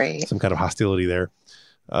of hostility there.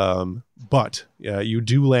 But you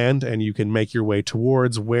do land and you can make your way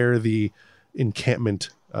towards where the encampment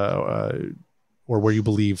or where you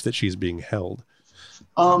believe that she's being held.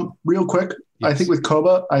 Real quick, Yes. I think with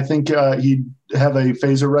Koba, I think he'd have a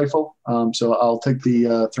phaser rifle. So I'll take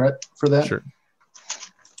the threat for that. Sure.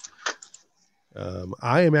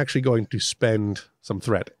 I am actually going to spend some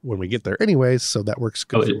threat when we get there anyways, so that works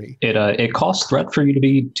good for me. It costs threat for you to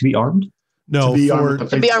be armed? No,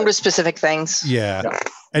 To be armed with specific things. Yeah.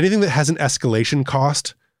 Anything that has an escalation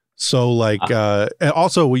cost. So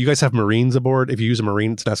also you guys have Marines aboard. If you use a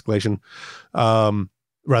Marine, it's an escalation.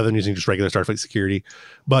 Rather than using just regular Starfleet security.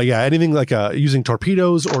 But yeah, anything like using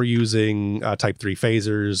torpedoes or using Type 3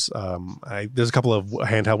 phasers. There's a couple of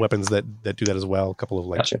handheld weapons that do that as well. A couple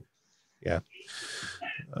of Gotcha. Yeah.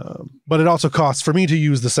 But it also costs, for me to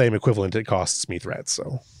use the same equivalent, it costs me threat.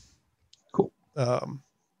 So cool. All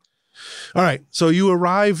right. So you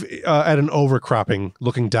arrive at an overcropping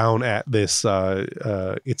looking down at this.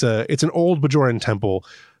 It's an old Bajoran temple.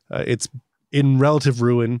 It's in relative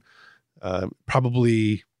ruin,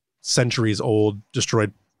 probably centuries old,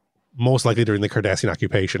 destroyed most likely during the Cardassian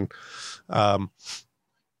occupation.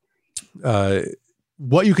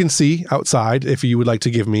 What you can see outside, if you would like to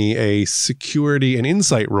give me a security and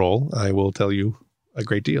insight roll, I will tell you a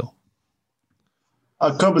great deal.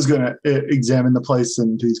 Koba's going to examine the place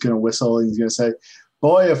and he's going to whistle and he's going to say,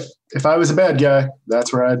 boy, if I was a bad guy,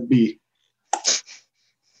 that's where I'd be.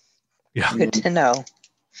 Yeah. Good to know.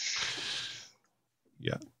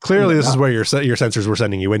 Yeah. Clearly this is where your sensors were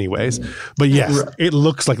sending you anyways. But yes, it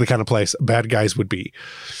looks like the kind of place bad guys would be.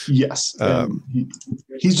 Yes.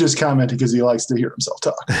 He's just commenting because he likes to hear himself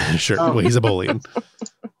talk. Sure. Well, he's a Bolian.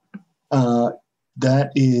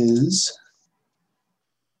 That is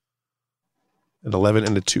an 11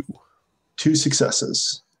 and a 2. 2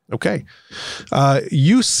 successes. Okay.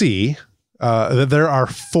 You see that there are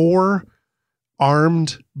 4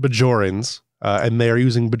 armed Bajorans, and they are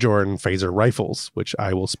using Bajoran phaser rifles, which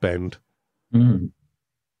I will spend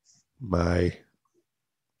my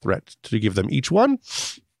threat to give them each one.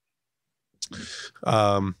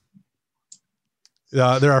 There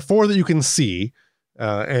are 4 that you can see,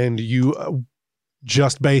 and you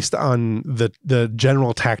just based on the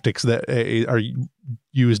general tactics that are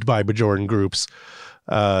used by Bajoran groups,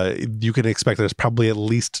 you can expect there's probably at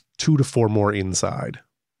least 2 to 4 more inside.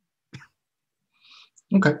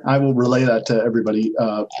 Okay, I will relay that to everybody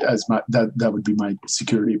as that would be my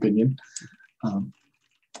security opinion. And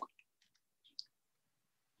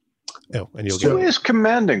you'll Who get is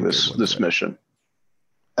commanding this mission?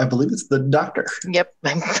 I believe it's the doctor. Yep,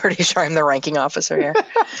 I'm pretty sure I'm the ranking officer here.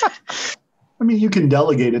 I mean, you can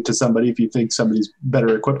delegate it to somebody if you think somebody's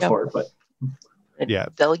better equipped for it, but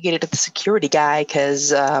Delegate it to the security guy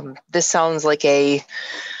because this sounds like a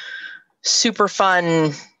super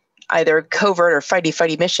fun either covert or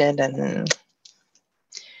fighty mission, and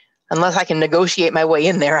unless I can negotiate my way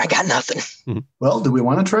in there, I got nothing. Well, do we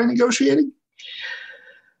want to try negotiating?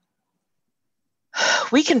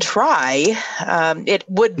 We can try. It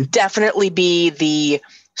would definitely be the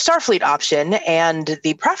Starfleet option and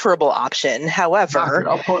the preferable option. However,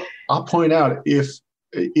 Doctor, I'll point out if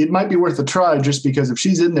it might be worth a try, just because if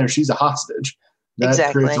she's in there, she's a hostage.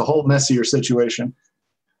 That creates a whole messier situation.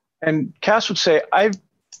 And Cass would say, I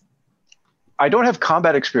don't have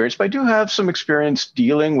combat experience, but I do have some experience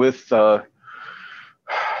dealing with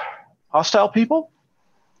hostile people.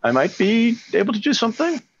 I might be able to do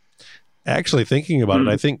something. Actually, thinking about it,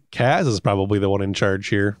 I think Kaz is probably the one in charge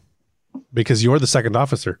here because you're the second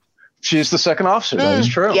officer. She's the second officer. That is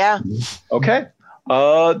true. Yeah. Okay.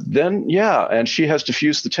 Then, yeah. And she has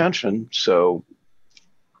diffused the tension. So.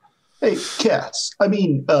 Hey, Cass.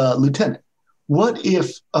 Lieutenant. What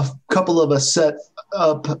if a couple of us set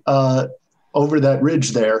up over that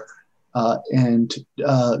ridge there and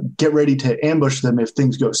get ready to ambush them if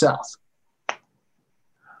things go south?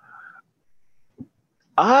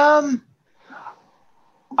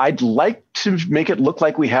 I'd like to make it look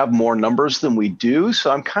like we have more numbers than we do, so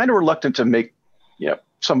I'm kind of reluctant to make,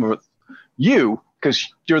 some of it because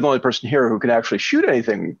you're the only person here who can actually shoot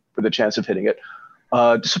anything with a chance of hitting it,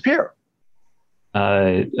 disappear.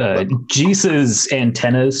 Jeese's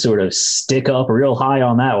antennas sort of stick up real high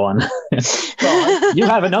on that one. You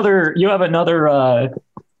have another.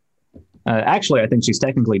 Actually, I think she's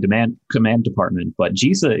technically command department, but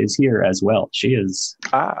Jisa is here as well. She is.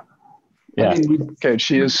 Yeah. Okay.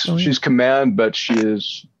 She's command, but she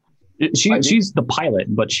is. She's the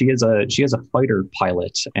pilot, but she is a fighter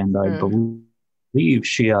pilot, and I believe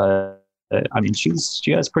she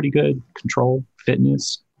she has pretty good control,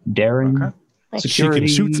 fitness, daring. Okay. Security.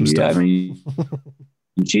 She can shoot some stuff.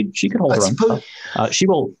 She can hold her own. She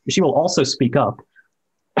will also speak up.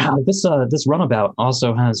 This runabout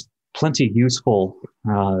also has plenty useful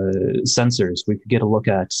sensors. We could get a look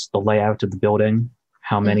at the layout of the building,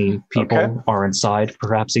 how many people are inside,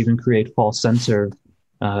 perhaps even create false sensor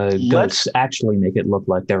ghosts. Actually, make it look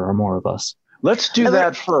like there are more of us. Let's do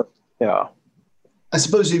that first. Yeah. I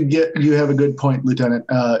suppose you have a good point, Lieutenant.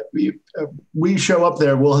 We show up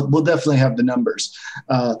there, we'll definitely have the numbers.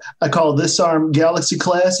 I call this arm Galaxy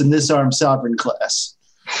class and this arm Sovereign class.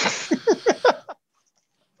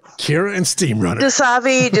 Kira and Steamrunner.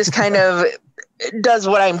 Dasavi just kind of does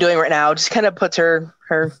what I'm doing right now. Just kind of puts her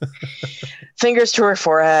fingers to her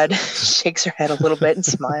forehead, shakes her head a little bit, and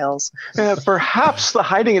smiles. Perhaps the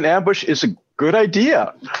hiding in ambush is a good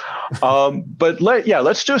idea. But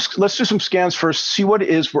let's do some scans first, see what it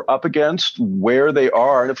is we're up against, where they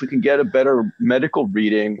are, and if we can get a better medical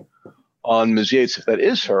reading on Ms. Yates, if that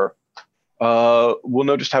is her, we'll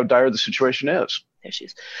know just how dire the situation is. There she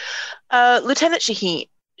is. Lieutenant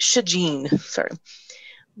Shajin, sorry.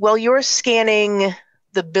 While you're scanning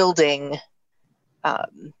the building,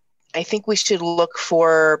 I think we should look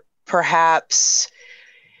for perhaps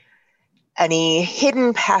any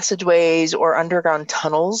hidden passageways or underground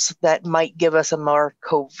tunnels that might give us a more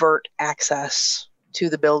covert access to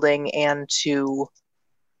the building and to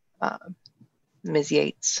Ms.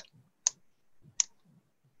 Yates.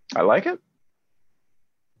 I like it.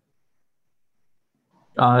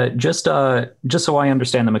 Just so I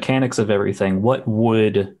understand the mechanics of everything, what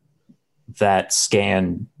would that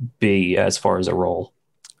scan be as far as a roll?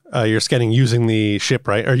 You're scanning using the ship,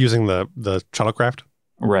 right? Or using the shuttlecraft?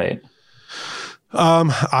 Right.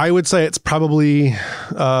 I would say it's probably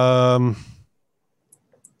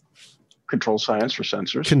control science for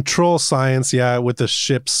sensors. Control science, yeah, with the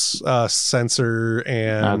ship's sensor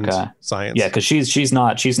and science. Yeah, because she's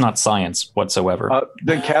not science whatsoever.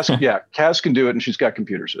 Then Cass can do it, and she's got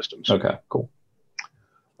computer systems. Okay, cool.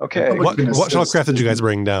 Okay. What shuttlecraft did you guys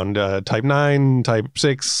bring down? Type 9, Type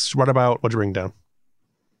 6, runabout? What'd you bring down?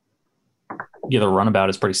 Yeah, the runabout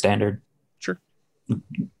is pretty standard. Sure.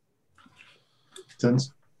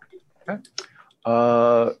 Sense. Okay.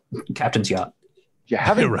 Captain's yacht. Yeah,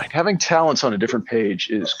 having talents on a different page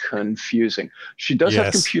is confusing. She does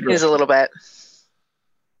have computer. It is a little bit.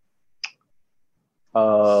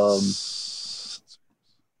 All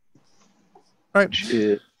right.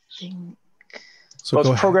 So well,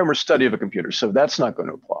 it's programmer's study of a computer, so that's not going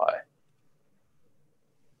to apply.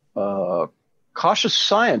 Cautious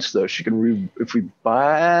science, though, she can if we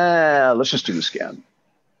buy. Let's just do the scan.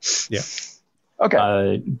 Yeah.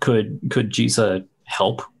 Okay. Could Jisa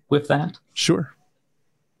help with that? Sure.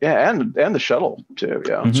 Yeah, and the shuttle too.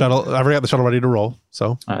 Yeah. Mm-hmm. Shuttle. I've got the shuttle ready to roll.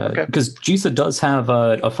 So because Jisa does have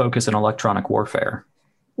a focus in electronic warfare.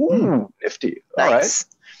 Ooh, nifty. All nice.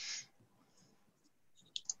 right.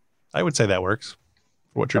 I would say that works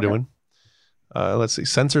for what you're doing. Let's see.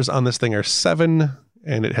 Sensors on this thing are 7,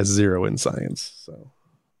 and it has 0 in science. So.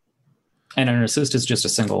 And an assist is just a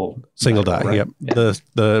single die. Right? Yep. Yeah.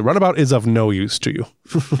 The runabout is of no use to you.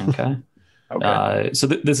 Okay. So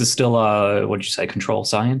this is still what did you say? Control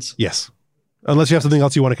science? Yes. Unless you have something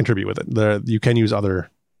else you want to contribute with it. You can use other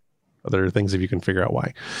things if you can figure out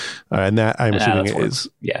why. And that I'm assuming is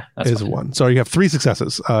 1. So you have 3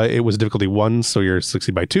 successes. It was difficulty 1, so you're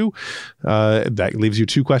succeed by 2. That leaves you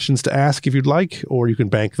 2 questions to ask if you'd like, or you can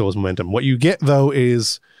bank those momentum. What you get though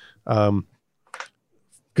is because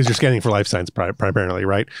you're scanning for life signs primarily,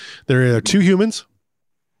 right? There are 2 humans,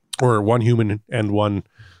 or 1 human and 1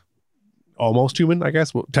 almost human, I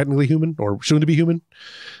guess. Well, technically human, or soon to be human.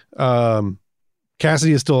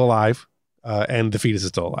 Cassidy is still alive. And the fetus is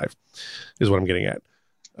still alive, is what I'm getting at.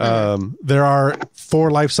 There are 4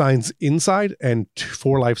 life signs inside and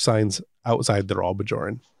 4 life signs outside that are all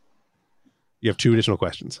Bajoran. You have 2 additional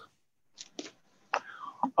questions.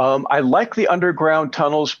 I like the underground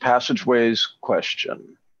tunnels, passageways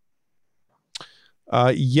question.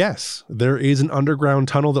 Yes, there is an underground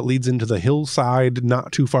tunnel that leads into the hillside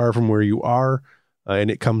not too far from where you are, and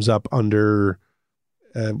it comes up under...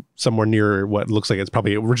 somewhere near what looks like it's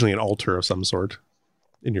probably originally an altar of some sort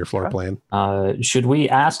in your floor plan. Should we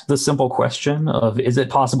ask the simple question of, is it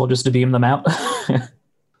possible just to beam them out?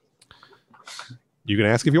 You can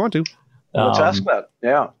ask if you want to. Let's ask that.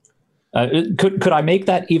 Yeah. Could I make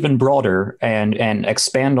that even broader and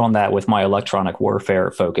expand on that with my electronic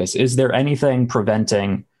warfare focus? Is there anything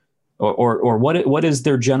preventing or what is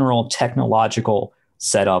their general technological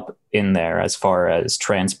setup in there as far as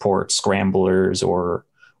transport, scramblers, or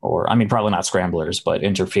I mean, probably not scramblers, but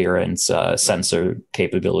interference, sensor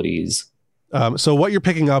capabilities? So what you're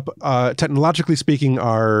picking up, technologically speaking,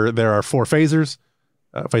 there are 4 phasers,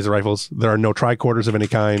 phaser rifles. There are no tricorders of any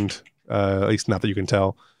kind, at least not that you can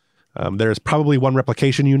tell. There's probably 1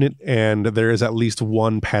 replication unit, and there is at least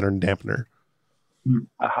 1 pattern dampener.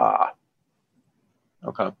 Aha.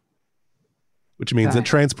 Okay. Which means that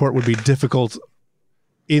transport would be difficult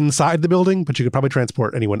inside the building, but you could probably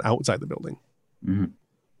transport anyone outside the building. Mm-hmm.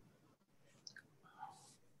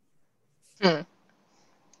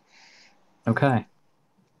 Okay.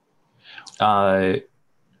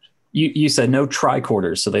 You said no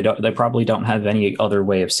tricorders, so they probably don't have any other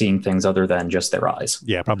way of seeing things other than just their eyes.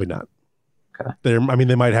 Yeah, probably not. Okay. They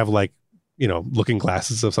might have looking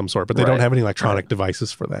glasses of some sort, but they don't have any electronic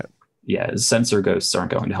devices for that. Yeah, sensor ghosts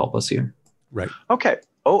aren't going to help us here. Right. Okay.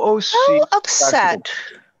 OOC. How upset?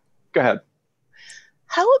 Go ahead.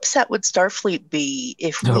 How upset would Starfleet be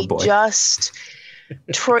if we just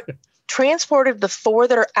transported the 4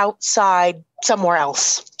 that are outside somewhere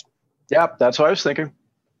else? Yeah, that's what I was thinking.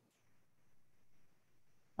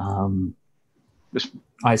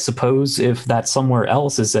 I suppose if that somewhere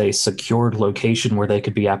else is a secured location where they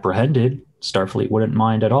could be apprehended, Starfleet wouldn't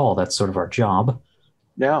mind at all. That's sort of our job.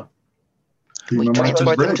 Yeah. We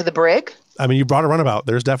transport them to the brig? I mean, you brought a runabout.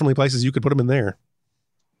 There's definitely places you could put them in there.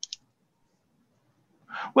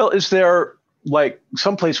 Well, is there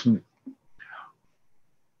someplace?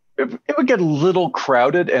 It would get a little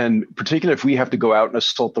crowded, and particularly if we have to go out and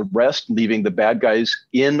assault the rest, leaving the bad guys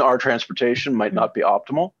in our transportation might not be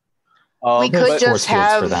optimal. We could just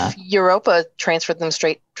have Europa transport them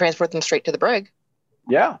straight to the brig.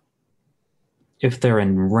 Yeah. If they're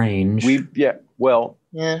in range.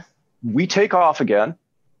 We take off again.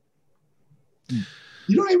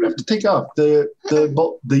 You don't even have to take off. The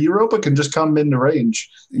Europa can just come into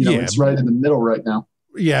range. It's right in the middle right now.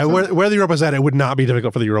 Yeah, where the Europa's at, it would not be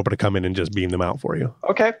difficult for the Europa to come in and just beam them out for you.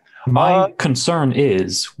 Okay. My concern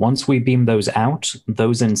is once we beam those out,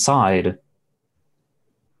 those inside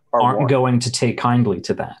aren't going to take kindly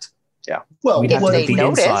to that. Yeah. Well, if they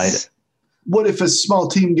notice, what if a small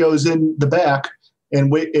team goes in the back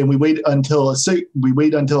and we wait until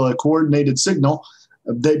a coordinated signal,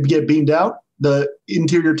 they get beamed out, the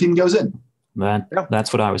interior team goes in.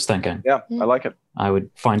 That's what I was thinking. Yeah, I like it. I would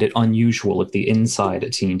find it unusual if the inside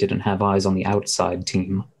team didn't have eyes on the outside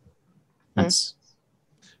team. That's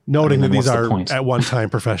noting that these are at one time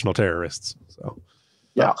professional terrorists. So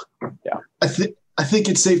yeah. I I think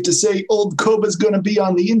it's safe to say old Koba's going to be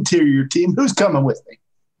on the interior team. Who's coming with me?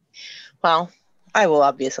 Well, I will,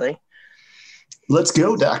 obviously. Let's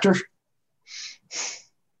go, Doctor.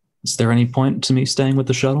 Is there any point to me staying with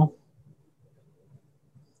the shuttle?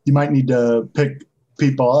 You might need to pick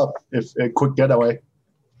people up if a quick getaway.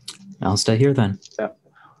 I'll stay here then. Yeah,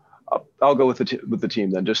 I'll go with the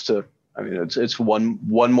team then. It's one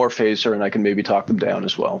more phaser, and I can maybe talk them down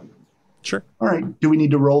as well. Sure. All right. Do we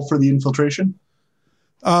need to roll for the infiltration?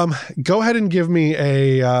 Go ahead and give me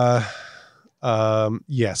a.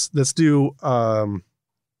 Yes. Let's do.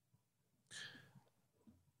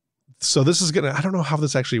 So this is gonna. I don't know how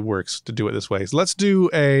this actually works to do it this way. So let's do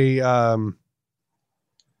a. I'm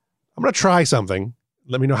gonna try something.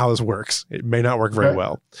 Let me know how this works. It may not work very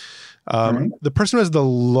well. The person who has the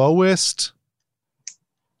lowest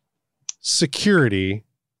security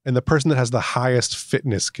and the person that has the highest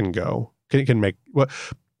fitness can go. Can make what?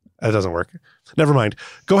 That doesn't work. Never mind.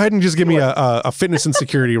 Go ahead and just give me a fitness and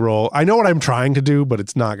security roll. I know what I'm trying to do, but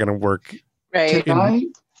it's not going to work. Right.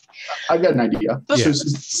 I've got an idea. Yeah. So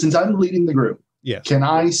since I'm leading the group, can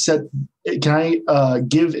I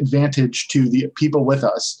give advantage to the people with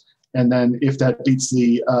us? And then if that beats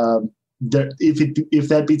if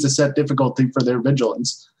that beats a set difficulty for their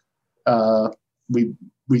vigilance, we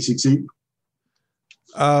succeed.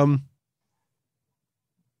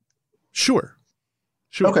 Sure.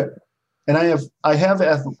 Okay. And I have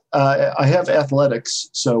athletics.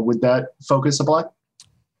 So would that focus apply?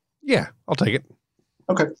 Yeah, I'll take it.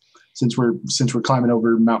 Okay. Since we're climbing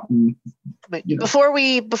over mountain. Before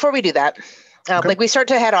we do that, like we start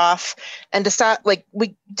to head off and to stop, like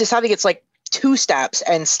we decide it's like 2 steps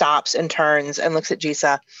and stops and turns and looks at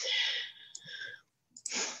Jisa.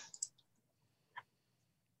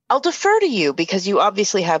 I'll defer to you because you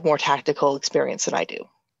obviously have more tactical experience than I do.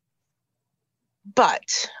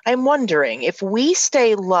 But I'm wondering if we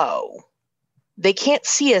stay low, they can't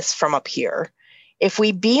see us from up here. If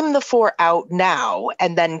we beam the 4 out now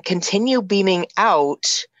and then continue beaming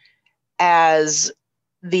out as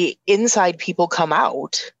the inside people come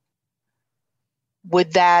out,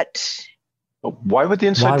 would that... Why would the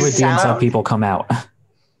inside people come out?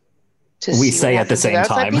 We say at the same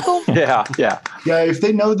time. Yeah. If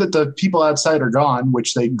they know that the people outside are gone,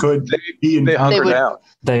 which they could they hunker down.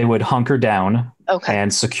 They would hunker down Okay.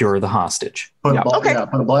 and secure the hostage. Put a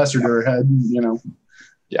blaster to her head,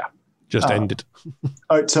 Yeah. Just end it.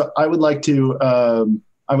 All right, so I would like to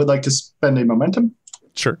spend a momentum.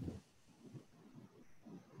 Sure.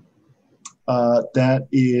 That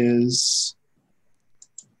is,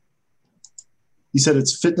 you said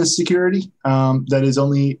it's fitness security. That is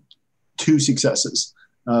only 2 successes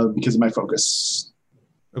because of my focus.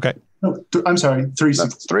 Okay. No, I'm sorry, 3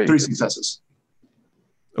 successes.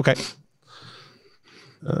 Okay.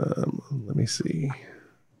 Let me see.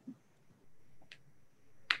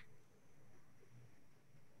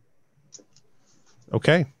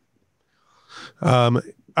 Okay.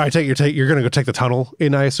 I take you're going to go take the tunnel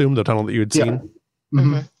in, I assume, the tunnel that you had seen. Yeah.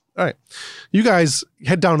 Mm-hmm. All right. You guys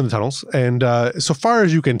head down in the tunnels, and so far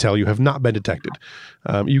as you can tell, you have not been detected.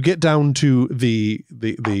 You get down to the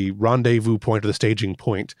rendezvous point or the staging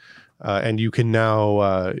point, and you can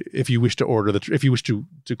now, if you wish to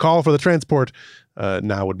call for the transport,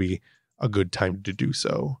 now would be a good time to do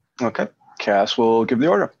so. Okay. Cass will give the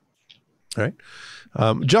order. All right.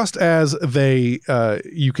 Just as you're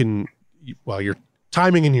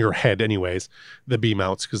timing in your head anyways, the beam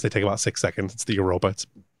outs, because they take about 6 seconds. It's the Europa. It's,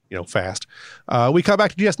 fast. We cut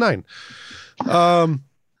back to DS9. On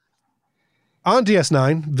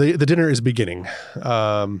DS9, the dinner is beginning.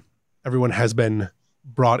 Everyone has been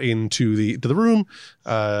brought into the room.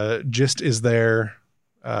 Jist is there.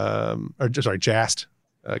 Jast,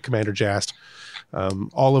 Commander Jast.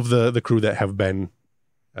 All of the crew that have been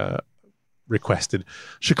requested.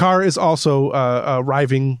 Shakar is also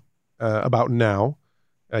arriving about now.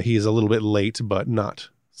 He is a little bit late, but not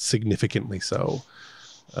significantly so.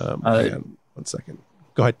 One second.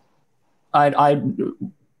 Go ahead. I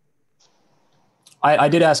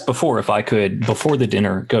did ask before if I could, before the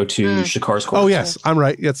dinner, go to Shakar's quarters. Oh yes, I'm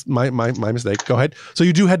right. It's my mistake. Go ahead. So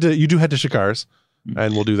you do head to Shakar's,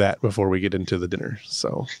 and we'll do that before we get into the dinner.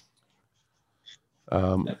 So.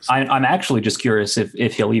 I'm actually just curious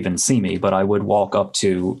if he'll even see me, but I would walk up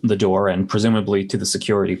to the door and presumably to the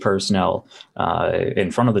security personnel in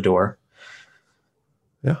front of the door.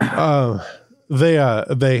 Yeah.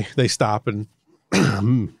 They stop and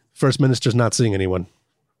First Minister's not seeing anyone.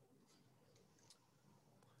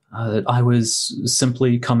 I was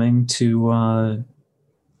simply coming to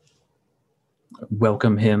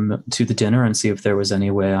welcome him to the dinner and see if there was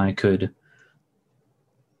any way I could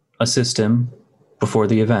assist him before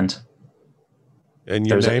the event. And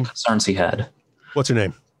your name? Concerns he had. What's your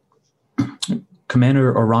name?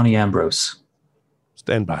 Commander Orani Ambrose.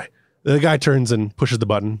 Stand by. The guy turns and pushes the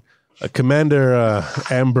button. Commander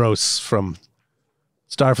Ambrose from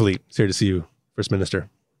Starfleet is here to see you, First Minister.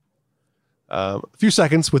 A few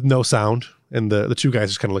seconds with no sound, and the two guys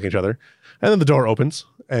just kind of look at each other. And then the door opens,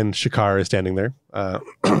 and Shakar is standing there.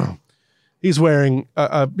 He's wearing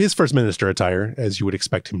his First Minister attire, as you would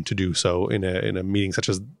expect him to do so in a meeting such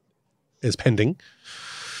as is pending.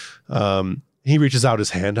 He reaches out his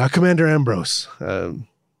hand. Commander Ambrose.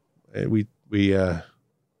 We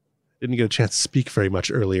didn't get a chance to speak very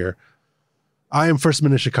much earlier. I am First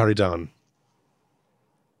Minister Karidan.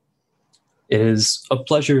 It is a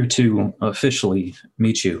pleasure to officially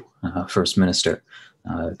meet you, First Minister,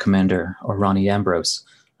 Commander Orani Ambrose.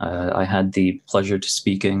 I had the pleasure of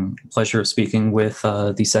speaking with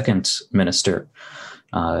the Second Minister,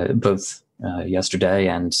 both yesterday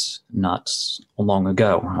and not long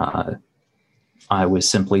ago. I was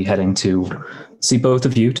simply heading to see both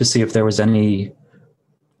of you to see if there was any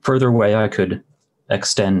further way I could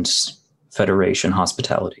extend Federation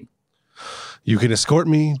hospitality. You can escort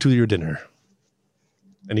me to your dinner.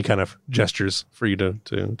 And he kind of gestures for you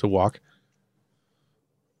to walk.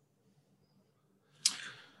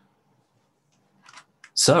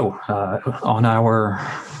 So, on our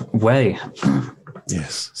way.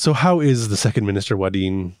 Yes. So how is the Second Minister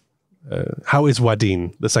Wadeen? How is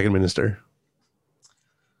Wadeen, the Second Minister?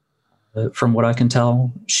 From what I can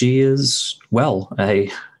tell, she is, well,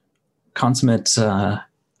 a consummate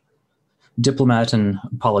diplomat and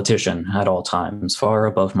politician at all times, far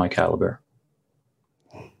above my caliber.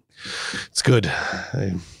 It's good.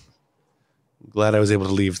 I'm glad I was able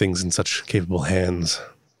to leave things in such capable hands.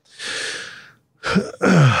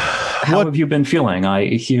 How have you been feeling? I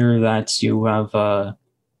hear that you have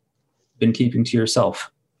been keeping to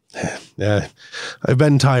yourself. Yeah, I've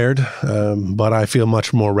been tired, but I feel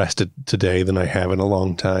much more rested today than I have in a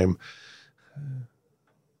long time.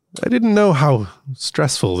 I didn't know how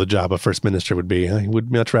stressful the job of First Minister would be. I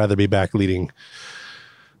would much rather be back leading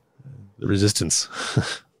the resistance.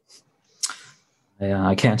 Yeah,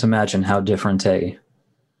 I can't imagine how different He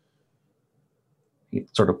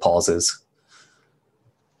sort of pauses.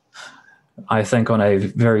 I think on a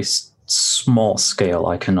very small scale,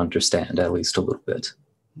 I can understand at least a little bit.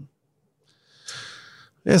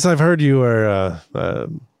 Yes, I've heard you are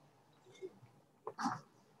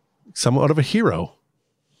somewhat of a hero.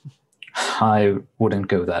 I wouldn't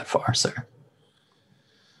go that far, sir.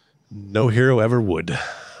 No hero ever would.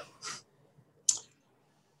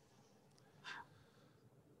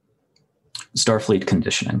 Starfleet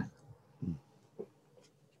conditioning.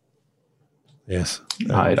 Yes.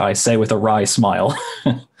 I say with a wry smile.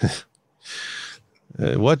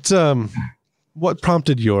 What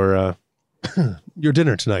prompted your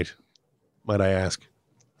dinner tonight, might I ask?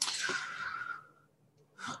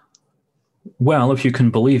 Well, if you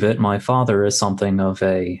can believe it, my father is something of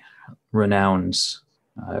a renowned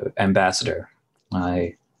ambassador.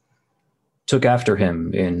 I took after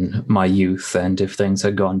him in my youth, and if things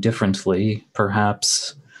had gone differently,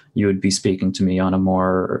 perhaps you would be speaking to me on a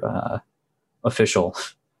more official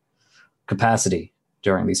capacity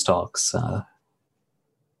during these talks.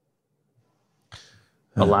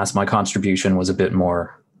 Alas, my contribution was a bit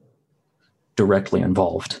more directly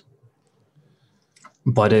involved.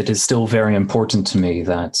 But it is still very important to me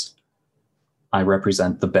that I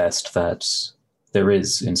represent the best that there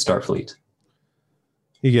is in Starfleet.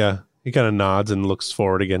 Yeah. He kind of nods and looks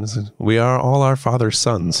forward again and says, we are all our father's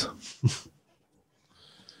sons.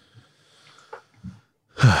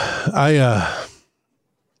 I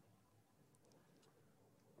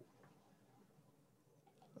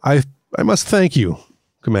must thank you,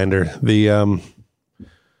 Commander. The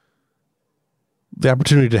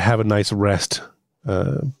opportunity to have a nice rest,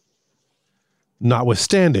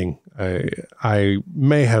 notwithstanding, I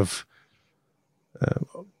may have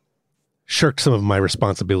shirked some of my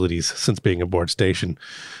responsibilities since being aboard station,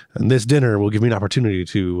 and this dinner will give me an opportunity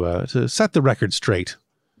to set the record straight.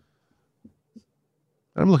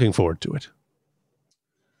 I'm looking forward to it.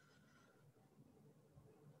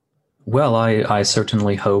 Well, I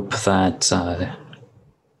certainly hope that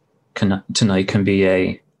tonight can be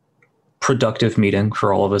a productive meeting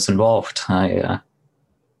for all of us involved.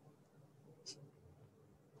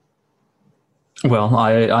 Well,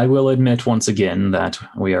 I will admit once again that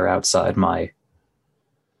we are outside my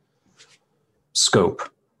scope.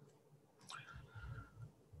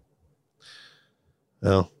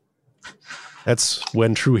 Well, that's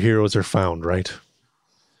when true heroes are found, right?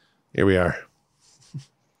 Here we are.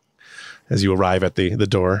 As you arrive at the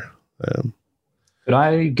door, Could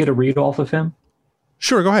I get a read off of him?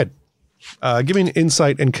 Sure, go ahead. Give me an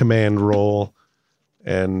insight and command roll.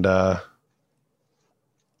 And I'd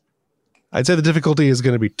say the difficulty is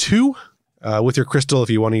going to be 2. With your crystal, if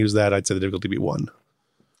you want to use that, I'd say the difficulty be 1.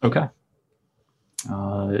 Okay.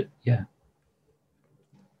 Yeah.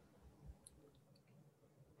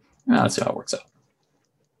 Let's see how it works out.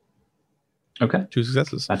 Okay. 2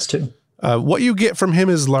 successes. That's 2. What you get from him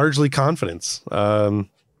is largely confidence.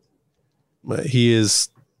 He is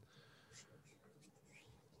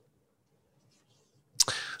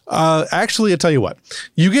actually, I tell you what,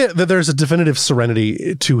 you get that there's a definitive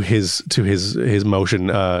serenity to his motion,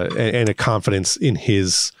 and a confidence in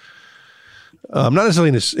his, not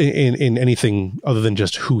necessarily in anything other than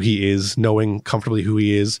just who he is, knowing comfortably who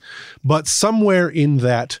he is, but somewhere in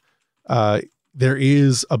that, there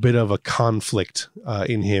is a bit of a conflict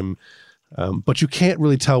in him, but you can't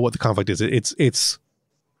really tell what the conflict is.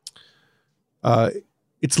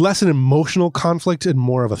 It's less an emotional conflict and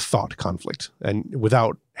more of a thought conflict. And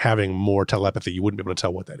without having more telepathy, you wouldn't be able to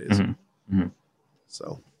tell what that is. Mm-hmm. Mm-hmm.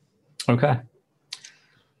 So, okay.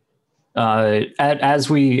 As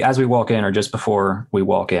we walk in, or just before we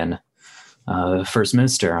walk in, First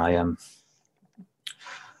Minister, I am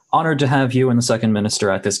honored to have you and the Second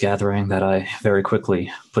Minister at this gathering that I very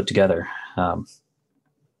quickly put together. I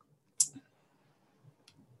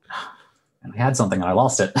had something and I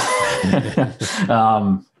lost it.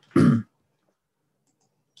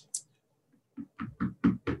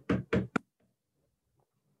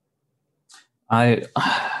 I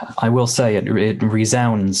will say it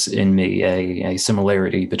resounds in me a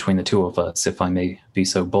similarity between the two of us, if I may be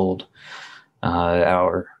so bold.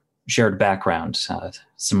 Our shared background,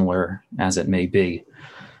 similar as it may be,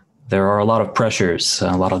 there are a lot of pressures,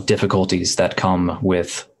 a lot of difficulties that come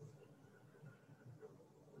with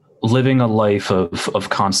living a life of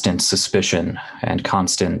constant suspicion and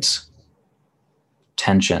constant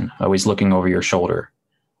tension, always looking over your shoulder,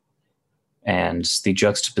 and the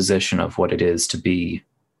juxtaposition of what it is to be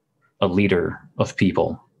a leader of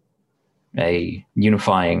people, a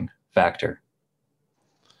unifying factor.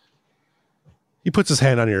 He puts his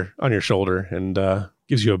hand on your shoulder and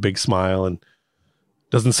gives you a big smile and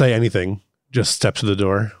doesn't say anything, just steps to the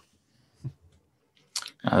door.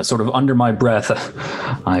 Sort of under my breath,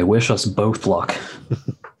 I wish us both luck.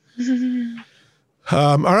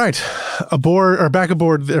 All right, back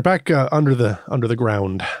aboard. They're back under the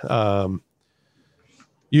ground.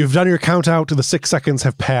 You've done your count out. The 6 seconds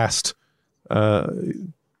have passed.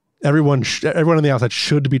 Everyone on the outside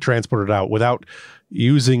should be transported out. Without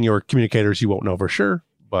using your communicators, you won't know for sure.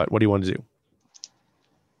 But what do you want to do?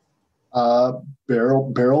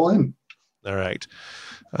 Barrel in. All right.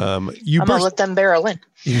 I'm gonna let them barrel in.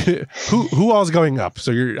 Who all's going up?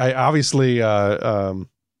 So obviously our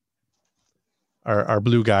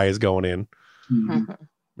blue guy is going in. Mm-hmm.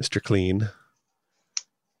 Mr. Clean.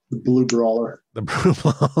 The blue brawler. The blue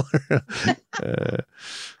brawler.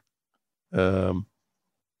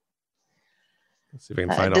 Let's see if I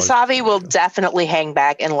can find Dasavi will definitely hang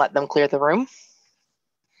back and let them clear the room.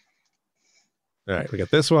 All right, we got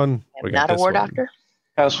this one. I'm not a war doctor.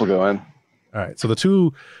 Cass will go in. All right, so the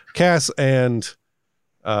two, Cass and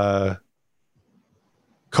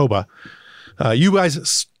Koba, you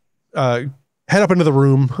guys head up into the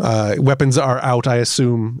room. Weapons are out, I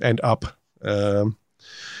assume, and up.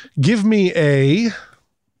 Give me a.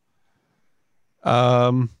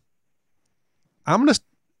 Are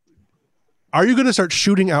you going to start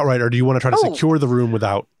shooting outright, or do you want to try to secure the room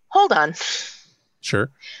without? Hold on.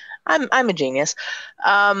 Sure. I'm a genius.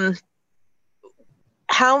 How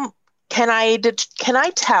can I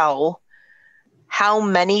tell how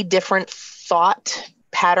many different thought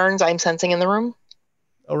patterns I'm sensing in the room?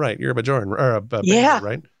 Oh, right. You're a Bajoran, or a yeah,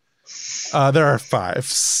 right? There are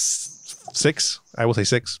 6. I will say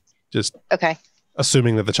 6. Just okay.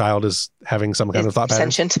 Assuming that the child is having some kind of thought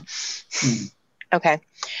pattern. Sentient. Okay.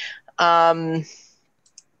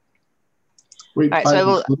 Wait, right,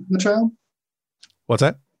 so including the child? What's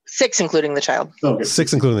that? 6 including the child. Okay.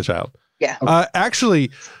 6 including the child. Yeah. Okay.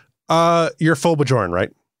 Actually, you're full Bajoran,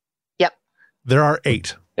 right? Yep. There are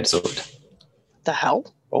 8. Excellent. The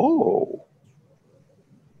hell? Oh.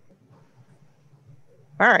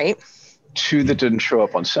 All right. 2 that didn't show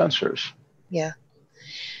up on sensors. Yeah.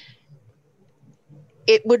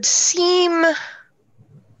 It would seem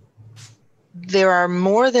there are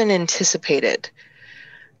more than anticipated.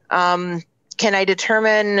 Can I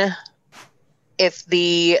determine if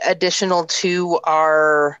the additional 2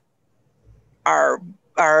 are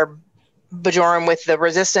Bajoran with the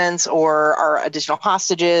resistance, or are additional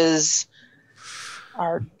hostages,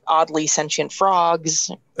 are oddly sentient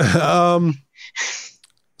frogs?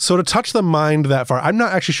 So to touch the mind that far, I'm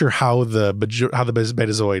not actually sure how the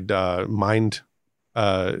Betazoid mind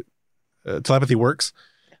telepathy works.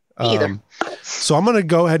 Either. So I'm going to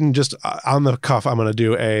go ahead and just on the cuff, I'm going to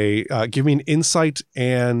do a give me an insight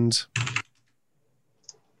and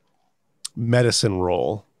medicine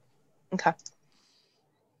roll. Okay.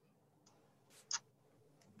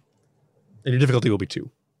 And your difficulty will be 2.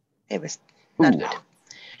 It was not good.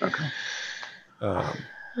 Okay. Um,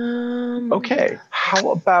 Okay.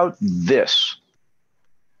 How about this?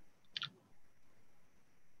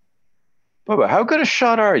 Bubba, how good a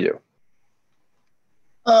shot are you?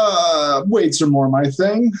 Weights are more my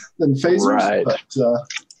thing than phasers. Right. But,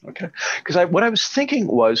 Okay. Because what I was thinking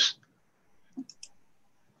was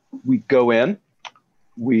we go in,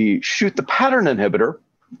 we shoot the pattern inhibitor,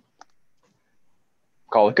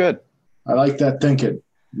 call it good. I like that thinking.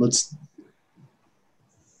 Let's.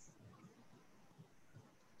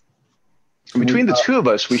 Between the two of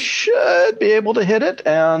us, we should be able to hit it.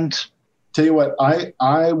 And Tell you what,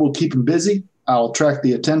 I will keep him busy. I'll track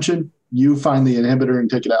the attention. You find the inhibitor and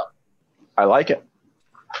take it out. I like it.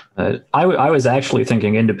 I was actually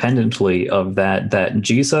thinking independently of that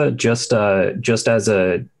Jisa just as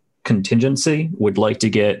a contingency would like to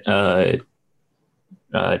get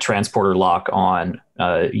transporter lock on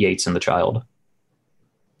Yates and the child.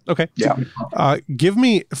 Okay. Yeah. Give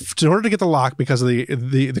me, in order to get the lock, because of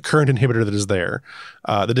the current inhibitor that is there,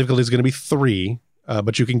 the difficulty is going to be 3,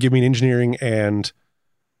 but you can give me an engineering and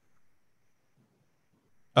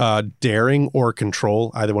daring or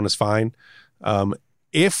control. Either one is fine.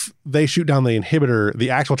 If they shoot down the inhibitor, the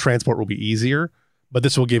actual transport will be easier, but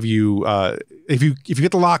this will give you, if you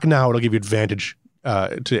get the lock now, it'll give you advantage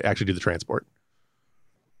to actually do the transport.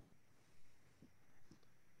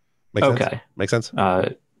 Make sense? Okay. Make sense?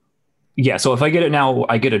 Yeah, so if I get it now,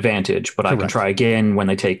 I get advantage, but Correct. I can try again when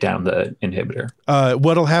they take down the inhibitor.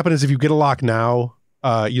 What'll happen is if you get a lock now,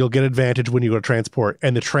 you'll get advantage when you go to transport,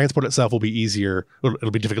 and the transport itself will be easier.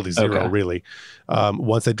 It'll be difficulty 0, Okay. really.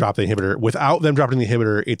 Once they drop the inhibitor, without them dropping the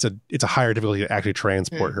inhibitor, it's a higher difficulty to actually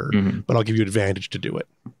transport her. Mhm. But I'll give you advantage to do it.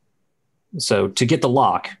 So to get the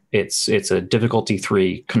lock, it's a difficulty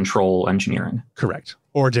 3 control engineering. Correct.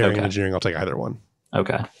 Or daring Okay. engineering. I'll take either one.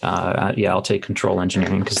 Okay. Yeah, I'll take control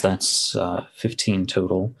engineering because that's 15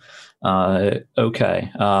 total. Okay.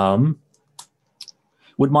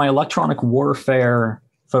 Would my electronic warfare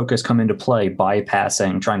focus come into play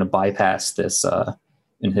trying to bypass this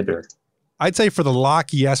inhibitor? I'd say for the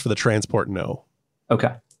lock, yes. For the transport, no.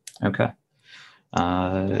 Okay. Okay.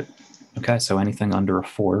 Okay, so anything under a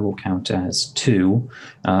 4 will count as 2.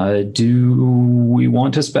 Do we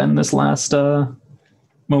want to spend this last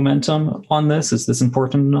momentum on this? Is this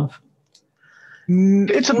important enough?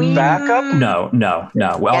 It's a backup. No.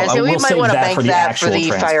 Well, Yeah, so we we'll might save want to that bank for the that actual for the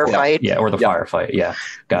transport. firefight. Yeah, or the firefight. Yeah,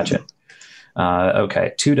 gotcha.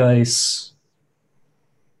 Okay, 2 dice.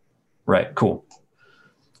 Right, cool.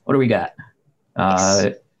 What do we got?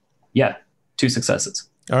 Yeah, 2 successes.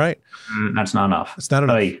 All right. That's not enough. It's not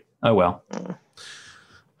enough. Oh well.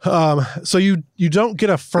 So you don't get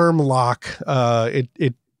a firm lock.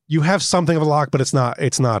 You have something of a lock, but it's not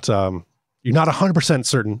you're not 100%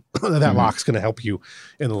 certain that lock's going to help you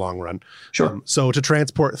in the long run. Sure. So to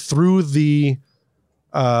transport through the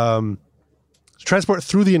inhibitor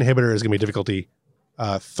is going to be difficulty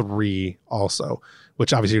 3 also,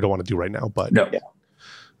 which obviously you don't want to do right now, but No.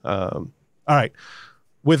 all right.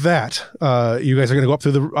 With that, you guys are going to go up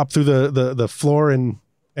through the floor and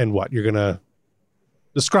what you're going to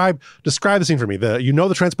describe the scene for me.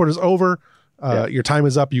 The transport is over. Your time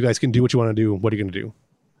is up. You guys can do what you want to do. What are you going to do?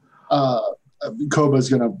 Koba's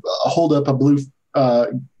going to hold up a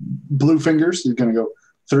blue fingers. He's going to go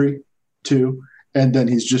 3, 2, and then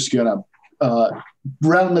he's just going to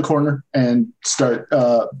round the corner and start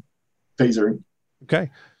phasering. Okay.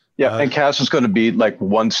 Yeah, and Cass is going to be like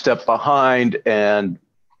 1 step behind and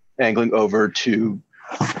angling over to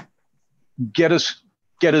get as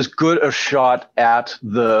good a shot at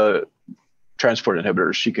the transport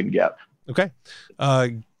inhibitor as she can get. Okay.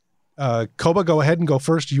 Koba, go ahead and go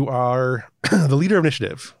first. You are the leader of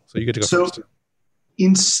initiative, so you get to go first.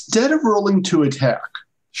 Instead of rolling to attack,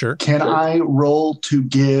 Sure. can I roll to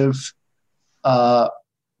give Jessa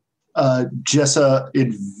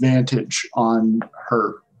advantage on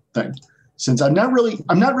her thing? Since I'm not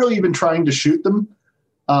really even trying to shoot them.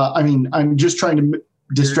 I'm just trying to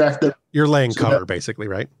distract them. You're laying cover, basically,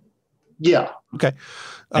 right? Yeah. Okay.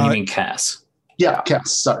 And you mean Cass? Yeah,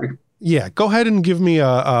 Cass. Sorry. Yeah. Go ahead and give me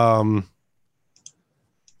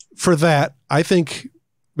for that. I think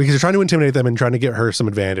because you're trying to intimidate them and trying to get her some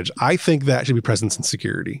advantage, I think that should be presence and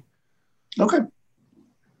security. Okay.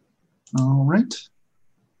 All right.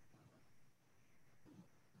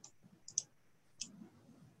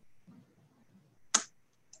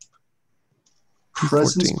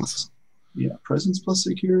 Presence plus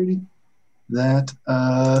security. That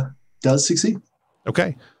does succeed.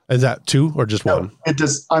 Okay. Is that 2 or just 1? It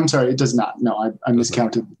does. I'm sorry, it does not. No, I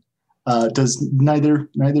miscounted. Does neither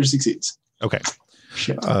succeeds. Okay.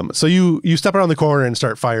 Shit. So you step around the corner and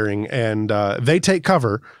start firing, and they take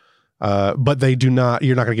cover, but they do not.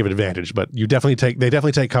 You're not going to give it advantage, but they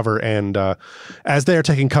definitely take cover, and as they are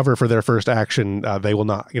taking cover for their first action, they will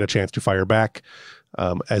not get a chance to fire back,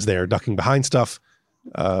 as they are ducking behind stuff.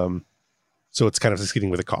 So it's kind of succeeding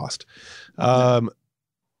with a cost. And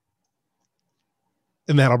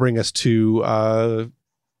that'll bring us to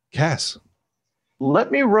Cass.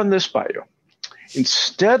 Let me run this by you.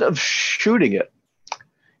 Instead of shooting it,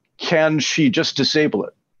 can she just disable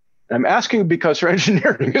it? I'm asking because her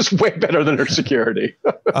engineering is way better than her security.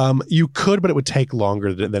 You could, but it would take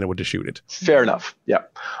longer than it would to shoot it. Fair enough. Yeah.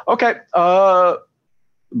 Okay.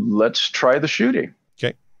 Let's try the shooting.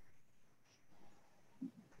 Okay.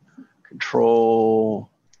 Control,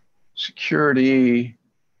 security,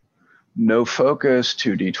 no focus,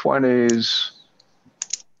 2d20s.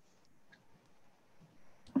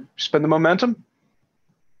 Spend the momentum?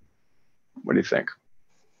 What do you think?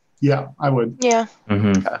 Yeah, I would. Yeah.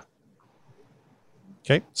 Mm-hmm.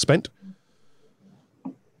 Okay, spent.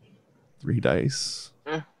 3 dice.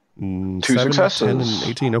 2 7, successes. 10, and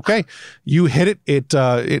 18. Okay, you hit it.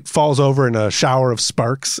 It falls over in a shower of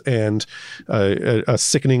sparks and a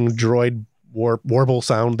sickening droid warble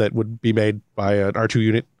sound that would be made by an R2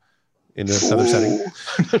 unit in another setting.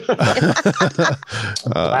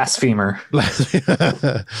 Blasphemer.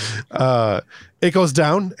 It goes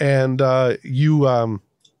down, and you are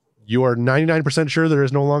 99% sure there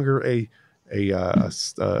is no longer a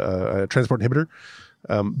transport inhibitor.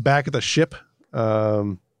 Back at the ship,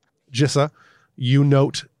 Jissa, you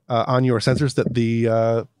note on your sensors that the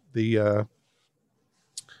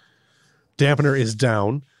dampener is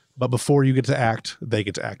down, but before you get to act, they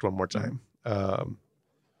get to act one more time.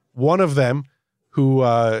 One of them, who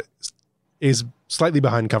is slightly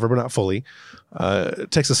behind cover but not fully,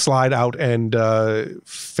 takes a slide out and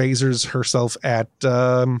phasers herself at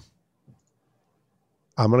I'm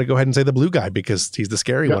going to go ahead and say the blue guy because he's the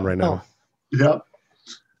scary one right now. Yep.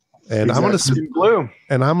 And Exactly.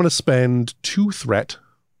 I'm going to spend 2 threat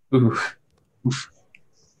Oof.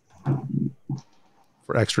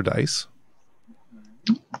 for extra dice.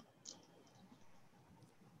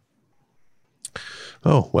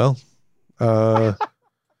 Oh, well. Okay,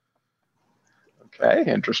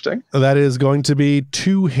 interesting. That is going to be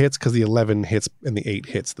 2 hits because the 11 hits and the 8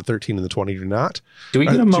 hits. The 13 and the 20 do not. Do we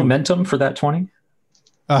get a momentum for that 20?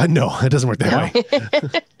 No, it doesn't work that way.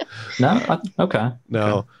 No? Okay.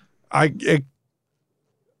 No. It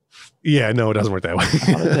doesn't work that way.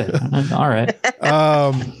 All right.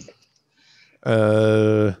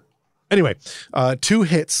 Anyway, 2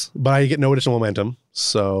 hits, but I get no additional momentum.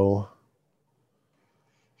 So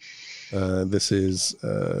this is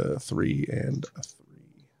 3 and a 3.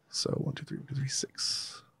 So 1, 2, 3, 1, 2, 3,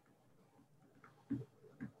 6.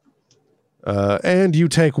 And you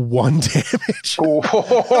take 1 damage.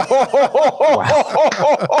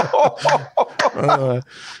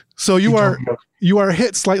 So you are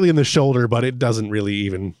hit slightly in the shoulder, but it doesn't really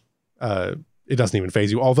even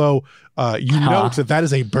phase you. Although you note that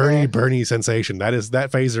is a burny sensation. That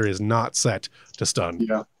phaser is not set to stun.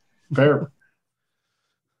 Yeah, fair.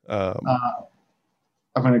 I'm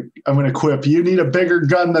gonna quip. You need a bigger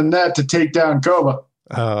gun than that to take down Koba.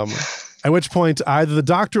 At which point, either the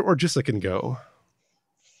doctor or Jissa can go.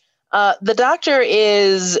 The doctor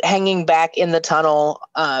is hanging back in the tunnel,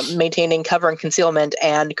 maintaining cover and concealment,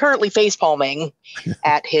 and currently face palming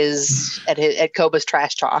at Koba's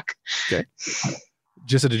trash talk. Okay,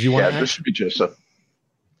 Jissa, did you want? Yeah, this should be Jissa.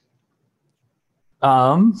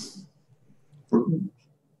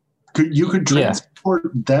 You could transport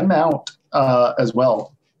them out as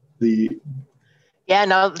well.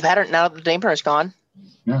 Now that the damper is gone.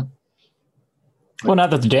 Yeah. Well, now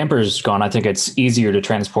that the damper is gone, I think it's easier to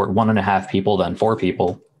transport 1.5 people than 4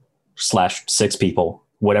 people / 6 people,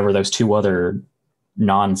 whatever those 2 other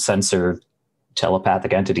non-sensor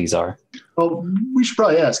telepathic entities are. Well, we should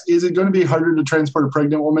probably ask, is it going to be harder to transport a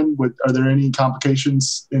pregnant woman? Are there any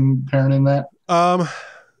complications inherent in that?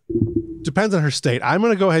 Depends on her state. I'm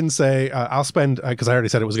going to go ahead and say I'll spend, because I already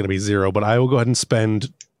said it was going to be 0, but I will go ahead and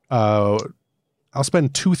spend, I'll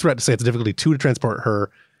spend 2 threat to say it's a difficulty 2 to transport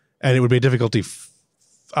her, and it would be a difficulty,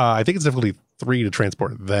 I think it's difficulty 3 to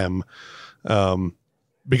transport them,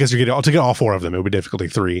 because to get all 4 of them, it would be difficulty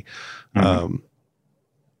 3. Mm-hmm.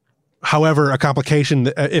 However, if a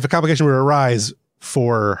complication were to arise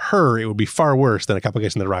for her, it would be far worse than a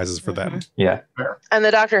complication that arises for them. Yeah. And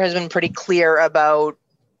the doctor has been pretty clear about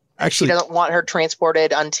she doesn't want her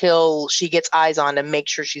transported until she gets eyes on to make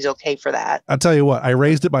sure she's okay for that. I'll tell you what, I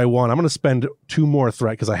raised it by 1. I'm going to spend 2 more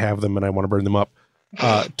threat because I have them and I want to burn them up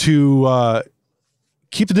to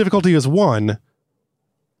keep the difficulty as 1,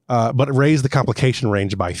 but raise the complication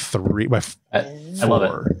range by 3. I love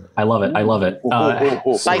it. I love it. I love it.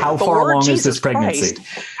 How far along is this pregnancy?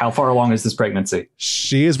 How far along is this pregnancy?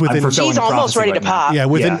 She is within. She's almost ready to pop. Yeah,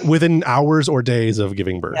 within hours or days of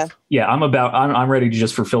giving birth. Yeah, I'm ready to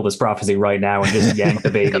just fulfill this prophecy right now and just yank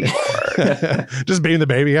the baby. Just beam the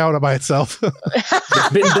baby out by itself. It's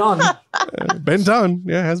been done. Been done.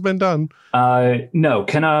 Yeah, has been done. No,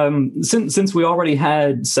 can since we already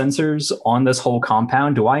had sensors on this whole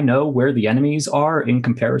compound, do I know where the enemies are in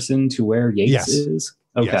comparison to where Yates is?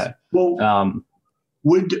 Okay. Yes. Well,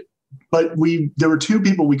 there were 2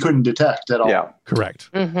 people we couldn't detect at all. Yeah, correct.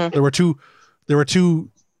 There were two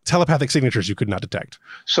telepathic signatures you could not detect.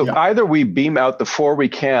 So either we beam out the 4 we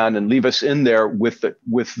can and leave us in there with the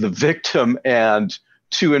victim and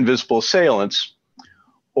 2 invisible assailants,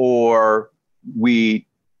 or we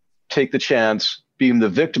take the chance, beam the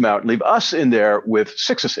victim out, and leave us in there with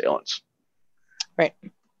 6 assailants. Right.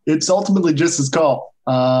 It's ultimately just his call.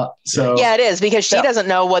 It is, because she doesn't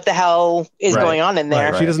know what the hell is going on in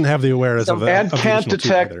there. Right. She doesn't have the awareness of can't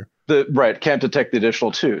detect can't detect the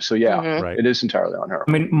additional 2. So it is entirely on her.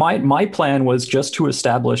 I mean, my plan was just to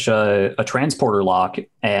establish a transporter lock,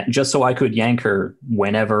 and just so I could yank her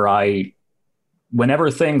whenever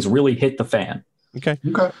things really hit the fan. Okay.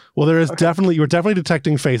 Well, there is you're definitely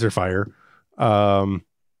detecting phaser fire. And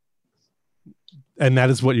that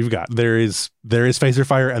is what you've got. There is phaser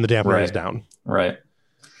fire and the dampener is down. Right.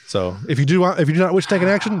 So if you do not wish to take an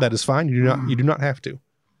action, that is fine. You do not have to.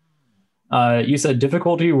 You said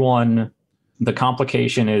difficulty 1, the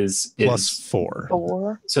complication is plus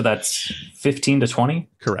 4. So that's 15 to 20?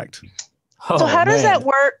 Correct. So how does that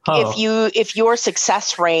work if your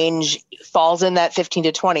success range falls in that 15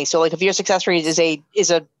 to 20? So like if your success range is a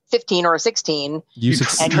 15 or a 16, you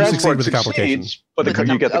succeed with the complication. But you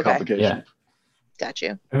get the complication. Yeah. Got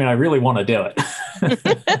you. I mean, I really want to do it.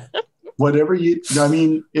 Whatever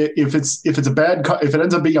if it's a bad call, if it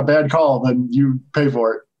ends up being a bad call, then you pay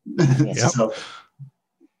for it. So,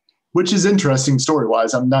 which is interesting story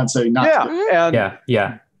wise. I'm not saying not. And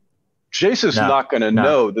Jace is not going to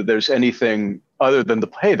know that there's anything other than the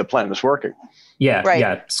plan is working.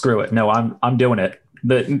 Yeah. Screw it. No, I'm doing it.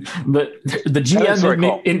 The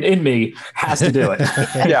GM in me has to do it.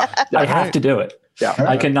 I have to do it. Yeah,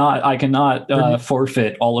 I cannot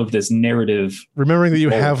forfeit all of this narrative. Remembering that you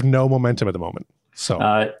have no momentum at the moment. So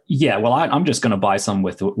well, I'm just going to buy some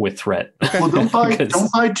with threat. Well, don't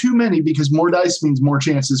buy too many, because more dice means more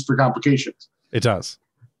chances for complications. It does.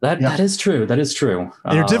 That is true. That is true.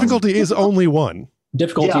 And your difficulty is only 1.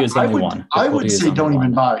 Difficulty is only 1. I would say don't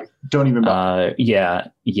even buy. Don't even buy. Yeah.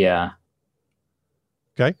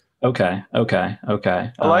 Okay.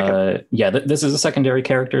 I like it. Yeah, this is a secondary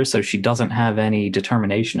character, so she doesn't have any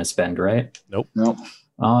determination to spend, right? Nope.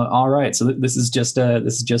 All right. So this is just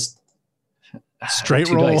straight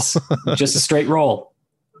roll. Dice. Just a straight roll.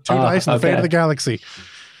 2 dice in the fate of the galaxy.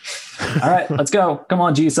 All right, let's go. Come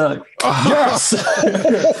on, Jisa. Yes.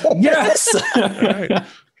 Yes. Right.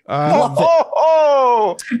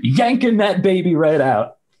 Yanking that baby right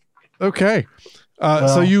out. Okay.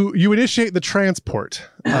 So you initiate the transport,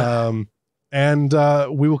 and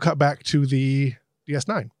we will cut back to the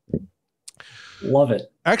DS9. Love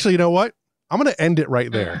it. Actually, you know what? I'm going to end it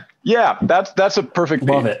right there. Yeah, that's a perfect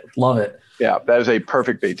beat. Love it. Yeah, that is a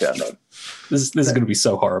perfect beat down. This is going to be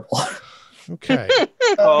so horrible. Okay.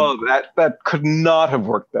 Oh, that could not have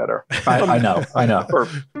worked better. I know.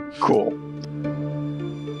 Cool.